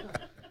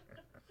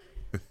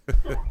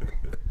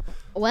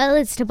 Well,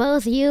 it's to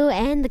both you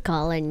and the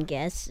call-in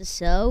guests,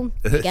 so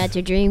you got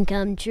your dream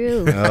come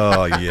true.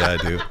 Oh, yeah, I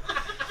do.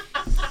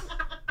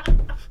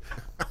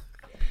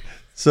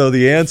 So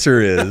the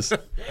answer is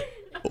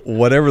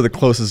whatever the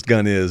closest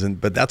gun is,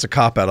 but that's a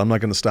cop-out. I'm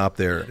not going to stop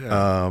there.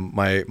 Yeah.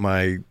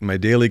 My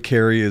daily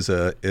carry is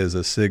a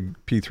SIG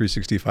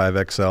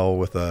P365 XL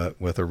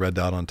with a red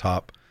dot on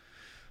top.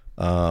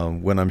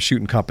 When I'm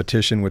shooting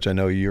competition, which I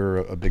know you're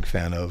a big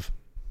fan of,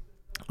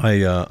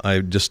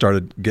 I just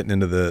started getting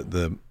into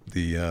the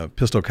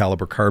pistol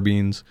caliber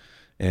carbines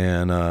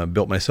and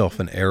built myself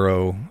an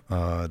arrow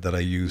that I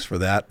use for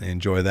that. I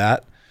enjoy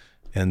that.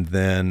 And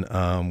then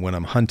when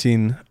I'm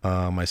hunting,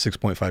 my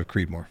 6.5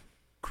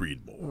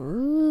 Creedmoor.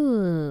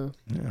 Ooh.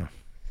 Yeah.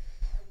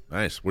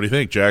 Nice. What do you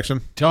think,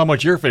 Jackson? Tell them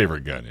what your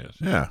favorite gun is.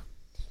 Yeah.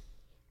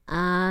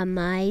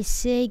 My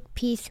SIG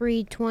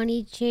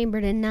P320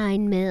 chambered in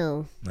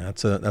 9mm.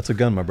 That's a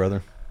gun, my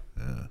brother.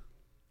 Yeah.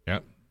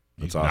 Yep.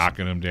 He's awesome.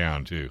 knocking them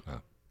down, too. Huh?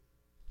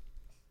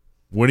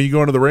 When are you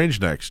going to the range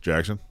next,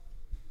 Jackson?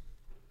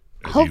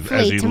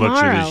 Hopefully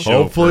tomorrow.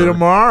 Hopefully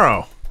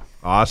tomorrow.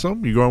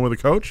 Awesome. You going with a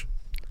coach?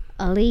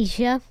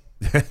 Alicia.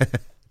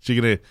 She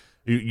gonna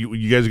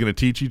you guys are gonna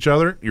teach each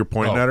other? You're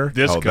pointing at her?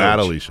 This coach. That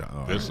Alicia.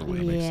 Oh, This will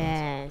make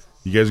sense.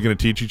 you guys are gonna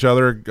teach each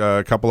other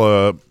a couple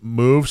of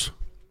moves?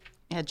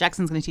 Yeah,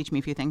 Jackson's going to teach me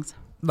a few things.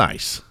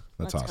 Nice.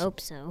 That's Let's awesome. hope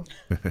so.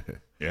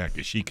 Yeah,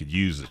 because she could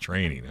use the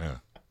training, huh?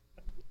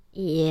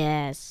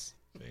 Yes.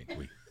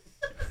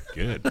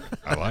 Good.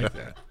 I like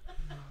that.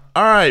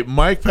 All right,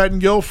 Mike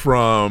Pettengill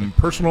from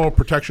Personal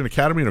Protection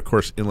Academy, and of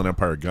course, Inland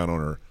Empire Gun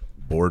Owner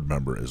board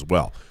member as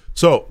well.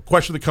 So,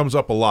 question that comes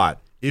up a lot: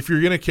 if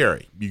you're going to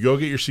carry, you go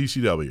get your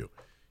CCW.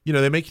 You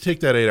know, they make you take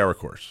that 8-hour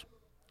course.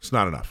 It's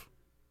not enough.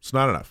 It's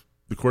not enough.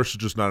 The course is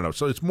just not enough.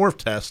 So it's more of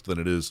test than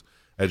it is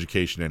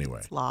education anyway.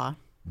 It's law.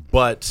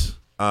 But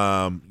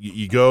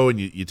you go and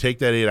you take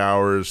that 8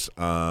 hours.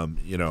 Now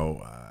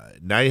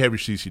you have your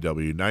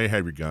CCW. Now you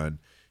have your gun.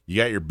 You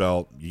got your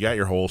belt. You got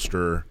your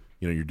holster.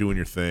 You know, you're doing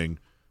your thing.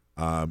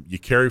 You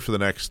carry for the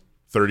next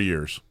 30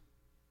 years.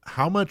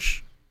 How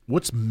much?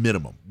 What's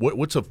minimum?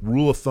 What's a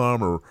rule of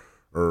thumb, or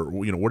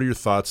what are your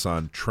thoughts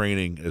on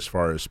training as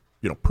far as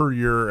per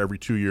year, every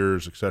 2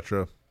 years,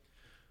 etc.?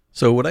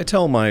 So what I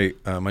tell my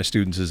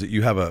students is that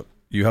you have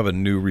a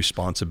new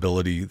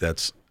responsibility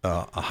that's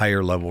a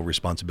higher level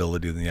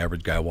responsibility than the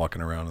average guy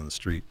walking around on the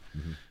street,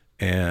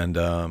 and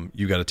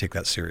you got to take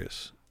that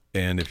serious.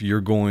 And if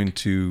you're going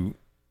to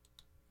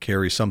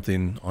carry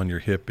something on your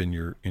hip, in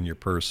your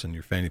purse, in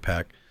your fanny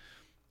pack,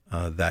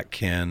 that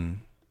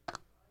can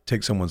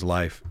take someone's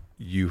life,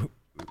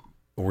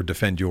 or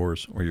defend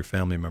yours or your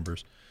family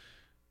members,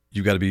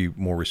 you got to be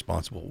more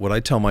responsible. What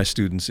I tell my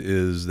students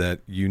is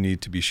that you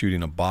need to be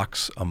shooting a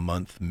box a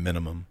month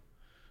minimum.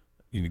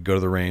 You need to go to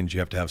the range. You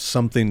have to have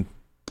something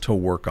to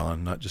work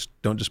on.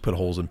 Don't just put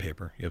holes in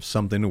paper. You have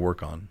something to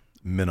work on,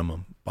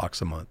 minimum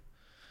box a month,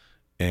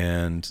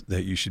 and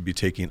that you should be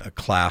taking a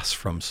class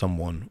from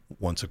someone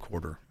once a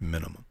quarter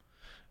minimum.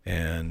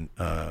 And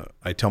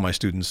I tell my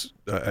students,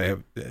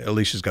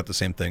 Alicia's got the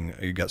same thing.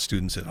 You got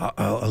students that,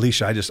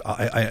 Alicia,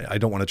 I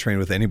don't want to train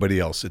with anybody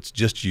else. It's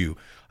just you.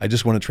 I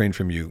just want to train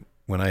from you.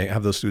 When I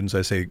have those students,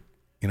 I say,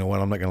 you know what,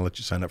 I'm not going to let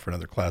you sign up for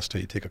another class till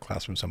you take a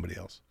class from somebody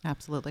else.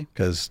 Absolutely.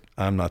 Because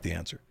I'm not the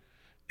answer.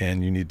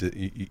 And you need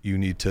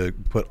to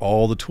put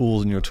all the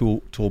tools in your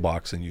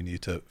toolbox, and you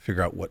need to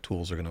figure out what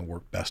tools are going to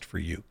work best for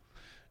you.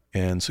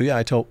 And so, yeah,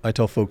 I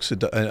tell folks,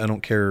 I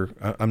don't care.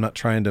 I'm not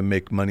trying to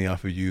make money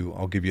off of you.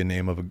 I'll give you a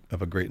name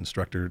of a great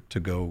instructor to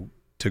go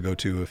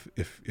to.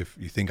 If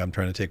you think I'm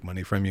trying to take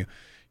money from you,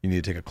 you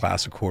need to take a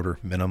class a quarter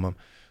minimum,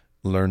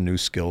 learn new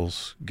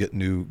skills, get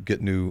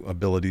new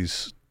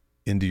abilities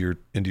into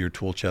your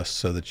tool chest,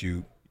 so that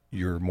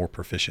you're more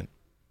proficient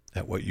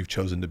at what you've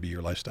chosen to be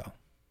your lifestyle.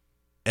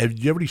 Do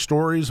you have any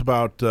stories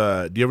about? Do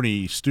you have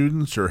any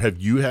students, or have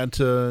you had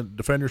to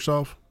defend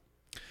yourself?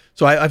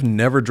 So I've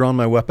never drawn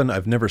my weapon.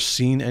 I've never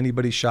seen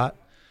anybody shot.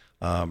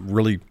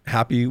 Really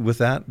happy with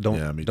that.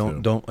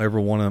 Don't ever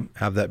want to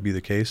have that be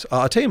the case.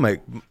 I'll tell you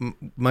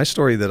my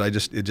story that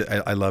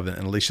I love it.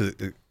 And Alicia,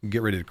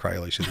 get ready to cry,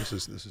 Alicia. This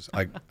is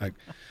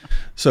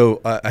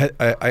So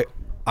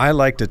I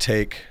like to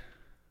take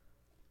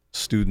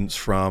students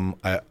from.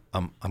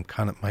 I'm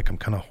kind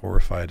of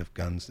horrified of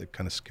guns. They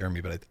kind of scare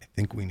me, but I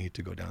think we need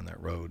to go down that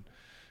road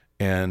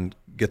and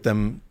get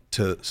them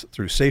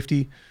through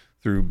safety,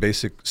 through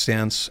basic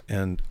stance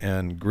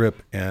and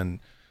grip and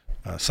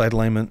sight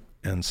alignment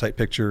and sight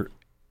picture.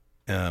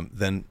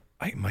 Then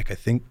Mike, I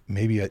think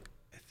maybe I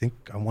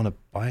want to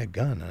buy a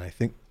gun, and I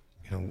think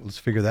let's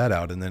figure that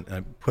out. And then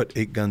I put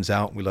 8 guns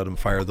out. We let them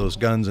fire those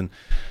guns, and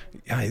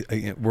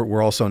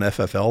we're also an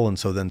FFL, and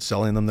so then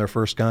selling them their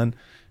first gun,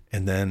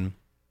 and then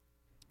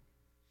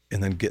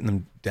getting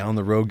them down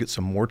the road, get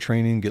some more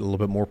training, get a little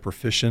bit more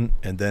proficient,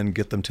 and then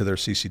get them to their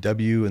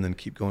CCW, and then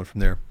keep going from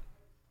there.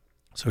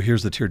 So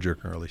here's the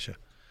tearjerker, Alicia.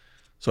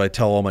 So I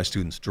tell all my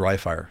students, dry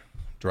fire,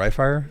 dry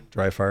fire,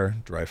 dry fire,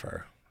 dry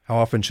fire. How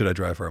often should I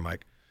dry fire,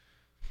 Mike?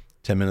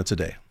 10 minutes a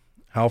day.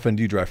 How often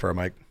do you dry fire,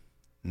 Mike?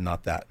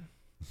 Not that.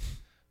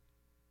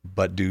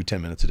 But do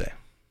 10 minutes a day.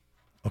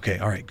 Okay,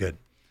 all right, good.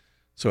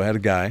 So I had a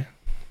guy,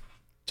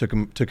 took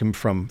him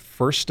from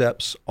first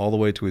steps all the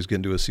way to he's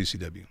getting to a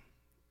CCW.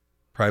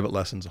 Private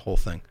lessons, the whole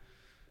thing.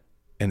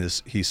 And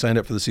he signed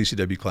up for the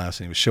CCW class,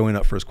 and he was showing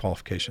up for his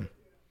qualification.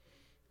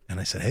 And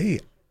I said, hey,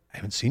 I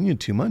haven't seen you in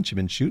 2 months. You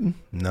been shooting?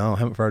 No, I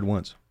haven't fired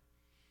once.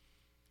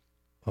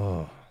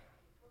 Oh,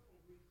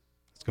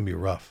 it's going to be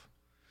rough.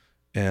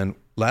 And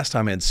last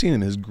time I had seen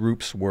him, his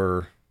groups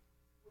were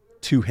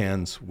 2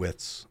 hands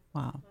widths.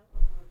 Wow.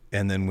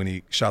 And then when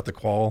he shot the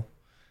qual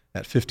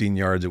at 15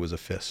 yards, it was a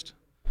fist.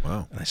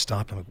 Wow. And I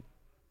stopped. I'm like,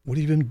 what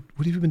have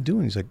you been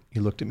doing? He's like,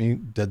 he looked at me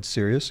dead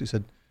serious. He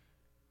said,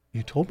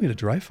 you told me to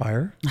dry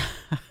fire.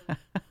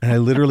 And I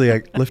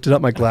lifted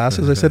up my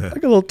glasses. I said, I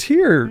got a little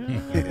tear.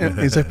 And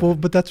he's like, well,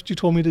 but that's what you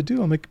told me to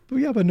do. I'm like, well,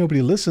 yeah, but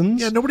nobody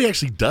listens. Yeah, nobody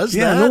actually does that.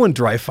 Yeah, no one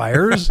dry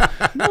fires.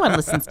 No one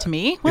listens to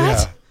me. What?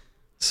 Yeah.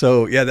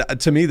 So yeah,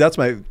 to me, that's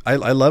I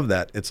love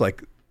that. It's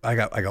like I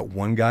got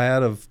one guy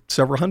out of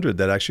several hundred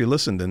that actually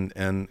listened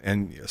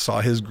and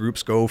saw his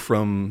groups go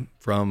from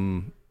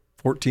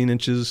 14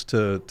 inches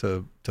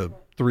to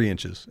 3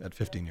 inches at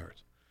 15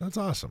 yards. That's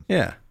awesome.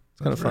 Yeah.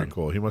 Kind of very fun.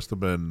 cool. He must have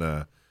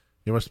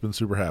been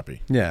super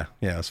happy. Yeah,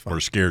 it's fun. Or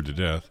scared to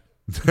death.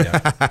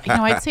 Yeah.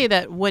 I'd say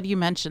that what you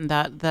mentioned,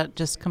 that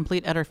just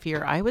complete utter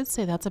fear, I would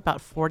say that's about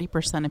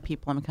 40% of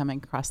people I'm coming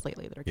across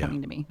lately that are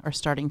coming to me are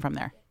starting from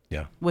there.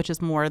 Yeah. Which is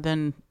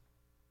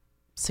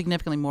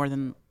significantly more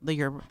than the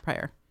year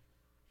prior.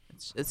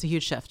 It's a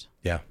huge shift.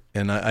 Yeah.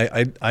 And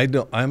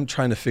I'm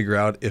trying to figure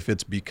out if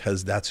it's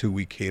because that's who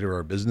we cater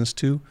our business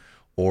to,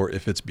 or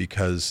if it's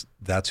because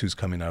that's who's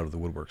coming out of the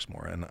woodworks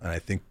more. And I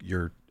think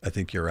you're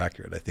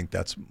accurate. I think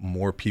that's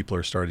more people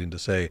are starting to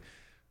say,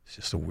 it's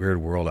just a weird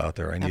world out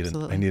there. I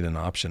need an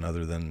option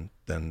other than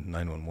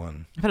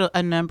 911. I've had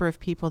a number of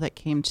people that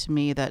came to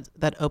me that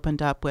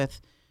opened up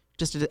with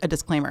just a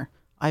disclaimer.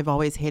 I've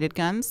always hated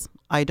guns.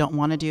 I don't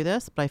want to do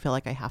this, but I feel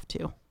like I have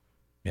to.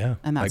 Yeah.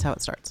 And that's how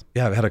it starts.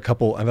 Yeah. I've had a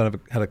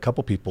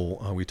couple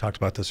people, we talked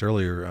about this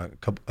earlier.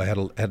 I had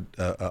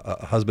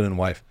a husband and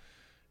wife,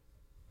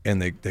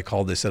 and they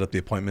called, they set up the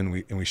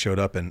appointment, and we showed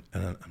up, and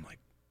I'm like,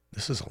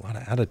 this is a lot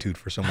of attitude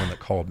for someone that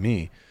called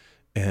me.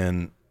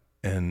 And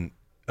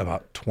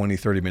about 20,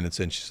 30 minutes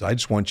in, she said, I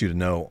just want you to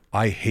know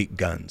I hate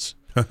guns.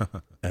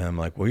 And I'm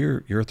like, well,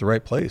 you're at the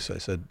right place. I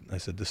said,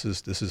 this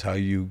is how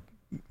you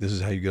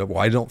get up. Well,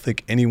 I don't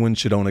think anyone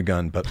should own a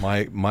gun, but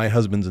my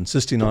husband's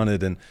insisting on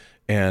it,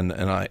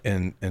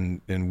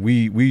 and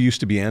we used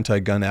to be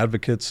anti-gun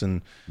advocates,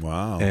 and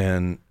wow.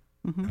 And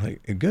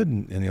like, good.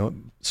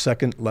 And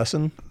second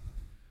lesson,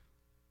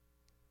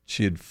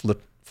 she had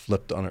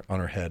flipped on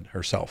her head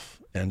herself,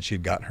 and she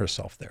had gotten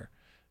herself there,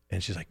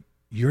 and she's like,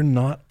 you're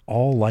not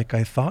all like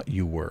I thought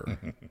you were.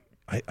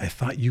 I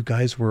thought you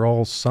guys were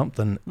all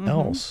something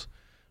else,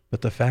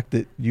 but the fact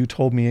that you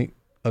told me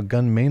a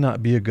gun may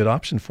not be a good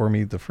option for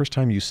me the first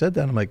time you said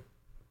that, I'm like,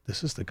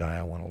 this is the guy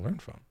I want to learn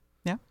from.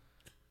 Yeah.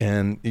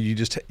 And you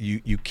just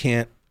you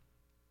can't,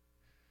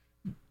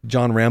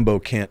 John Rambo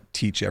can't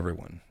teach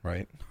everyone,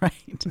 right?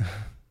 Right.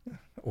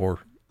 Or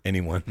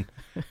anyone,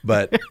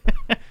 but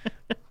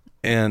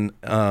and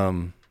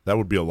that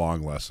would be a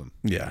long lesson.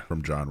 Yeah.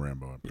 From John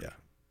Rambo. Yeah.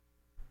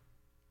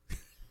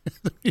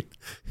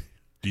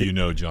 Do you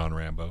know John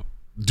Rambo?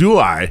 Do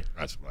I?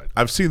 That's right.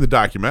 I've seen the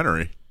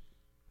documentary.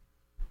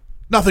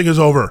 Nothing is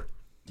over.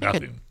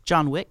 Nothing.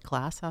 John Wick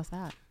class. How's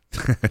that?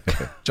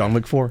 John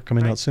Wick 4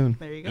 coming out soon.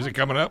 There you go. Is it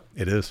coming up?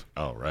 It is.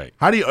 Oh, right.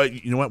 How do you?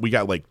 You know what? We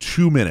got like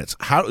 2 minutes.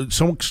 How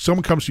someone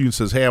comes to you and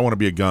says, "Hey, I want to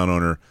be a gun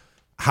owner."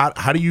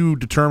 How do you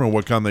determine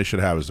what gun they should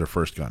have as their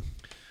first gun?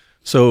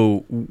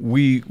 So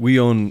we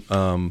own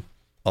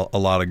a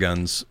lot of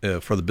guns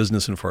for the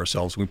business and for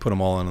ourselves. We put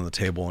them all on the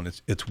table,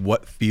 and it's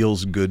what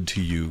feels good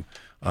to you.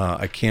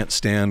 I can't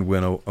stand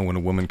when a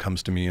woman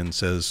comes to me and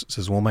says,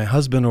 well, my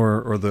husband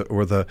or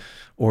the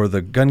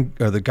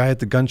guy at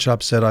the gun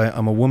shop said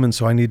I'm a woman,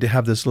 so I need to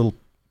have this little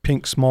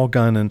pink small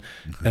gun, and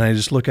I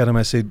just look at him.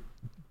 I say,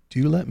 do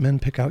you let men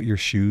pick out your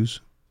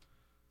shoes?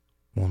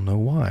 Well, no.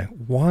 Why?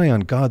 Why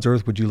on God's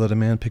earth would you let a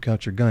man pick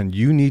out your gun?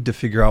 You need to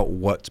figure out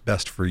what's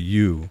best for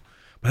you.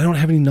 But I don't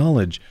have any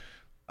knowledge.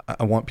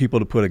 I want people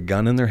to put a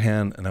gun in their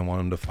hand, and I want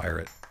them to fire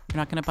it. You're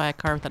not going to buy a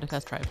car without a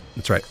test drive.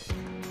 That's right.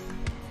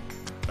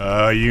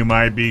 You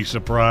might be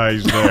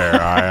surprised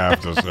there, I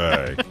have to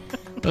say.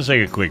 Let's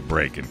take a quick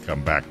break and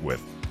come back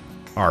with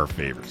our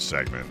favorite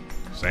segment,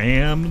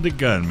 Sam the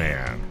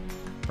Gunman,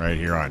 right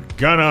here on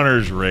Gun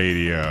Owners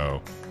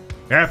Radio,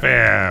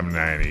 FM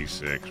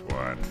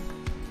 96.1.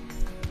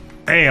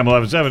 AM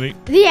 1170.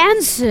 The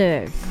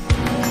Answer.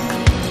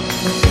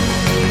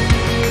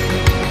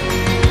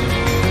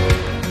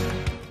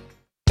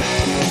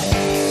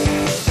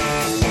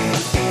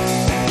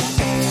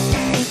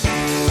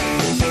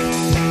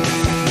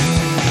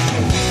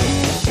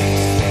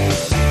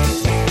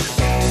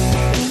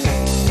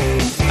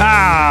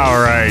 All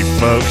right,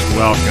 folks,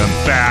 welcome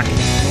back.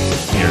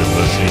 You're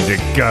listening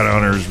to Gun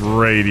Owners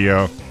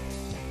Radio,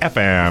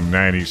 FM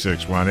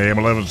 96.1, AM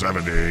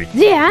 1170.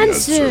 The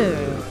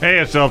Answer. Hey,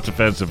 a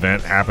self-defense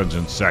event happens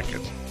in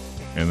seconds.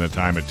 In the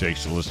time it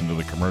takes to listen to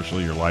the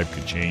commercial, your life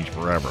could change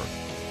forever.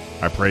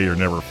 I pray you're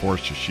never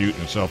forced to shoot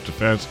in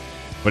self-defense,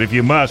 but if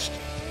you must,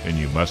 then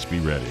you must be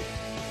ready.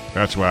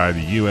 That's why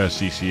the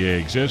USCCA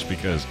exists,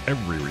 because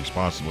every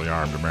responsibly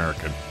armed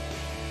American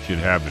should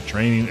have the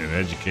training and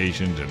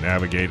education to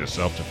navigate a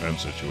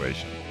self-defense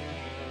situation.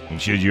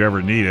 And should you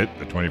ever need it,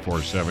 the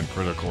 24/7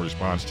 critical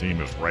response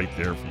team is right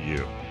there for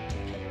you.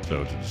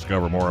 So to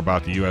discover more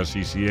about the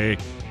USCCA,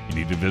 you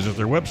need to visit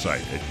their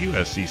website at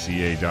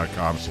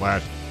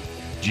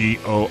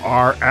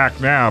uscca.com/GOR.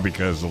 Act now,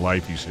 because the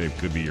life you save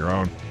could be your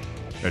own.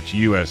 That's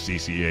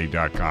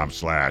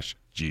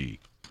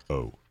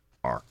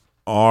uscca.com/GOR.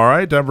 All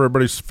right, time for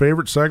everybody's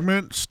favorite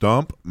segment,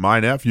 Stump My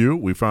Nephew.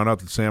 We found out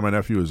that Sam, my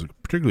nephew, is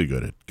particularly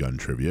good at gun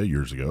trivia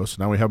years ago, so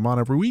now we have him on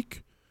every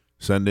week.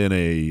 Send in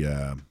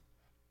a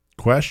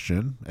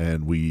question,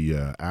 and we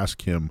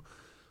ask him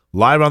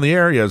live on the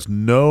air. He has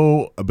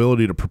no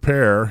ability to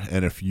prepare,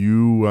 and if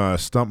you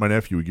stump my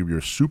nephew, we give you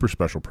a super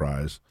special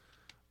prize.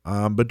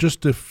 But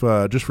just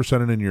for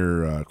sending in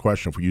your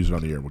question, if we use it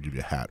on the air, we'll give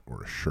you a hat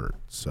or a shirt.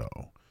 So,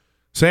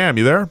 Sam,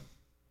 you there?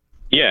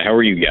 Yeah, how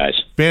are you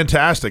guys?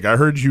 Fantastic. I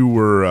heard you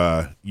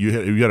were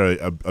you got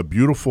a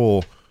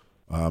beautiful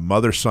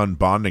mother-son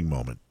bonding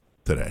moment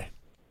today.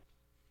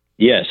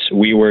 Yes,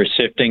 we were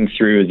sifting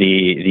through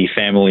the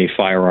family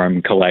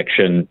firearm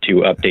collection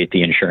to update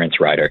the insurance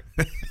rider.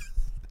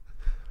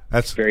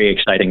 That's very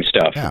exciting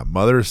stuff. Yeah,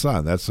 mother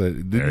son. That's a.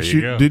 There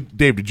you go.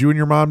 Dave, did you and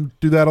your mom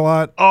do that a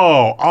lot?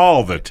 Oh,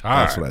 all the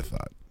time. That's what I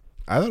thought.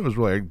 I thought it was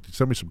really.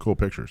 Send me some cool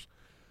pictures.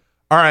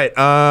 All right,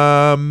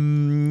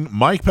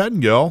 Mike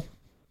Pettengill.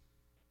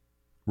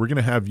 We're going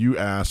to have you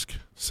ask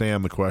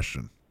Sam the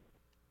question.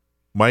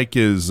 Mike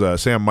is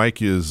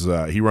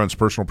he runs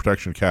Personal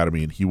Protection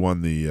Academy, and he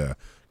won the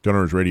Gun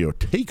Owners Radio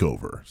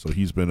Takeover. So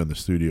he's been in the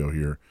studio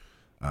here.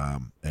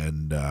 Boom,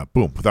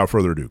 without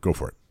further ado, go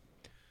for it.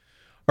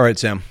 All right,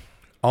 Sam.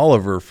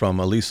 Oliver from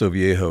Aliso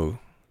Viejo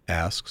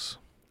asks,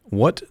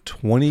 what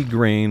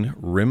 20-grain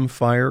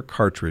rimfire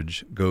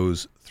cartridge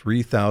goes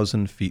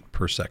 3,000 feet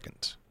per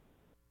second?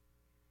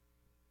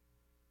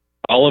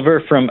 Oliver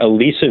from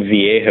Aliso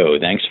Viejo,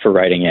 thanks for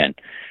writing in.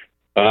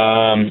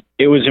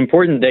 It was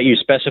important that you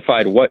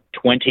specified what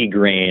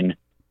 20-grain,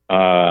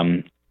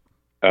 what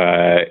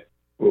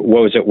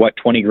was it, what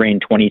 20-grain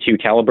 22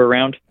 caliber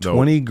round?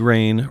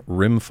 20-grain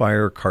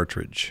rimfire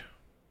cartridge.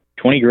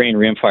 20-grain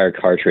rimfire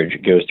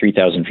cartridge goes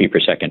 3,000 feet per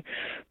second.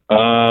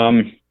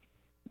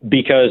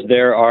 Because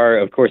there are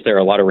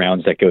a lot of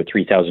rounds that go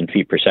 3,000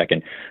 feet per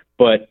second.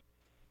 But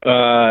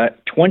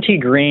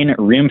 20-grain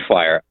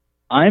rimfire,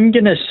 I'm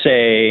going to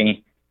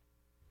say,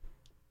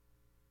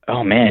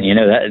 oh man,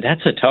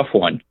 that's a tough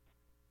one.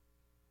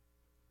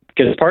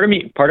 Because part of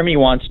me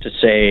wants to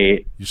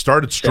say you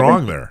started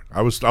strong there.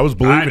 I was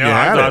believing you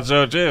had I thought it.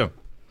 so too.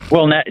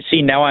 Well,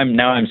 now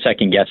I'm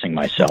second guessing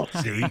myself.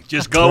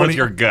 Just go with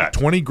your gut.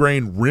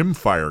 20-grain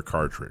rimfire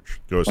cartridge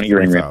goes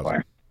 20-grain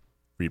 3,000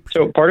 feet per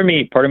So part of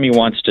me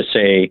wants to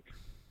say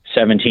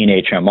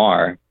 17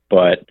 HMR,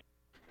 but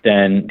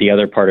then the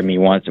other part of me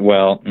wants this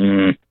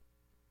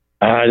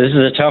is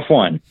a tough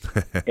one.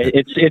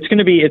 It's going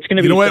to be. You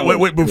know what?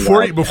 Wait.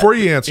 Before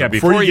you answer,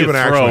 before you give an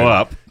throw actual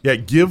up. Yeah,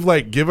 give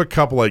a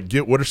couple.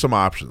 What are some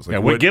options?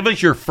 Give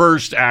us your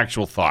first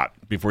actual thought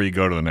before you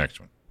go to the next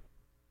one.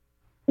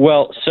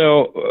 Well,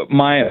 so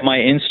my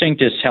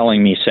instinct is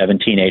telling me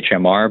 17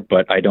 HMR,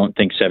 but I don't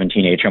think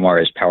 17 HMR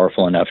is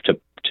powerful enough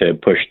to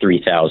push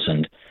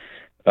 3,000.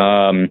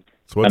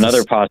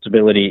 Another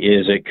possibility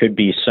is it could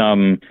be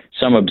some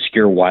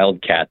obscure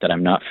wildcat that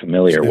I'm not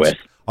familiar with.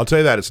 I'll tell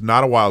you that it's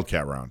not a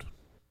wildcat round.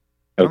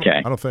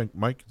 Okay. I don't think,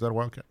 Mike, is that a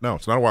wildcat? No,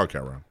 it's not a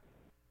wildcat round.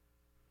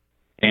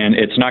 And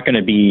it's not going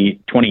to be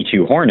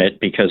 22 Hornet,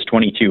 because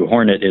 22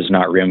 Hornet is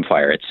not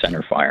rimfire; it's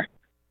centerfire.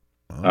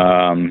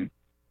 Oh.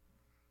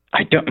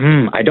 I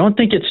don't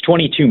think it's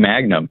 22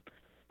 Magnum.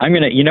 I'm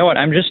gonna. You know what?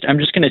 I'm just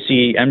gonna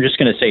say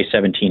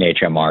 17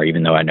 HMR,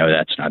 even though I know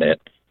that's not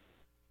it.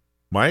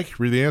 Mike,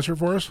 read the answer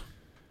for us.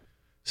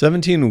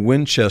 17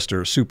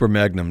 Winchester Super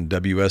Magnum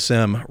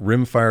WSM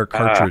rimfire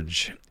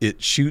cartridge.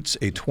 It shoots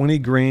a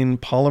 20-grain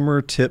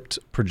polymer-tipped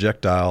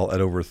projectile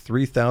at over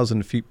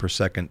 3,000 feet per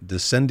second,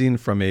 descending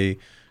from a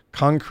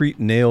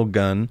concrete nail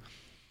gun.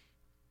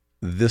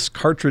 This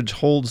cartridge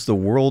holds the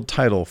world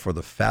title for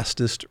the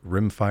fastest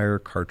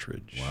rimfire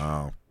cartridge.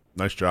 Wow.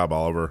 Nice job,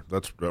 Oliver.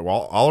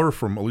 Oliver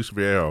from Aliso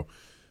Viejo.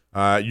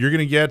 You're going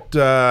to get,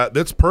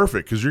 that's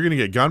perfect, because you're going to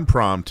get gun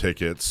prom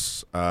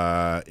tickets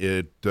at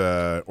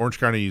Orange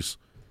County's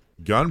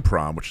Gun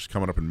Prom, which is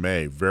coming up in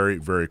May. Very,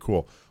 very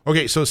cool.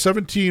 Okay, so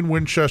 17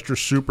 Winchester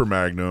Super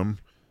Magnum.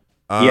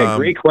 Yeah,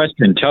 great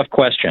question. Tough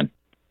question.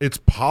 It's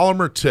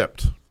polymer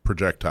tipped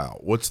projectile.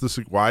 What's this?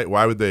 Why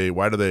do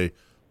they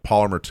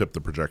polymer tip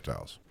the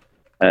projectiles?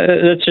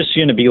 That's just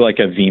going to be like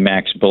a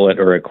VMAX bullet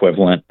or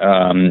equivalent.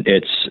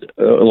 It's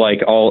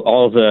like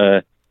all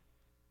the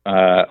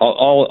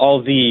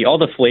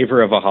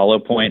flavor of a hollow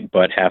point,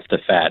 but half the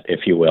fat,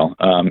 if you will.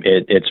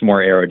 It's more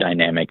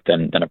aerodynamic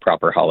than a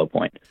proper hollow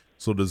point.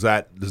 So does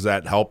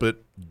that help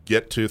it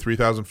get to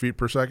 3,000 feet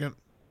per second?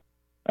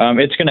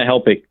 It's going to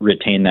help it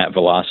retain that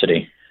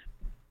velocity.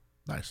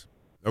 Nice.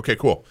 Okay,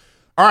 cool.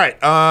 All right.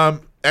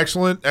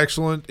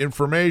 Excellent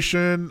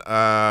information.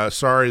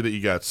 Sorry that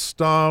you got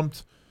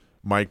stumped.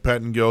 Mike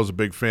Pettengill is a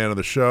big fan of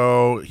the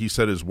show. He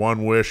said his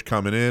one wish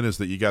coming in is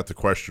that you got the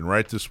question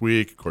right this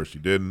week. Of course, you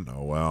didn't.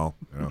 Oh, well.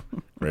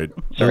 Great.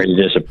 Sorry to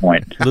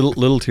disappoint.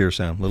 Little tear,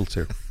 Sam. Little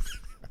tear.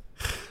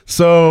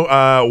 So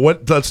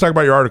let's talk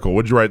about your article.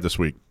 What did you write this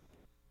week?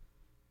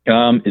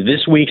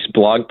 This week's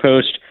blog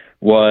post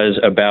was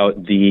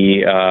about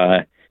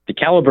the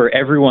caliber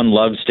everyone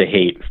loves to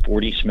hate,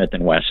 40 Smith &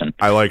 Wesson.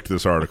 I liked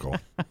this article.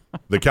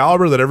 The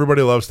caliber that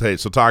everybody loves to hate.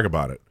 So talk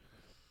about it.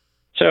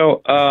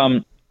 So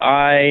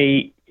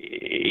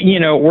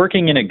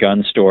working in a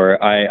gun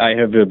store, I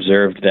have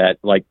observed that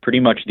like pretty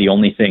much the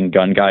only thing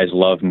gun guys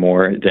love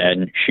more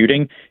than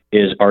shooting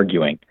is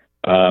arguing.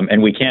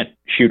 And we can't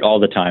shoot all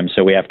the time,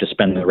 so we have to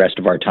spend the rest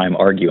of our time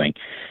arguing.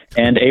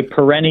 And a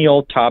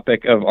perennial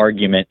topic of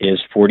argument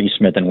is 40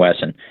 Smith &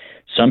 Wesson.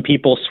 Some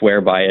people swear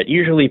by it.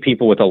 Usually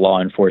people with a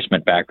law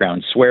enforcement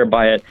background swear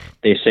by it.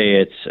 They say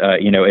it's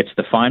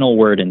the final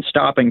word in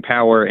stopping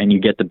power, and you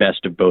get the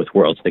best of both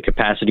worlds, the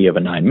capacity of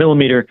a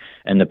 9mm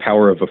and the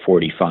power of a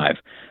 45.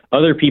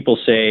 Other people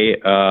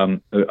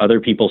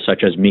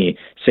such as me,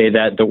 say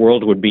that the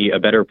world would be a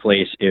better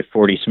place if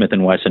 40 Smith &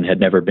 Wesson had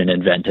never been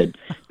invented,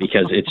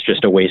 because it's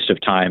just a waste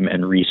of time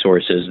and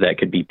resources that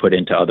could be put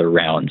into other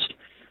rounds.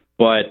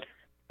 But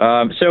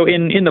so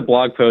in the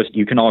blog post,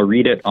 you can all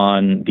read it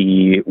on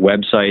the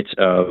websites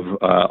of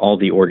all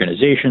the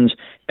organizations,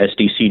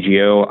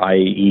 SDCGO,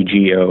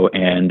 IEGO,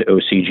 and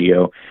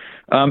OCGO.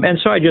 And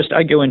so I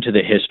go into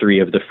the history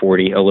of the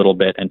 40 a little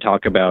bit and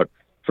talk about,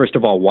 first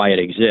of all, why it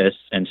exists,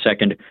 and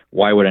second,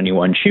 why would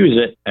anyone choose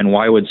it, and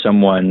why would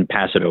someone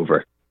pass it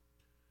over?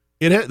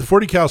 The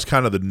 40 cal is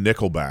kind of the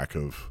Nickelback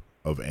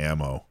of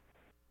ammo.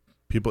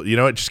 People,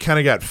 it just kind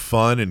of got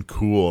fun and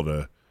cool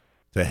to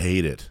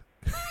hate it.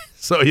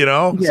 So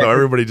so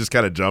everybody just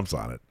kind of jumps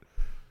on it.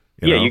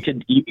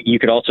 You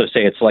could also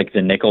say it's like the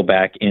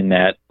Nickelback in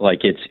that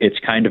like it's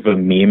kind of a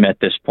meme at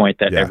this point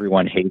that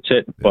everyone hates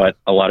it, but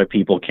a lot of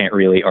people can't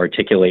really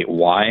articulate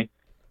why.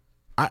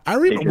 I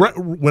remember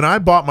when I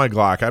bought my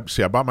Glock. I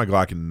bought my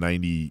Glock in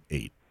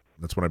 '98.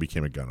 That's when I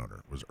became a gun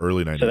owner. It was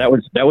early '98. So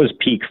that was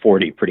peak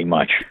 40, pretty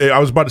much. I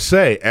was about to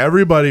say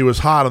everybody was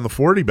hot on the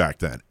 40 back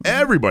then.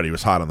 Everybody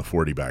was hot on the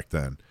 40 back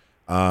then.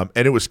 And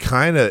it was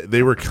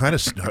they were kind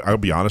of, I'll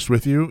be honest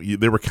with you,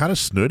 they were kind of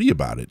snooty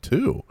about it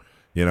too.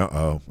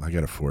 Oh, I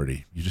got a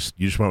 40. You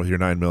just went with your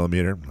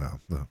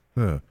 9mm.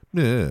 Well,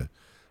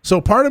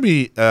 So part of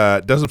me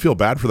doesn't feel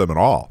bad for them at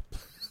all.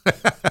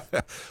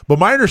 But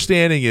my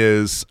understanding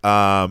is,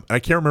 and I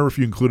can't remember if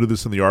you included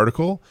this in the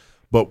article,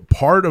 but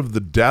part of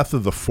the death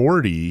of the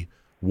 40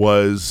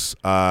 was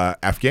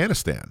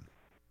Afghanistan.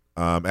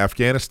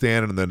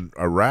 Afghanistan and then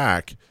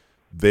Iraq.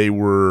 They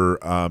were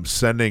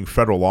sending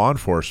federal law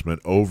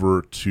enforcement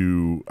over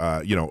to,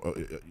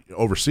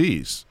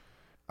 overseas,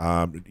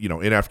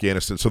 in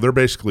Afghanistan. So they're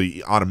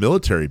basically on a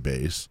military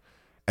base,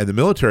 and the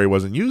military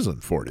wasn't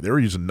using 40. They were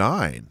using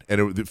 9,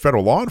 and the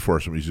federal law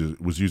enforcement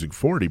was using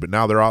 40. But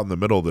now they're out in the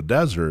middle of the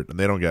desert, and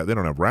they don't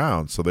have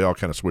rounds, so they all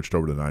kind of switched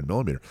over to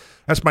 9mm.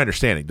 That's my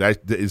understanding.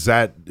 Is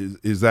that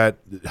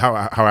how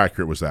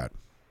accurate was that?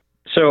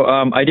 So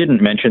I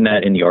didn't mention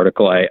that in the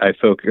article. In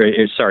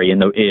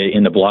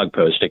the blog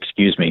post.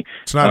 Excuse me.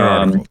 It's not an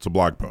article; it's a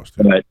blog post.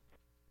 But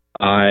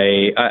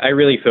I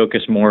really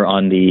focus more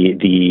on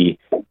the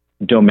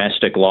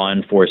domestic law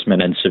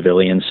enforcement and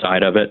civilian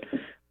side of it.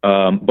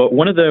 But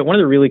one of the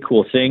really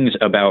cool things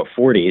about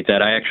 40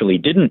 that I actually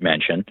didn't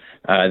mention,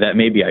 that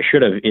maybe I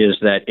should have, is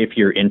that if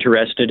you're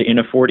interested in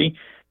a 40,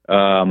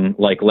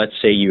 like let's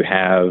say you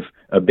have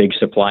a big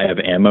supply of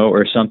ammo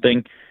or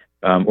something.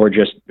 Or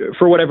just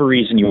for whatever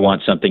reason you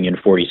want something in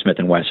 40 Smith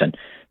 & Wesson,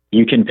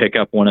 you can pick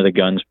up one of the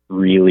guns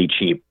really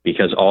cheap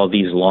because all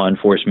these law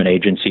enforcement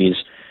agencies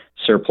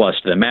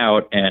surplused them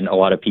out, and a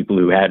lot of people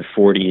who had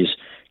 40s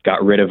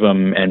got rid of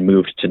them and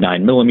moved to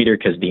 9mm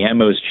because the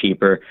ammo is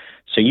cheaper.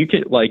 So you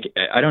could,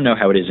 I don't know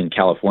how it is in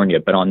California,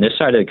 but on this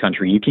side of the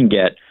country, you can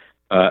get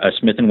a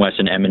Smith &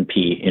 Wesson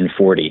M&P in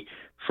 40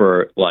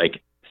 for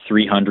like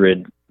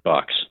 $300,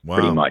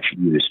 pretty much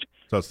used.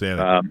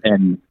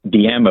 And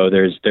the ammo,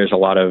 there's a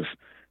lot of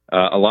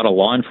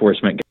law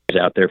enforcement guys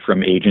out there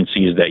from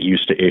agencies that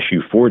used to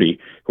issue 40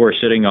 who are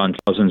sitting on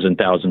thousands and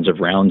thousands of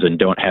rounds and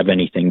don't have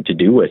anything to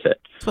do with it.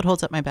 That's what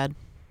holds up my bed.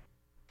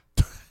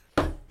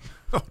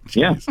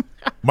 Yeah.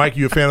 Mike,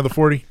 you a fan of the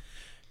 40?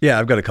 Yeah,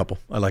 I've got a couple.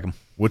 I like them.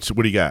 What do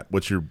you got?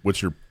 What's your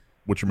main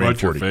What's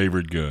 40? your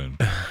favorite gun?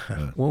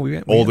 Well, we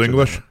Old answered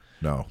English? that.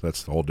 No,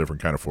 that's a whole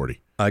different kind of 40.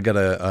 I got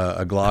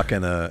a Glock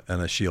and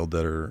a Shield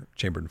that are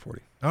chambered in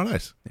 40. Oh,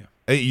 nice. Yeah.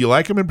 Hey, you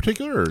like them in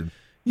particular? Or?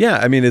 Yeah,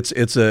 I mean it's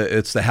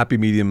the happy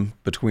medium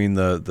between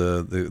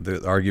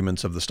the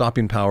arguments of the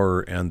stopping power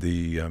and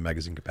the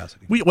magazine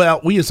capacity.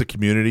 We as a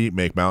community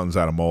make mountains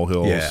out of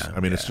molehills. Yeah, I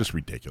mean it's just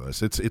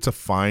ridiculous. It's a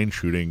fine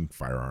shooting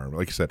firearm.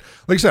 Like I said,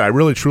 I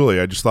really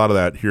truly I just thought of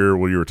that here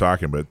while you were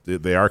talking, but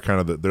they are kind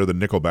of they're the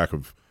Nickelback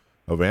of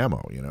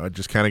ammo. You know, it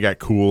just kind of got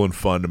cool and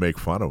fun to make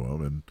fun of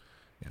them, and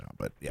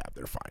but yeah,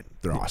 they're fine.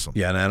 They're awesome.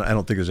 Yeah, and I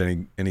don't think there's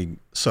any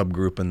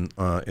subgroup in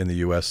the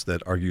U.S.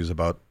 that argues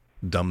about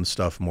dumb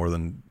stuff more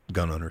than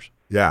gun owners.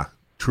 Yeah,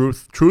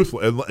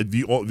 truthful.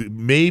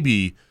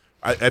 Maybe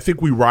I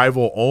think we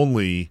rival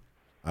only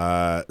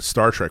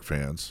Star Trek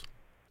fans.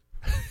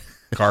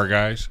 Car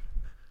guys.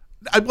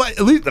 At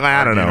least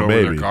I don't know.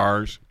 Maybe their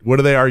cars. What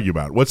do they argue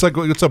about? What's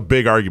a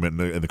big argument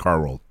in the car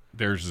world?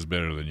 Theirs is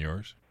better than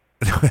yours.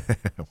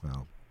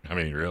 Well, I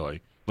mean,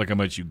 really. Look how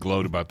much you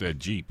gloat about that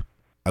Jeep.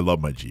 I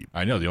love my Jeep.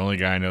 I know. The only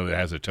guy I know that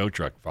has a tow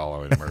truck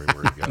following him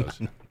everywhere he goes.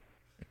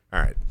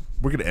 All right.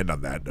 We're going to end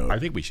on that note. I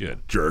think we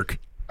should. Jerk.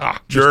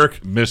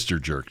 Jerk.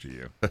 Mr. Jerk to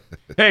you.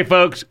 Hey,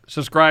 folks,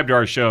 subscribe to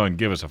our show and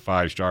give us a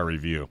 5-star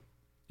review.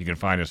 You can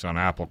find us on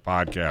Apple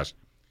Podcasts,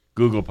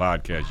 Google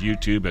Podcasts,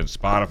 YouTube, and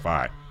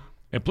Spotify.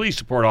 And please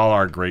support all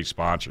our great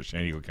sponsors: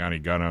 San Diego County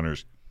Gun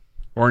Owners,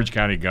 Orange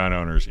County Gun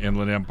Owners,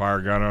 Inland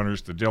Empire Gun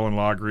Owners, the Dillon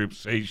Law Group,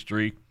 Sage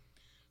Street,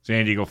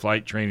 San Diego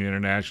Flight Training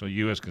International,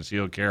 U.S.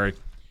 Concealed Carry.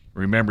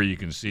 Remember, you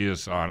can see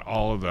us on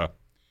all of the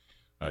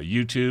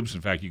YouTubes.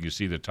 In fact, you can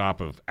see the top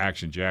of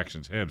Action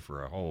Jackson's head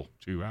for a whole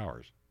 2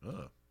 hours.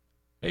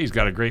 Hey, he's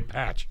got a great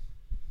patch.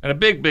 And a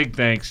big, big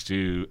thanks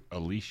to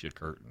Alicia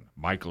Curtin,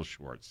 Michael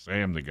Schwartz,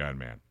 Sam the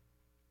Gunman,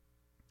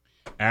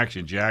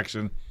 Action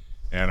Jackson,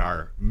 and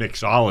our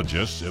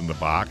mixologist in the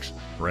box,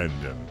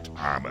 Brendan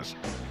Thomas.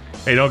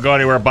 Hey, don't go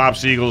anywhere. Bob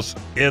Siegel's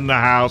in the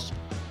house.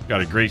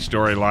 Got a great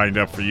story lined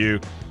up for you.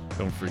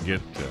 Don't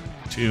forget to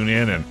tune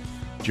in and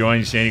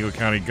join San Diego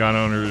County Gun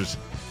Owners,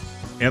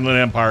 Inland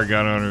Empire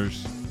Gun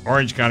Owners,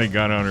 Orange County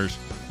Gun Owners,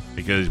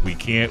 because we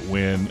can't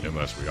win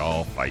unless we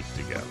all fight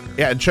together.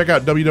 Yeah, and check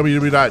out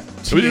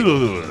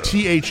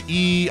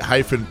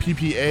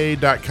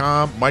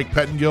www.the-ppa.com. Mike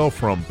Pettengill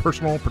from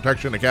Personal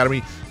Protection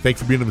Academy.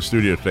 Thanks for being in the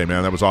studio today,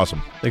 man. That was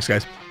awesome. Thanks,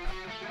 guys.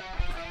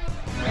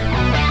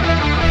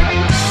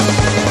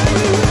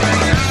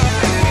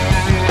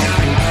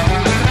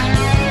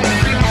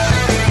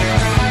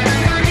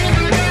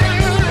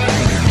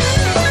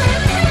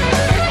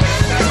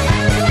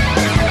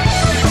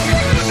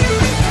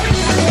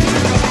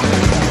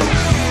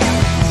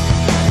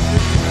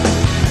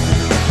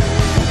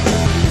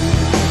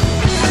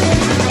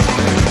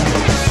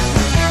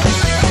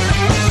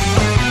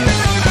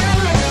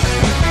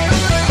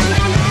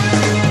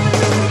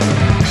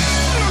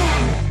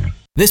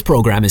 This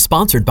program is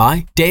sponsored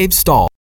by Dave Stahl.